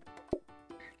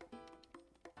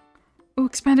 Oh,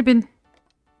 expanded bin.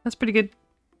 That's pretty good.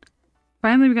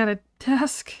 Finally, we got a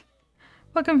desk.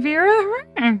 Welcome, Vera.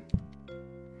 And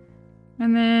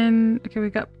then, okay,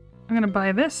 I'm gonna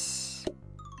buy this.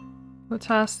 We'll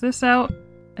toss this out.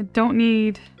 I don't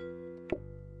need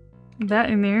that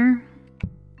in there.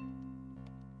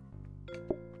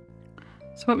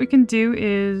 So what we can do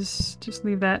is just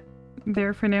leave that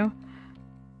there for now.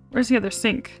 Where's the other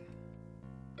sink?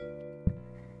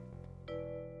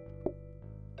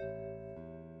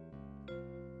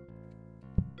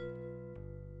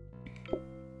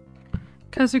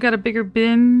 Because we got a bigger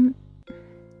bin.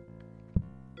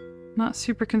 Not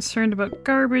super concerned about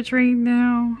garbage right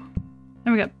now.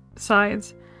 And we got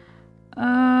sides.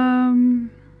 Yeah,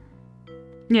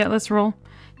 let's roll.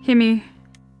 Himmy.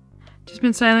 Just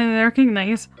been silently lurking.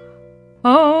 Nice.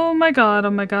 Oh my god, oh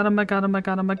my god, oh my god, oh my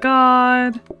god, oh my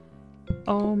god.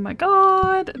 Oh my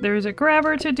god. There's a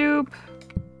grabber to dupe.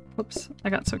 Whoops, I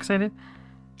got so excited.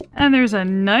 And there's a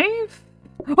knife.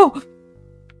 Oh!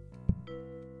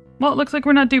 Well, it looks like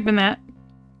we're not duping that.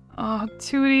 Oh,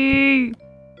 Tootie.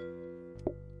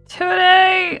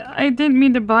 Tootie! I didn't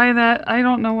mean to buy that. I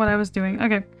don't know what I was doing.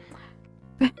 Okay.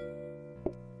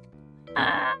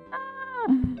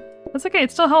 That's okay.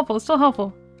 It's still helpful. It's still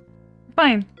helpful.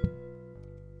 Fine.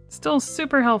 Still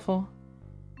super helpful.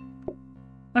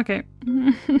 Okay.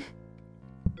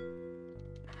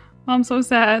 I'm so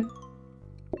sad.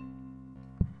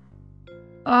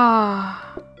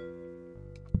 Ah.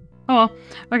 Oh well.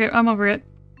 Okay, I'm over it.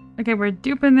 Okay, we're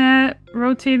duping that,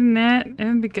 rotating that,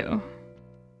 and we go.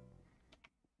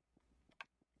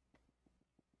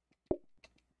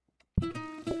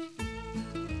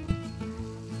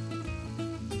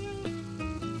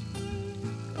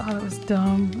 Oh, that was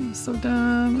dumb. It was so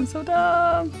dumb. It was so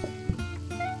dumb.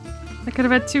 I could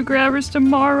have had 2 grabbers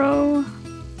tomorrow.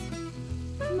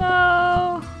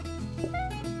 No.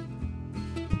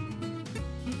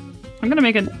 I'm gonna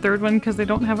make a 3rd one because they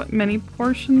don't have many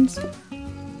portions.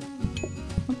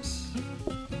 Oops.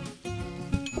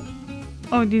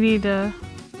 Oh, do you need Yeah,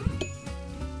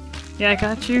 I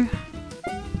got you.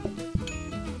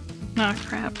 Oh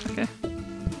crap, okay.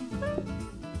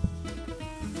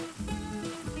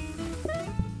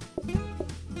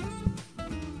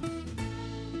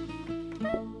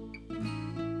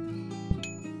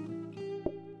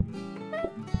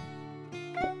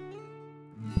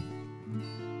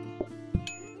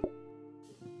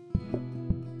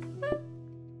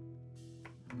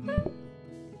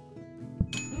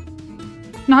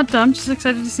 Not dumb, just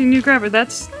excited to see a new grabber.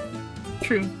 That's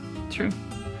true. True.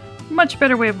 Much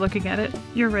better way of looking at it.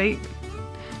 You're right.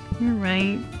 You're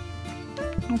right.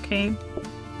 Okay.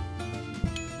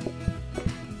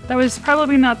 That was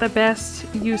probably not the best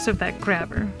use of that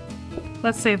grabber.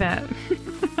 Let's say that.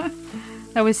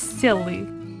 That was silly.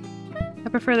 I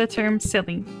prefer the term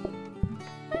silly.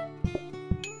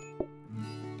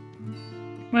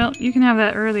 Well, you can have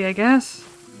that early, I guess.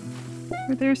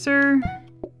 Right there, sir.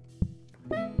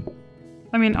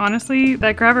 I mean, honestly,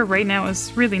 that grabber right now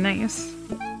is really nice.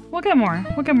 We'll get more.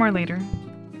 We'll get more later.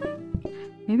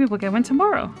 Maybe we'll get one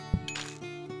tomorrow.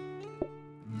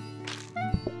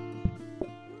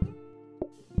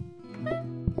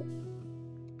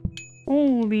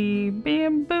 Holy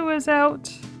bamboo is out.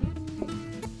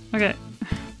 Okay.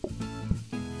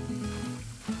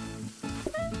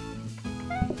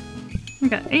 We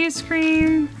got ice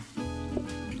cream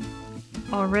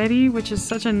already, which is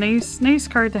such a nice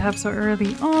card to have so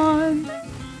early on.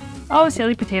 Oh,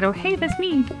 silly potato. Hey, that's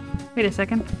me. Wait a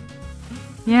second.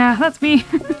 Yeah, that's me,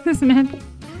 isn't it?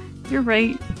 You're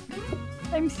right.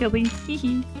 I'm silly.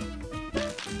 Hee.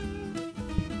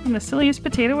 I'm the silliest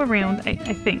potato around, I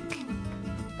think.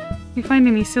 If you find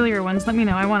any sillier ones, let me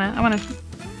know.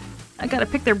 I gotta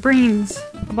pick their brains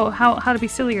about how to be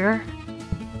sillier.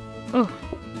 Oh.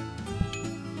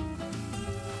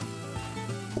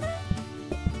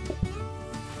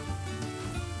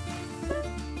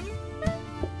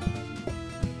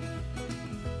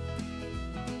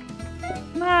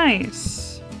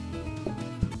 Nice.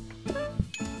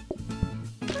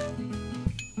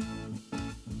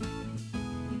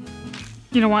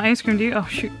 You don't want ice cream, do you? Oh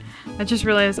shoot. I just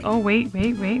realized. Oh wait.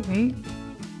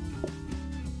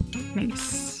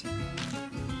 Nice.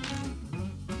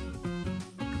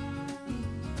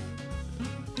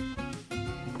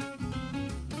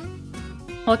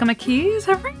 Look at my keys,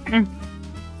 everything.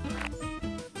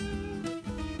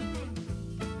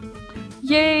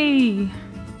 Yay!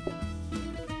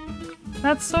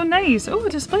 That's so nice. Oh, a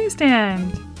display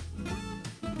stand.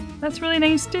 That's really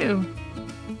nice too.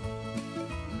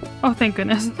 Oh, thank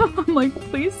goodness. I'm like,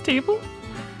 please, table?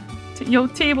 Yo,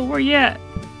 table, where you at?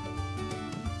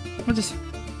 We'll just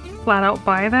flat out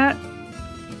buy that.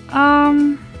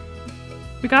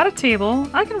 We got a table.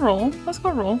 I can roll. Let's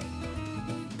go roll.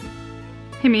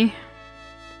 Hit me.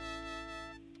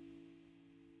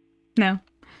 No.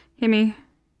 Hit me.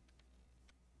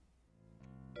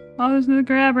 Oh, there's no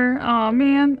grabber. Oh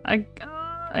man, I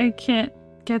can't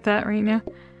get that right now.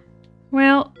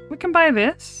 Well, we can buy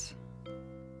this.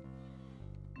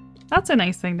 That's a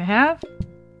nice thing to have.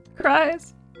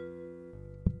 Cries.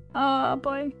 Oh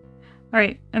boy.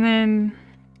 Alright, and then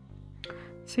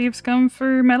save scum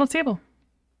for metal table.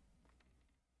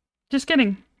 Just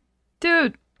kidding.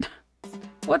 Dude,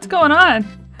 what's going on?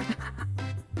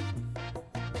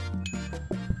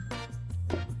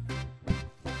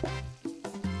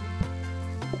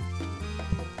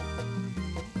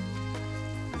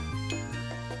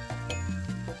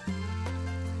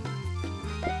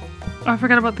 Oh, I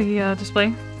forgot about the display.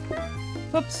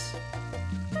 Whoops.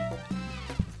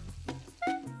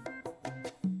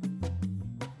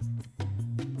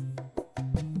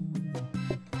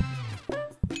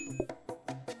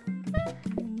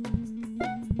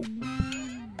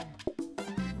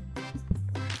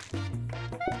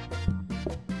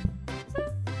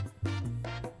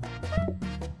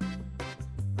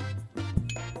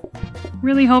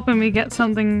 Really hoping we get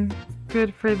something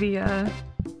good for the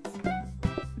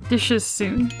dishes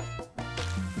soon.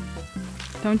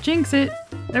 Don't jinx it.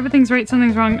 Everything's right,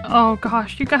 something's wrong. Oh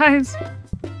gosh, you guys.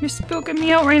 You're spooking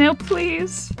me out right now,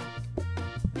 please.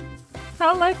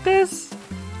 Not like this.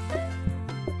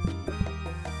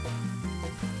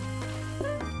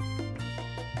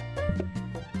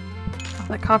 Oh,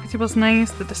 that coffee table's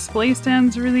nice. The display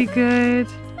stand's really good.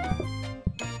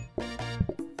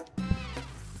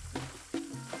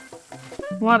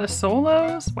 A lot of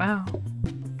solos? Wow.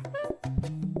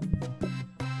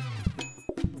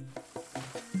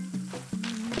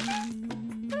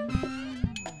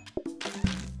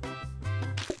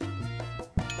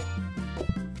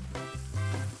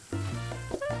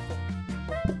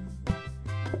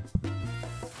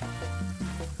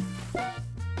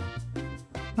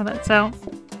 Oh, that's out.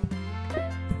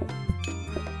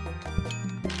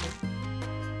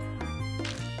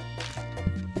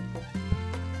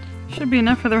 Should be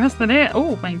enough for the rest of the day.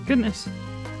 Oh my goodness.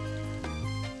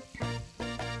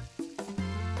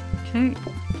 Okay.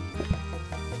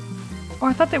 Oh,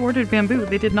 I thought they ordered bamboo.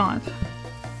 They did not.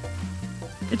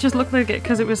 It just looked like it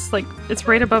because it was like, it's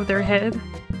right above their head.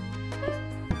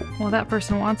 Well, that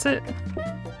person wants it.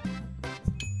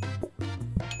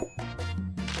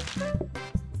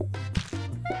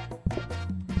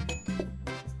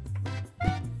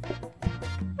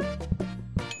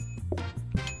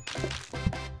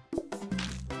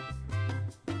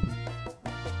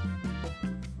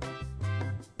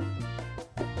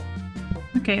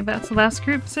 Okay, that's the last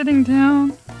group sitting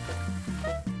down.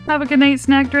 Have a good night,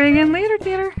 Snack Dragon. Later,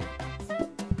 Tater.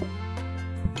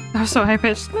 That was so high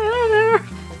pitched.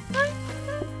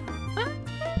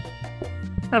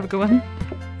 Have a good one.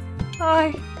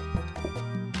 Bye.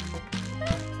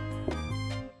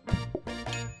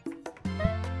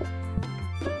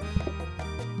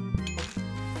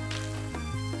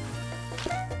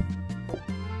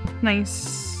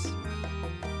 Nice.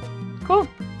 Cool.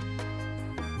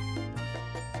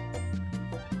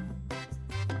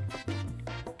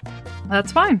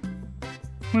 That's fine.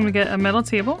 When we get a metal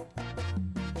table.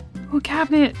 Oh,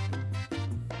 cabinet!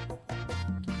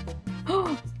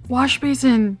 Oh, wash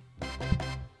basin!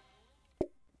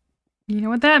 You know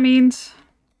what that means.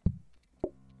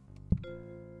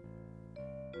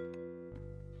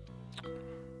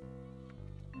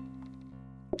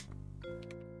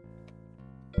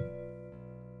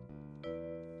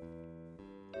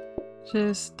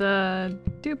 Just,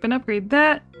 dupe and upgrade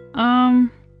that.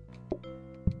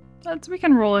 We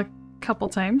can roll a couple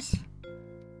times.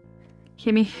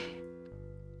 Gimme.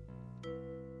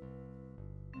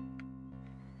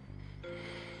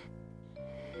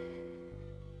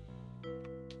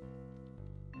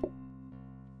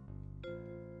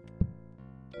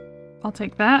 I'll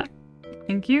take that.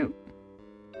 Thank you.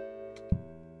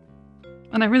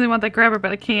 And I really want that grabber,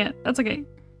 but I can't. That's okay.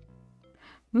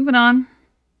 Moving on.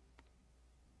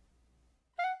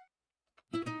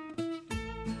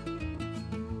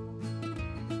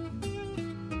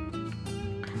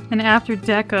 And after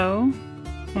deco,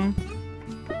 well,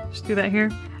 just do that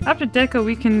here. After deco,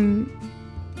 we can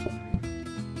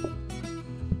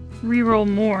reroll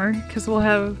more because we'll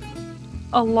have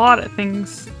a lot of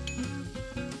things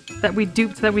that we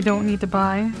duped that we don't need to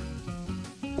buy.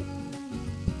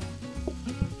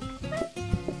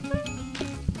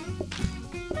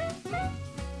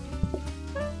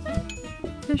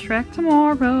 Dish rack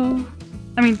tomorrow.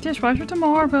 I mean, dishwasher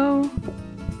tomorrow.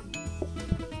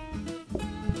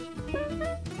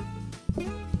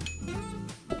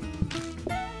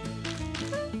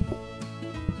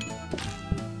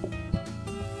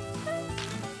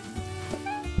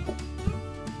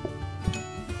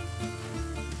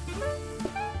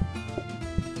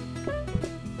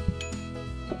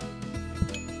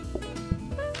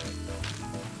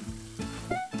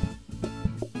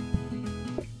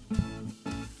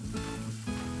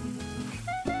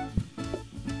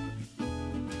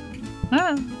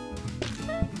 Ah.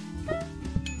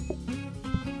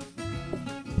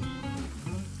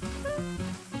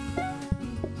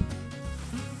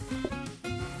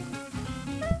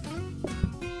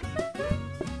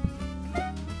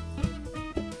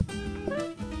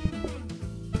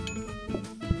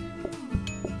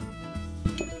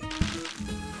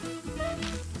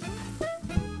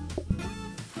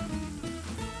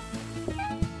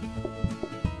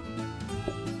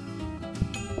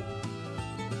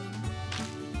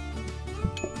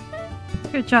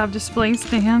 Good job displaying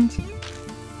stand.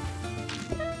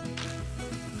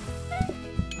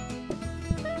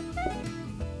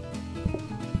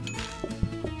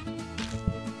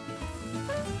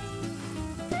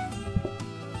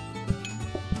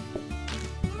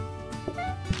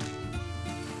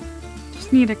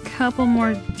 Just need a couple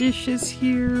more dishes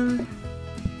here.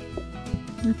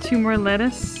 And 2 more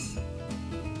lettuce.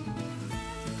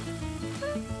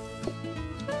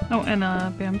 Oh, and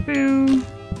a bamboo.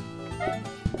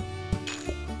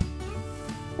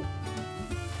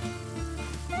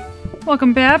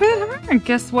 Welcome, Babbitt! And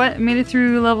guess what? Made it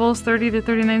through levels 30 to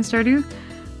 39 Stardew.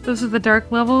 Those are the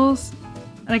dark levels.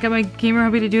 And I got my gamer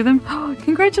hubby to do them. Oh,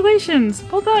 congratulations!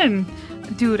 Well done!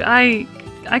 Dude, I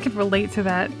I could relate to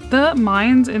that. The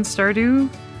mines in Stardew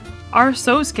are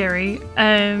so scary,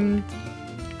 and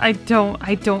I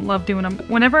don't love doing them.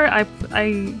 Whenever I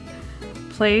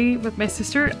play with my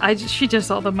sister, she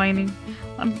does all the mining.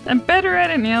 I'm better at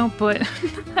it now, but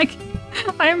like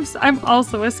I'm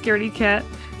also a scaredy cat,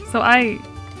 so I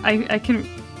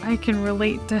can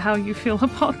relate to how you feel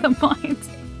about the mines.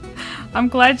 I'm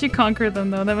glad you conquered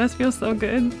them though. That must feel so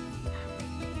good.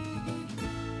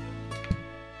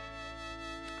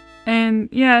 And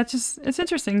yeah, it's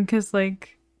interesting because,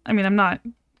 like, I mean, I'm not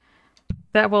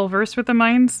that well versed with the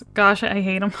mines. Gosh, I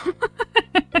hate them.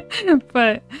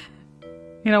 But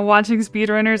you know, watching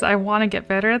speedrunners, I want to get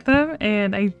better at them,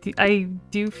 and I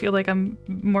do feel like I'm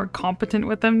more competent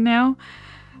with them now.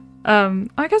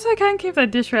 I guess I can keep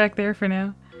that dish rack there for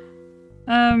now.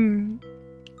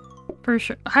 For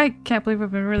sure. I can't believe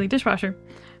I've been really dishwasher.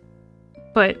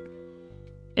 But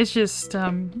it's just,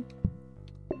 it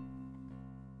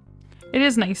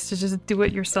is nice to just do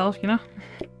it yourself, you know?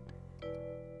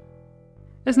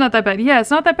 It's not that bad. Yeah, it's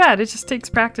not that bad. It just takes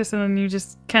practice and then you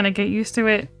just kind of get used to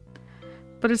it.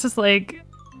 But it's just like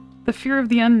the fear of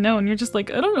the unknown. You're just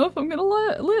like, I don't know if I'm gonna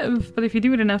live. But if you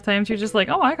do it enough times, you're just like,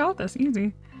 oh, I got this,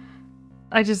 easy.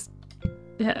 I just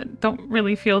don't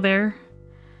really feel there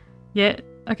yet.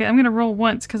 Okay, I'm gonna roll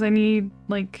once because I need,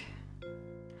 like...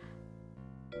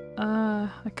 I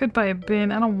could buy a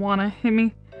bin. I don't wanna. Hit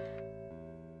me.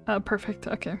 Perfect.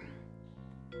 Okay.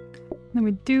 Then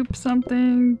we dupe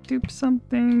something. Dupe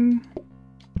something.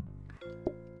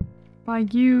 Buy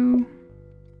you.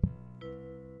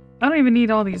 I don't even need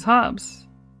all these hobs.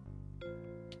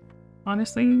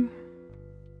 Honestly.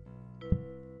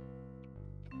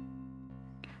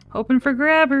 Hoping for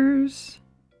grabbers.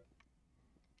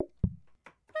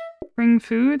 Bring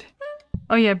food?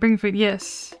 Oh yeah, bring food,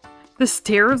 yes. The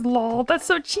stairs, lol, that's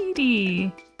so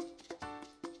cheaty!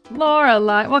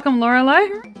 Lorelei, welcome Lorelei!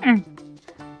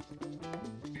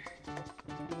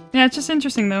 Yeah, it's just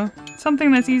interesting though.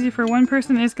 Something that's easy for one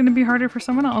person is gonna be harder for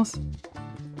someone else.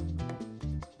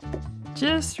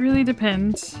 Just really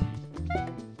depends.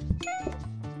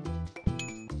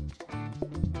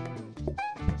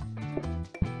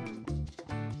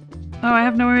 Oh, I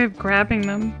have no way of grabbing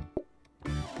them.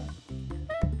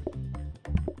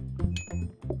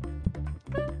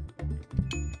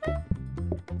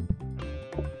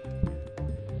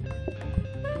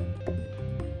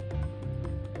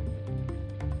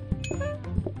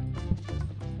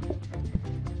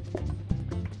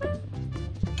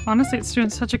 Honestly, it's doing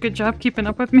such a good job keeping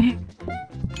up with me.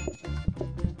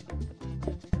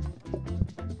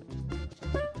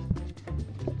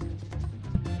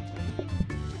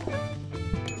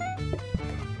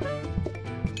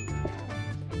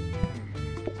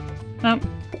 Oh.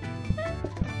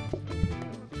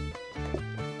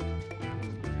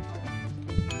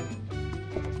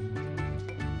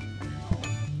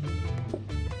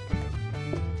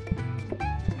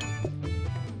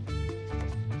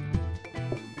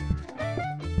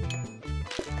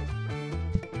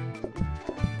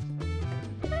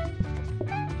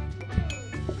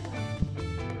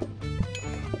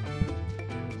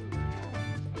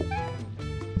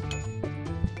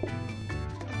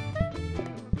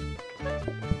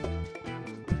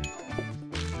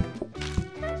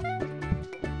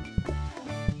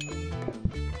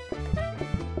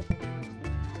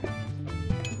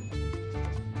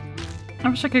 I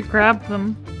wish I could grab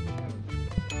them.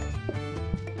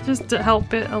 Just to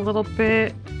help it a little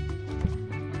bit.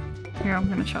 Here, I'm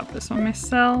gonna chop this one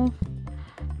myself.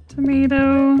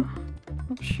 Tomato.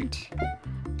 Oh shoot.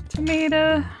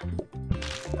 Tomato.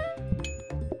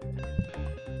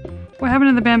 What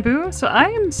happened to the bamboo? So I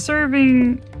am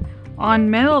serving on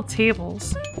metal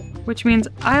tables, which means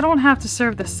I don't have to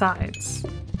serve the sides.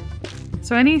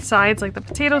 So any sides like the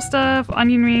potato stuff,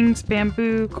 onion rings,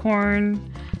 bamboo, corn,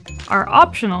 are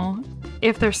optional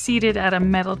if they're seated at a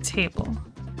metal table.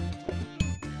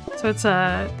 So it's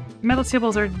metal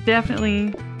tables are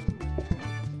definitely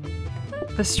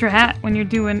the strat when you're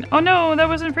doing— oh no, that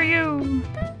wasn't for you!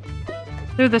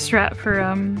 They're the strat for,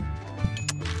 I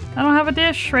don't have a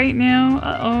dish right now.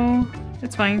 Uh-oh.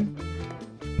 It's fine.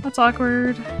 That's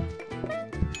awkward.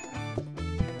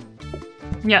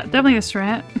 Yeah, definitely a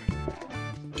strat.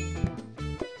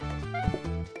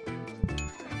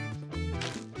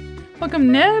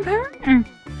 Welcome, Neb.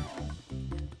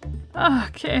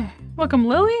 Okay. Welcome,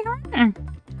 Lily.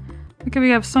 Okay,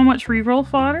 we have so much reroll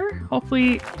fodder.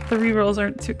 Hopefully the rerolls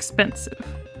aren't too expensive.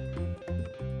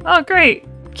 Oh, great.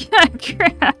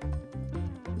 Crap.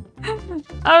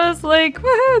 I was like,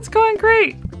 woohoo, it's going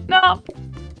great. No.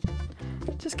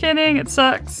 Just kidding. It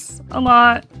sucks a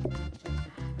lot.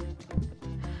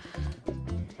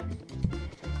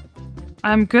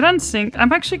 I'm good on sink.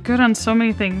 I'm actually good on so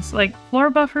many things. Like floor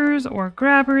buffers or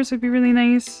grabbers would be really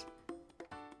nice.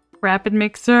 Rapid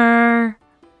mixer.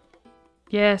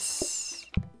 Yes.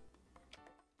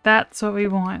 That's what we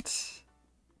want.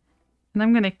 And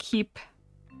I'm gonna keep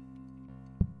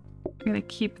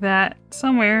that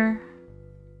somewhere.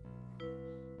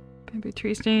 Maybe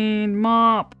tree stain,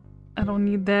 mop. I don't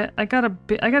need that. I got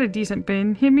a decent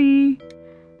bin. Hit me.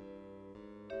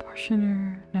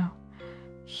 Portioner. No.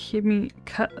 Hit me.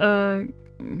 Cut. No.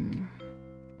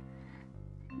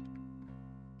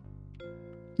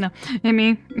 Hit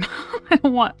me. I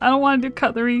don't want to do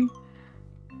cutlery.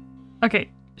 Okay.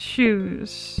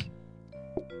 Shoes.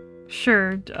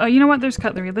 Sure. You know what? There's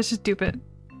cutlery. Let's just dupe it.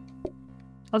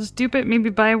 I'll just dupe it. Maybe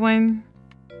buy one.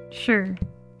 Sure.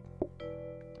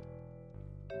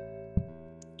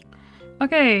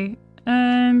 Okay,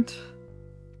 and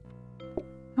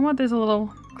I want this a little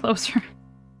closer.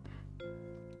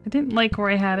 I didn't like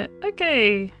where I had it.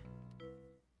 Okay.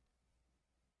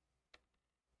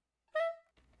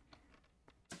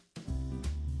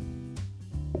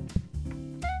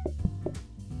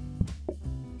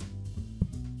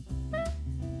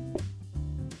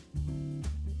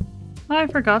 I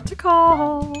forgot to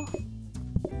call.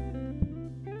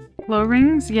 Glow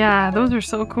rings? Yeah, those are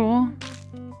so cool.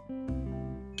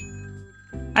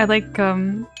 I like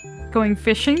going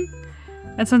fishing,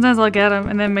 and sometimes I'll get them,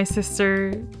 and then my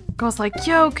sister goes like,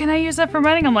 "Yo, can I use that for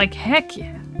running?" I'm like, "Heck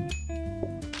yeah!"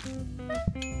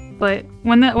 But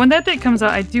when that day comes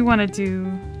out, I do want to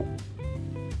do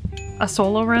a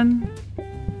solo run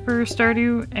for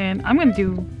Stardew, and I'm gonna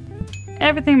do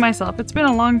everything myself. It's been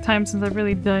a long time since I've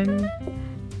really done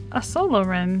a solo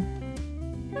run,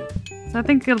 so I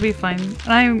think it'll be fun.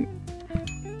 And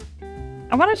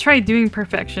I want to try doing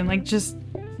perfection, like just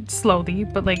slowly,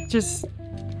 but like just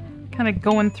kind of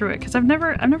going through it, because I've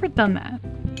never done that.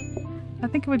 I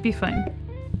think it would be fun.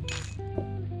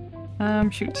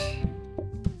 Shoot.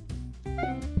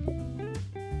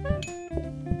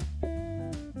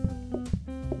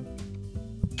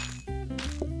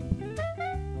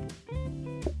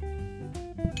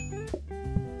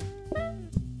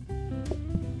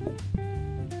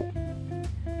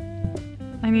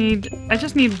 I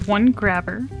just need one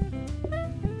grabber.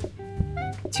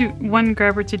 One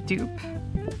grabber to dupe.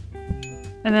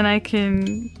 And then I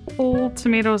can pull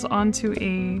tomatoes onto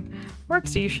a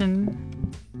workstation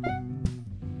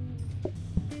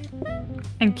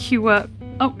and queue up,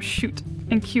 oh shoot,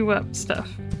 and queue up stuff.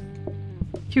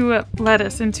 Queue up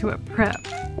lettuce into a prep.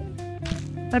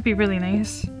 That'd be really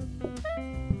nice.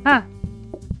 Ah!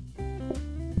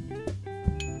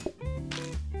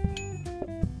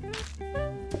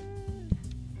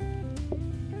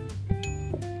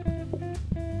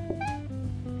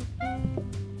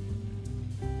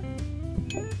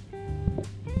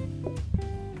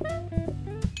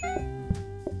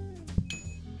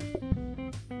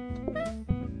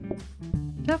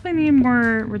 Definitely need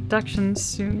more reductions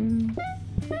soon.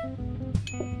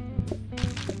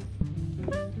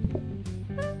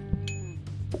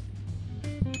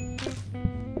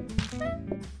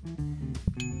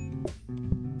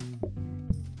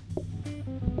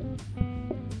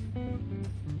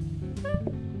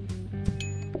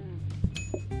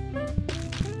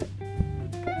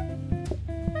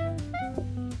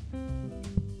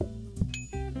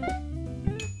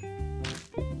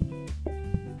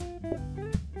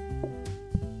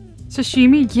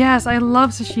 Sashimi? Yes, I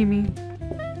love sashimi.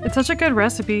 It's such a good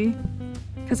recipe.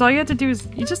 Because all you have to do is,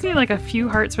 you just need like a few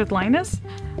hearts with Linus,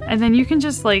 and then you can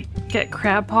just like get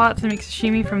crab pots and make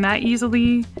sashimi from that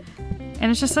easily.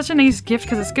 And it's just such a nice gift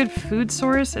because it's good food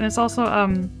source, and it's also,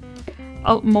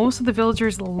 most of the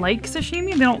villagers like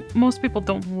sashimi. Most people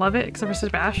don't love it except for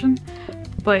Sebastian,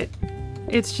 but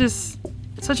it's just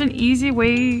such an easy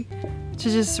way to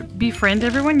just befriend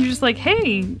everyone. You're just like,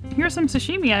 hey, here's some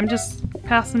sashimi, I'm just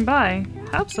passing by,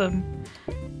 have some.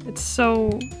 It's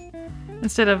so,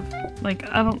 instead of like,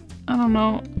 I don't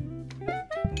know.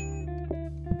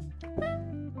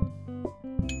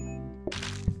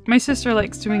 My sister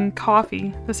likes doing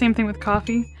coffee, the same thing with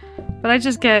coffee, but I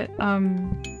just get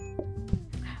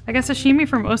I guess sashimi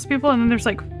for most people, and then there's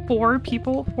like 4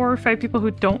 or 5 people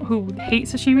who hate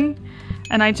sashimi,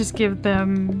 and I just give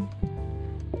them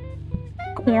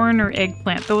corn or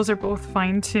eggplant. Those are both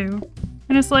fine too.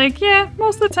 And it's like, yeah,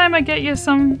 most of the time I get you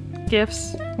some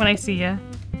gifts when I see you.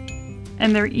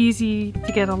 And they're easy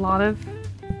to get a lot of.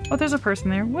 Oh, there's a person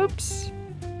there. Whoops.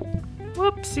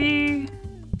 Whoopsie.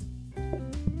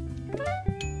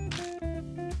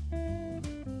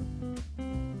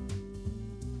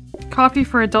 Coffee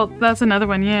for adults, that's another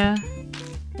one, yeah.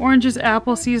 Oranges,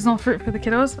 apple, seasonal fruit for the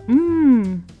kiddos.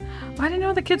 Mmm. I didn't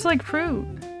know the kids like fruit.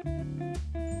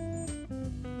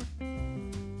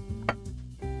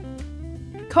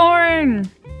 Corn!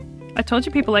 I told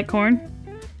you people like corn.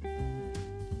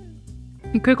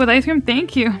 You cook with ice cream?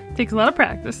 Thank you. Takes a lot of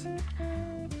practice.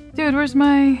 Dude, where's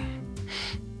my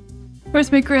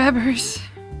grabbers?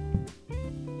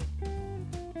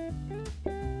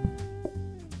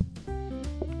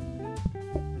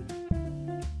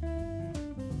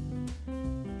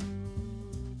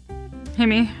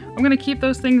 Himmy, I'm gonna keep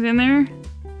those things in there.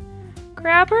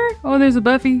 Grabber? Oh, there's a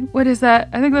Buffy. What is that?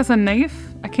 I think that's a knife.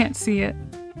 I can't see it.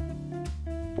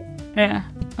 Yeah.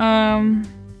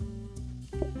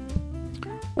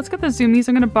 Let's get the zoomies.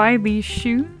 I'm gonna buy these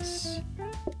shoes.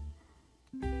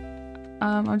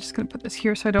 I'm just gonna put this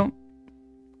here so I don't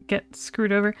get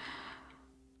screwed over.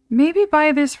 Maybe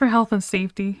buy this for health and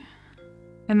safety.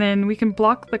 And then we can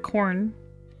block the corn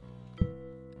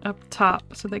up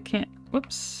top so they can't...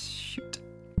 Whoops. Shoot.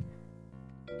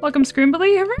 Welcome,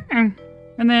 Scrimbly.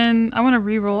 And then I want to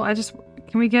re-roll.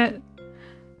 Can we get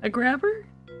a grabber?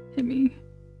 Hit me.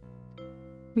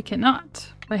 We cannot.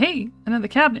 But hey, another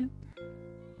cabinet.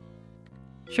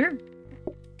 Sure.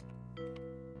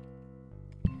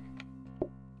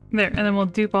 There, and then we'll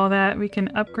dupe all that. We can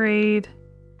upgrade.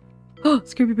 Oh,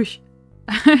 Scooby Bush.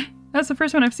 That's the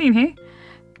first one I've seen, hey?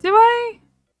 Do I?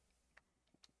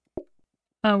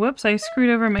 Oh, whoops, I screwed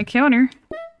over my counter.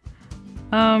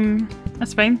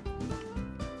 That's fine.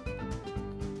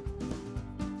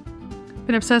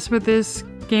 Been obsessed with this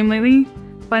game lately.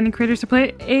 Finding creators to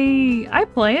play it. I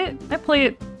play it. I play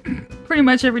it pretty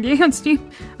much every day on Steam.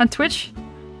 On Twitch.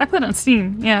 I play it on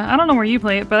Steam. Yeah, I don't know where you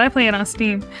play it, but I play it on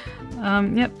Steam.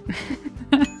 Yep.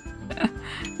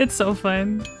 It's so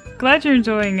fun. Glad you're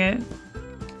enjoying it.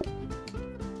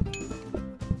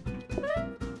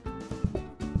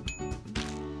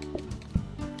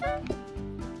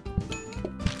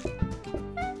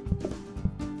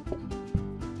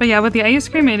 But yeah, with the ice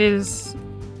cream, it is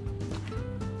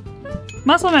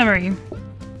muscle memory.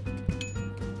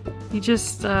 You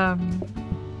just, the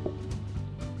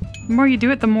more you do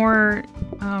it, the more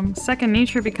second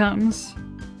nature it becomes.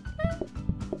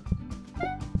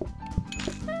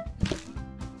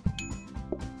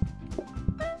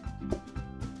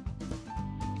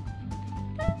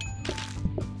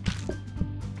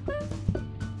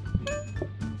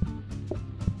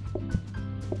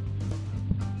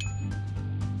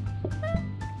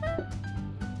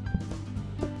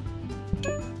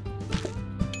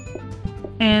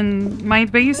 And my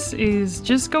advice is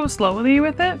just go slowly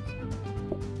with it.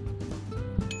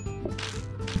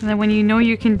 And then when you know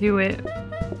you can do it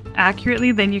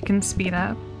accurately, then you can speed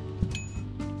up.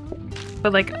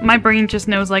 But like, my brain just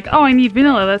knows like, oh, I need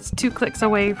vanilla. That's 2 clicks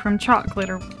away from chocolate,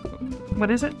 or what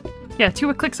is it? Yeah,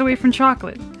 2 clicks away from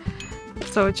chocolate.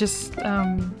 So it just,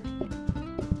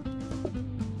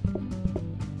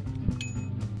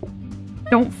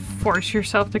 don't force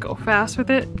yourself to go fast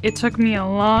with it. It took me a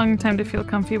long time to feel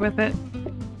comfy with it.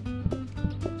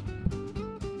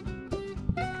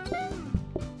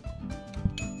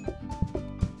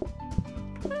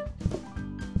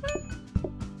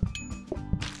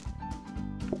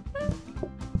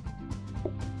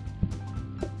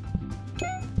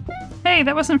 Hey,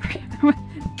 that wasn't free.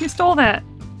 You stole that.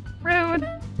 Rude.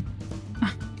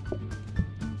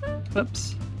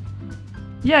 Whoops.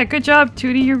 Yeah, good job,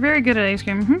 Tootie. You're very good at ice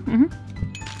cream.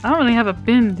 I don't really have a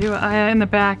bin, do I? In the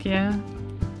back, yeah.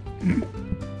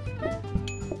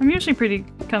 I'm usually pretty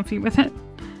comfy with it.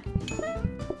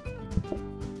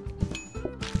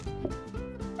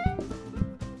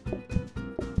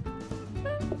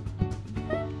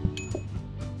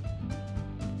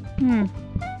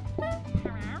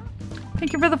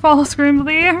 Thank you for the follow,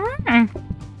 Screamly.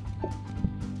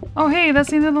 Oh, hey, that's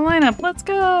the end of the lineup. Let's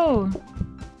go!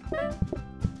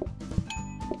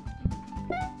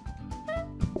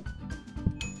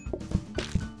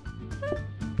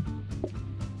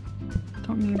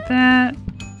 Don't need that.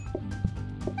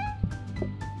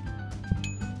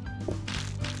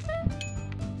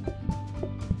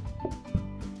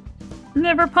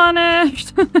 Never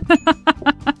punished!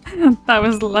 That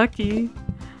was lucky.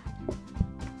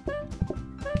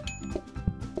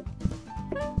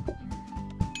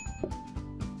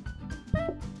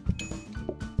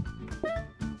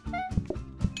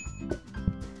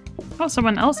 Oh,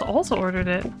 someone else also ordered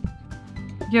it.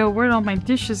 Yo, where'd all my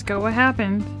dishes go? What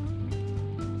happened?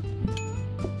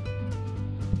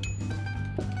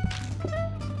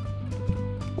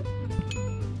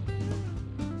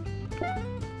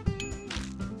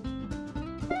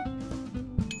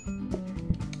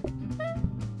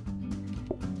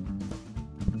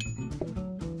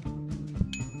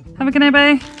 Have a good night,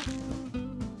 bye.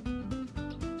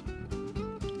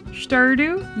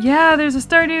 Stardew? Yeah, there's a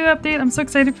Stardew update. I'm so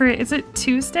excited for it. Is it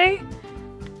Tuesday?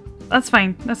 That's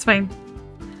fine. That's fine.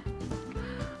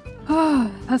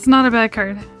 Oh, that's not a bad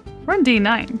card. We're on day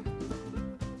 9.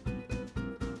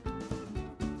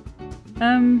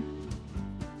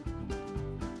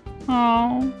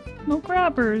 Oh, no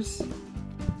grabbers.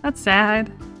 That's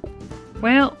sad.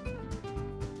 Well,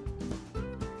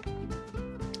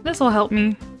 this'll help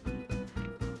me.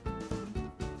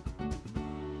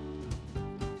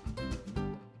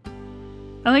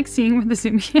 I like seeing with the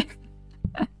zoom in.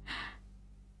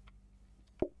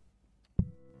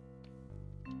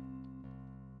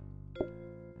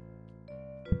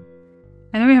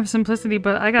 I know we have simplicity,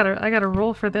 but I gotta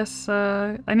roll for this.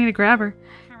 I need a grabber.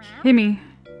 Hit me.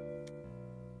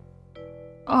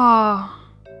 Oh.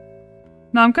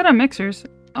 No, I'm good on mixers.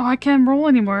 Oh, I can't roll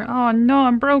anymore. Oh no,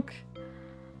 I'm broke.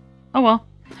 Oh well.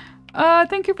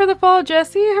 Thank you for the follow,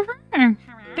 Jesse. Hooray.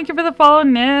 Thank you for the follow,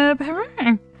 Nib.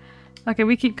 Hooray. Okay,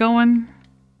 we keep going.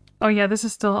 Oh yeah, this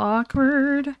is still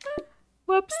awkward.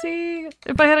 Whoopsie.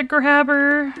 If I had a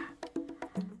grabber,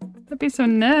 that'd be so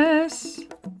nice.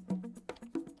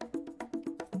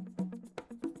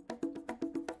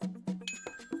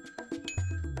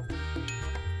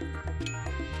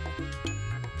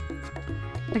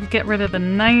 I could get rid of the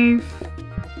knife.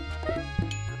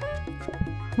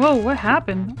 Whoa, what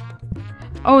happened?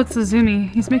 Oh, it's the Zuni.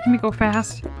 He's making me go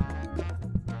fast.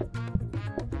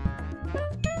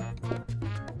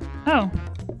 Oh.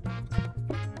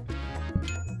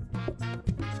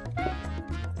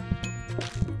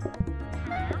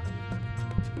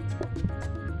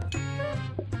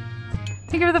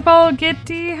 Thank you for the follow,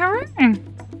 Gitty. Hooray!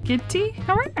 Gitty?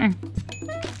 Hooray!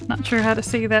 Not sure how to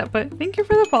say that, but thank you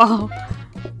for the follow.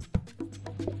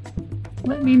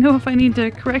 Let me know if I need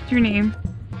to correct your name.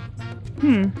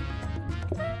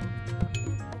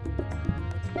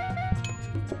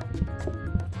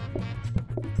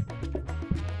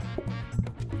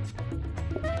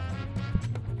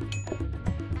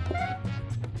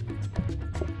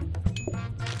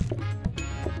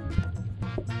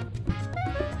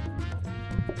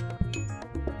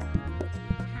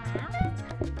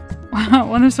 Wow,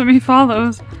 well, there's so many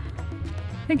follows.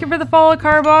 Thank you for the follow,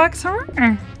 Carbox.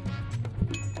 Hooray!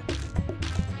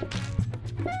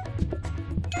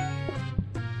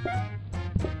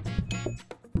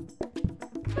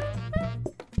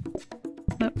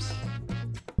 Oops.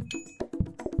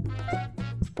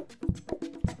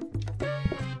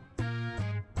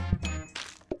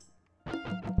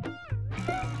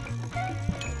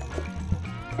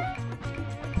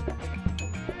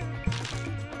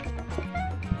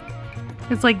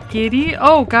 It's like Giddy?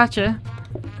 Oh, gotcha.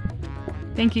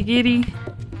 Thank you, Giddy.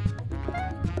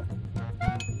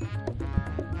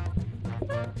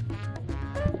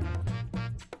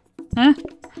 Huh?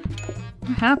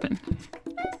 What happened?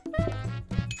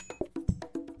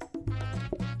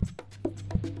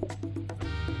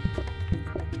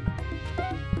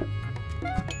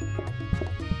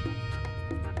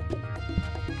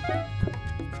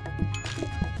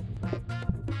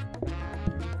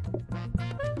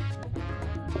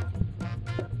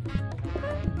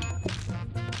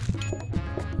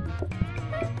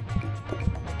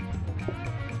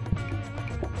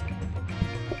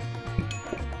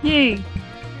 Yay!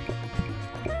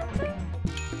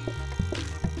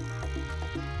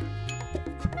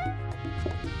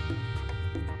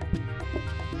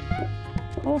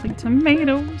 Holy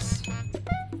tomatoes!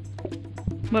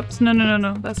 Whoops,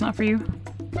 no, that's not for you.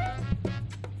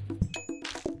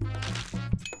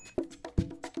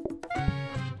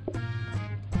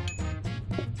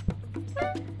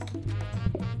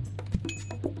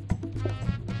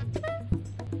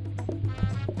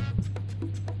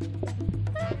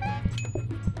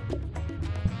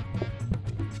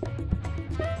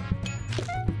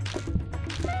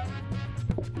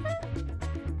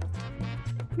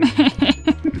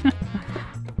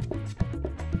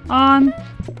 On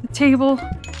the table.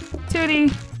 Tootie!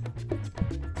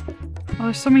 Oh,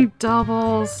 there's so many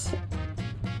doubles.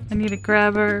 I need a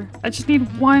grabber. I just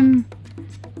need one.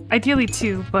 Ideally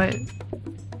 2, but...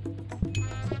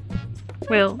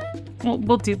 We'll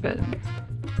dupe it.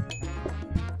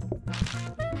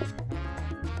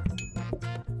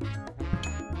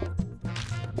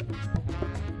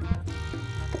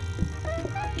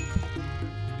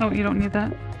 Oh, you don't need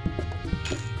that.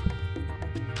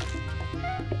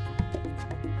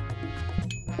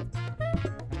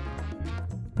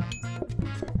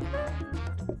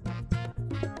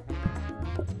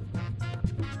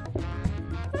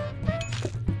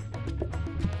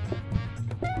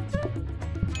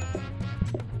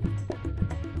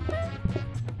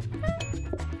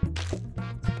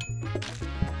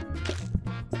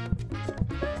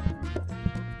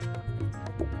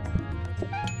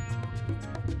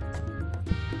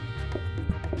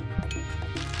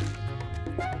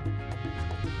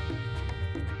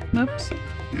 Oops.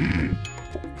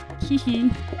 Hee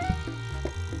hee.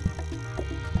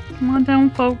 Come on down,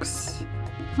 folks.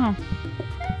 Oh.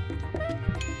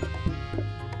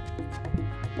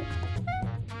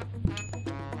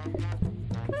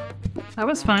 That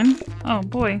was fun. Oh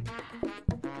boy.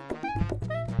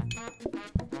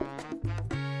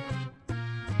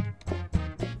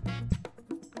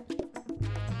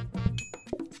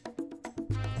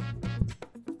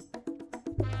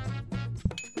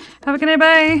 Have a good night,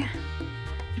 bye!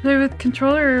 You play with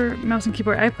controller or mouse and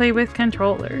keyboard? I play with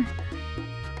controller.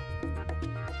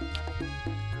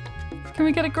 Can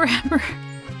we get a grabber?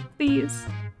 Please.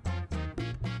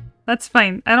 That's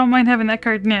fine. I don't mind having that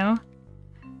card now.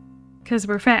 Because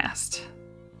we're fast.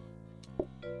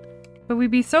 But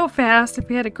we'd be so fast if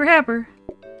we had a grabber.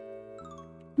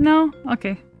 No?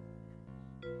 Okay.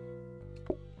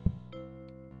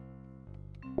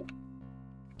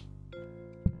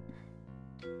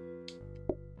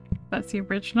 That's the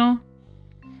original.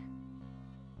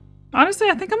 Honestly,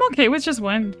 I think I'm okay with just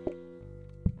one.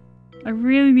 I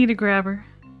really need a grabber.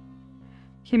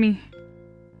 Gimme.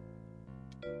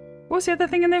 What was the other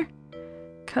thing in there?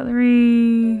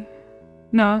 Cutlery...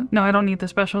 No, I don't need the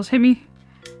specials. Hit me.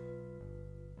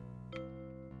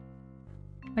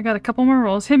 I got a couple more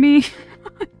rolls. Hit me.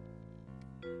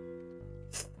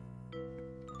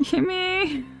 Hit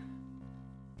me.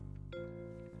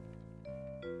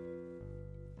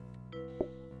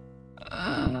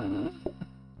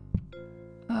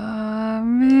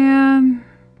 Man.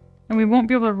 And we won't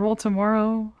be able to roll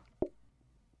tomorrow.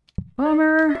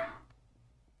 Bummer.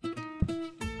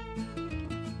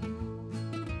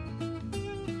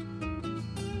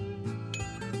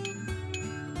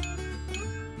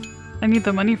 I need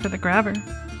the money for the grabber.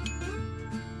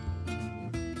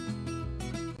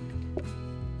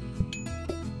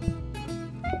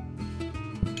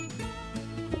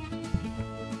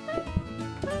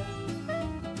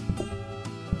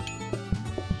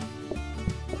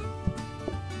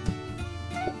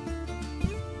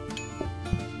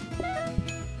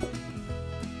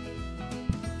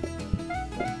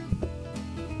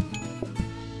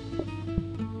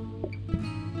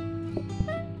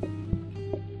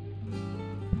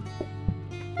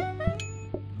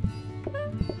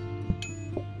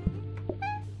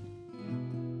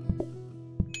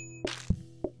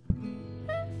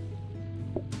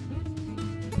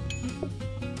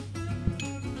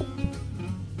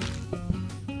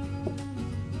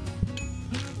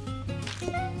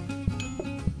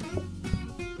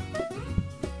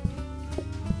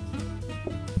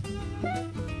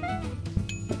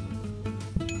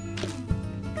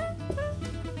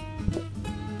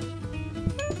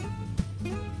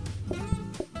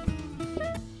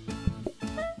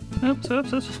 Oops.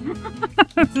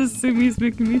 This Sumi's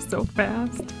making me so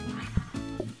fast.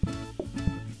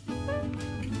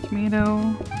 Tomato.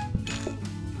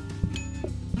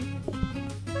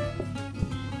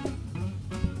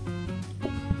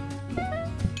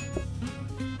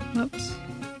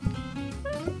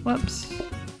 Whoops.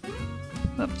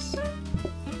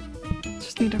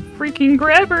 Just need a freaking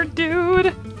grabber,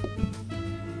 dude!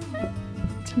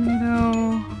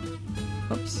 Tomato.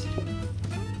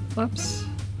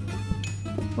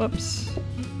 Whoops.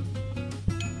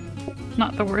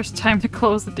 Not the worst time to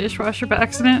close the dishwasher by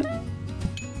accident.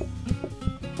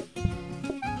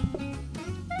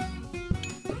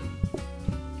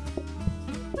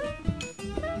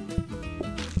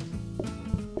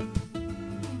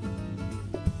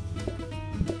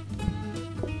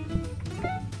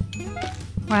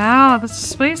 Wow, the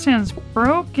display stand's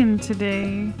broken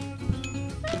today.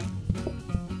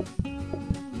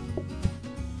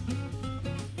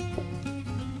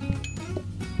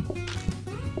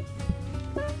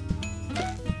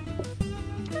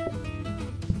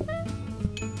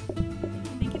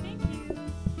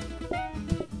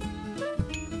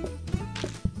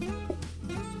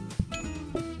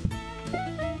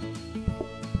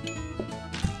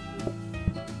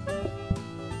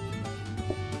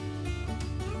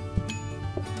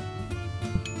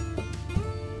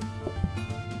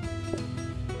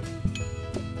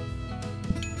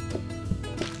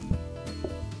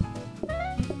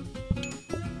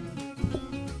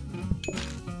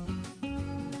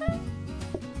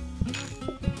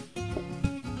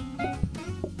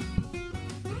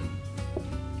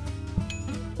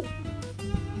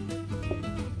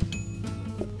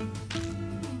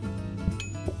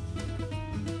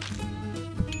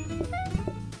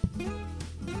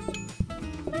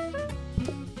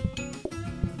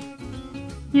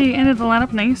 Yeah, you ended the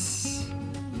lineup nice.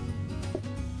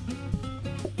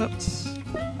 Whoops.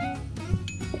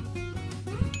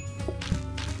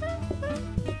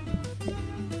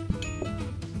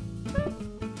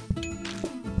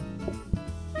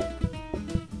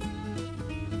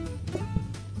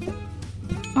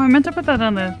 meant to put that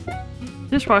on the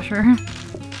dishwasher.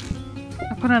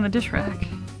 I put it on the dish rack.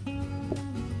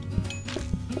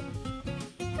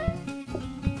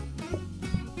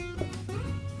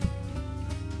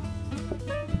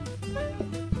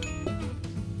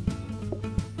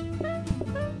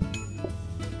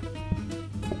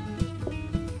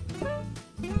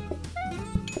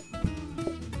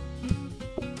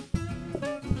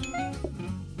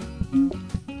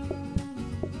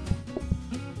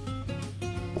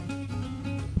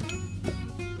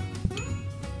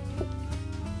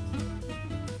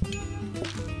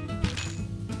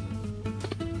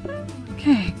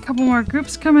 Okay, a couple more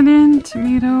groups coming in.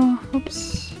 Tomato.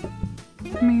 Oops.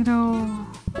 Tomato.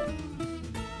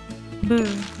 Boo.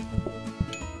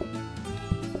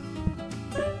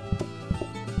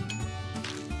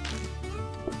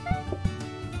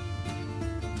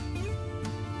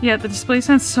 Yeah, the display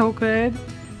sounds so good.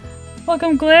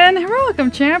 Welcome, Glenn. Welcome,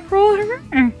 champ. Roll.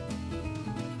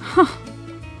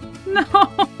 No,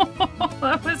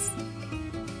 that was.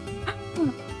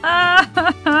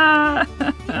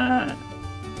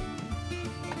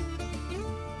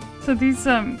 So these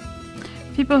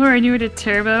people who are new to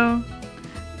Turbo,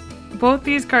 both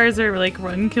these cars are like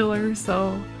run killers.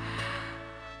 So,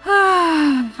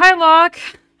 hi Locke.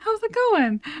 How's it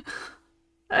going?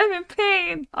 I'm in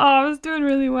pain. Oh, I was doing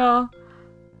really well.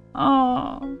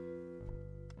 Oh.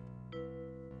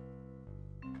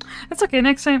 That's okay.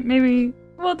 Next time, maybe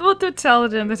we'll do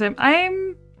Salad another time.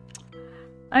 I'm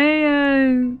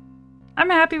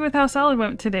happy with how Salad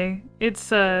went today.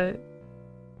 It's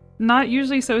not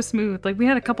usually so smooth. Like we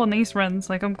had a couple nice runs.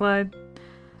 Like I'm glad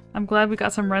we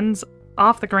got some runs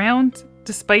off the ground.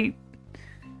 Despite,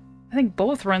 I think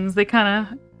both runs they kind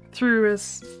of threw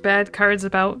us bad cards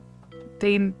about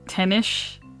day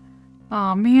 10ish.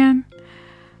 Oh man.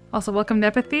 Also, welcome to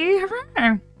Nepathy.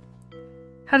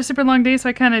 Had a super long day, so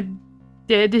I kind of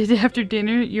did after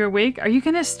dinner. You're awake? Are you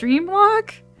gonna stream,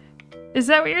 Locke? Is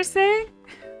that what you're saying?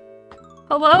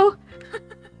 Hello?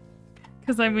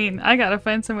 Because I mean, I gotta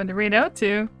find someone to raid out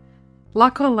to.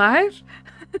 Locke Live?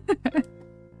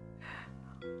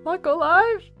 Locke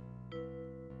Live?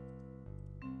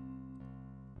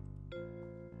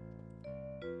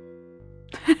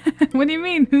 What do you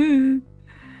mean?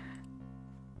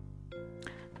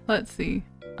 Let's see.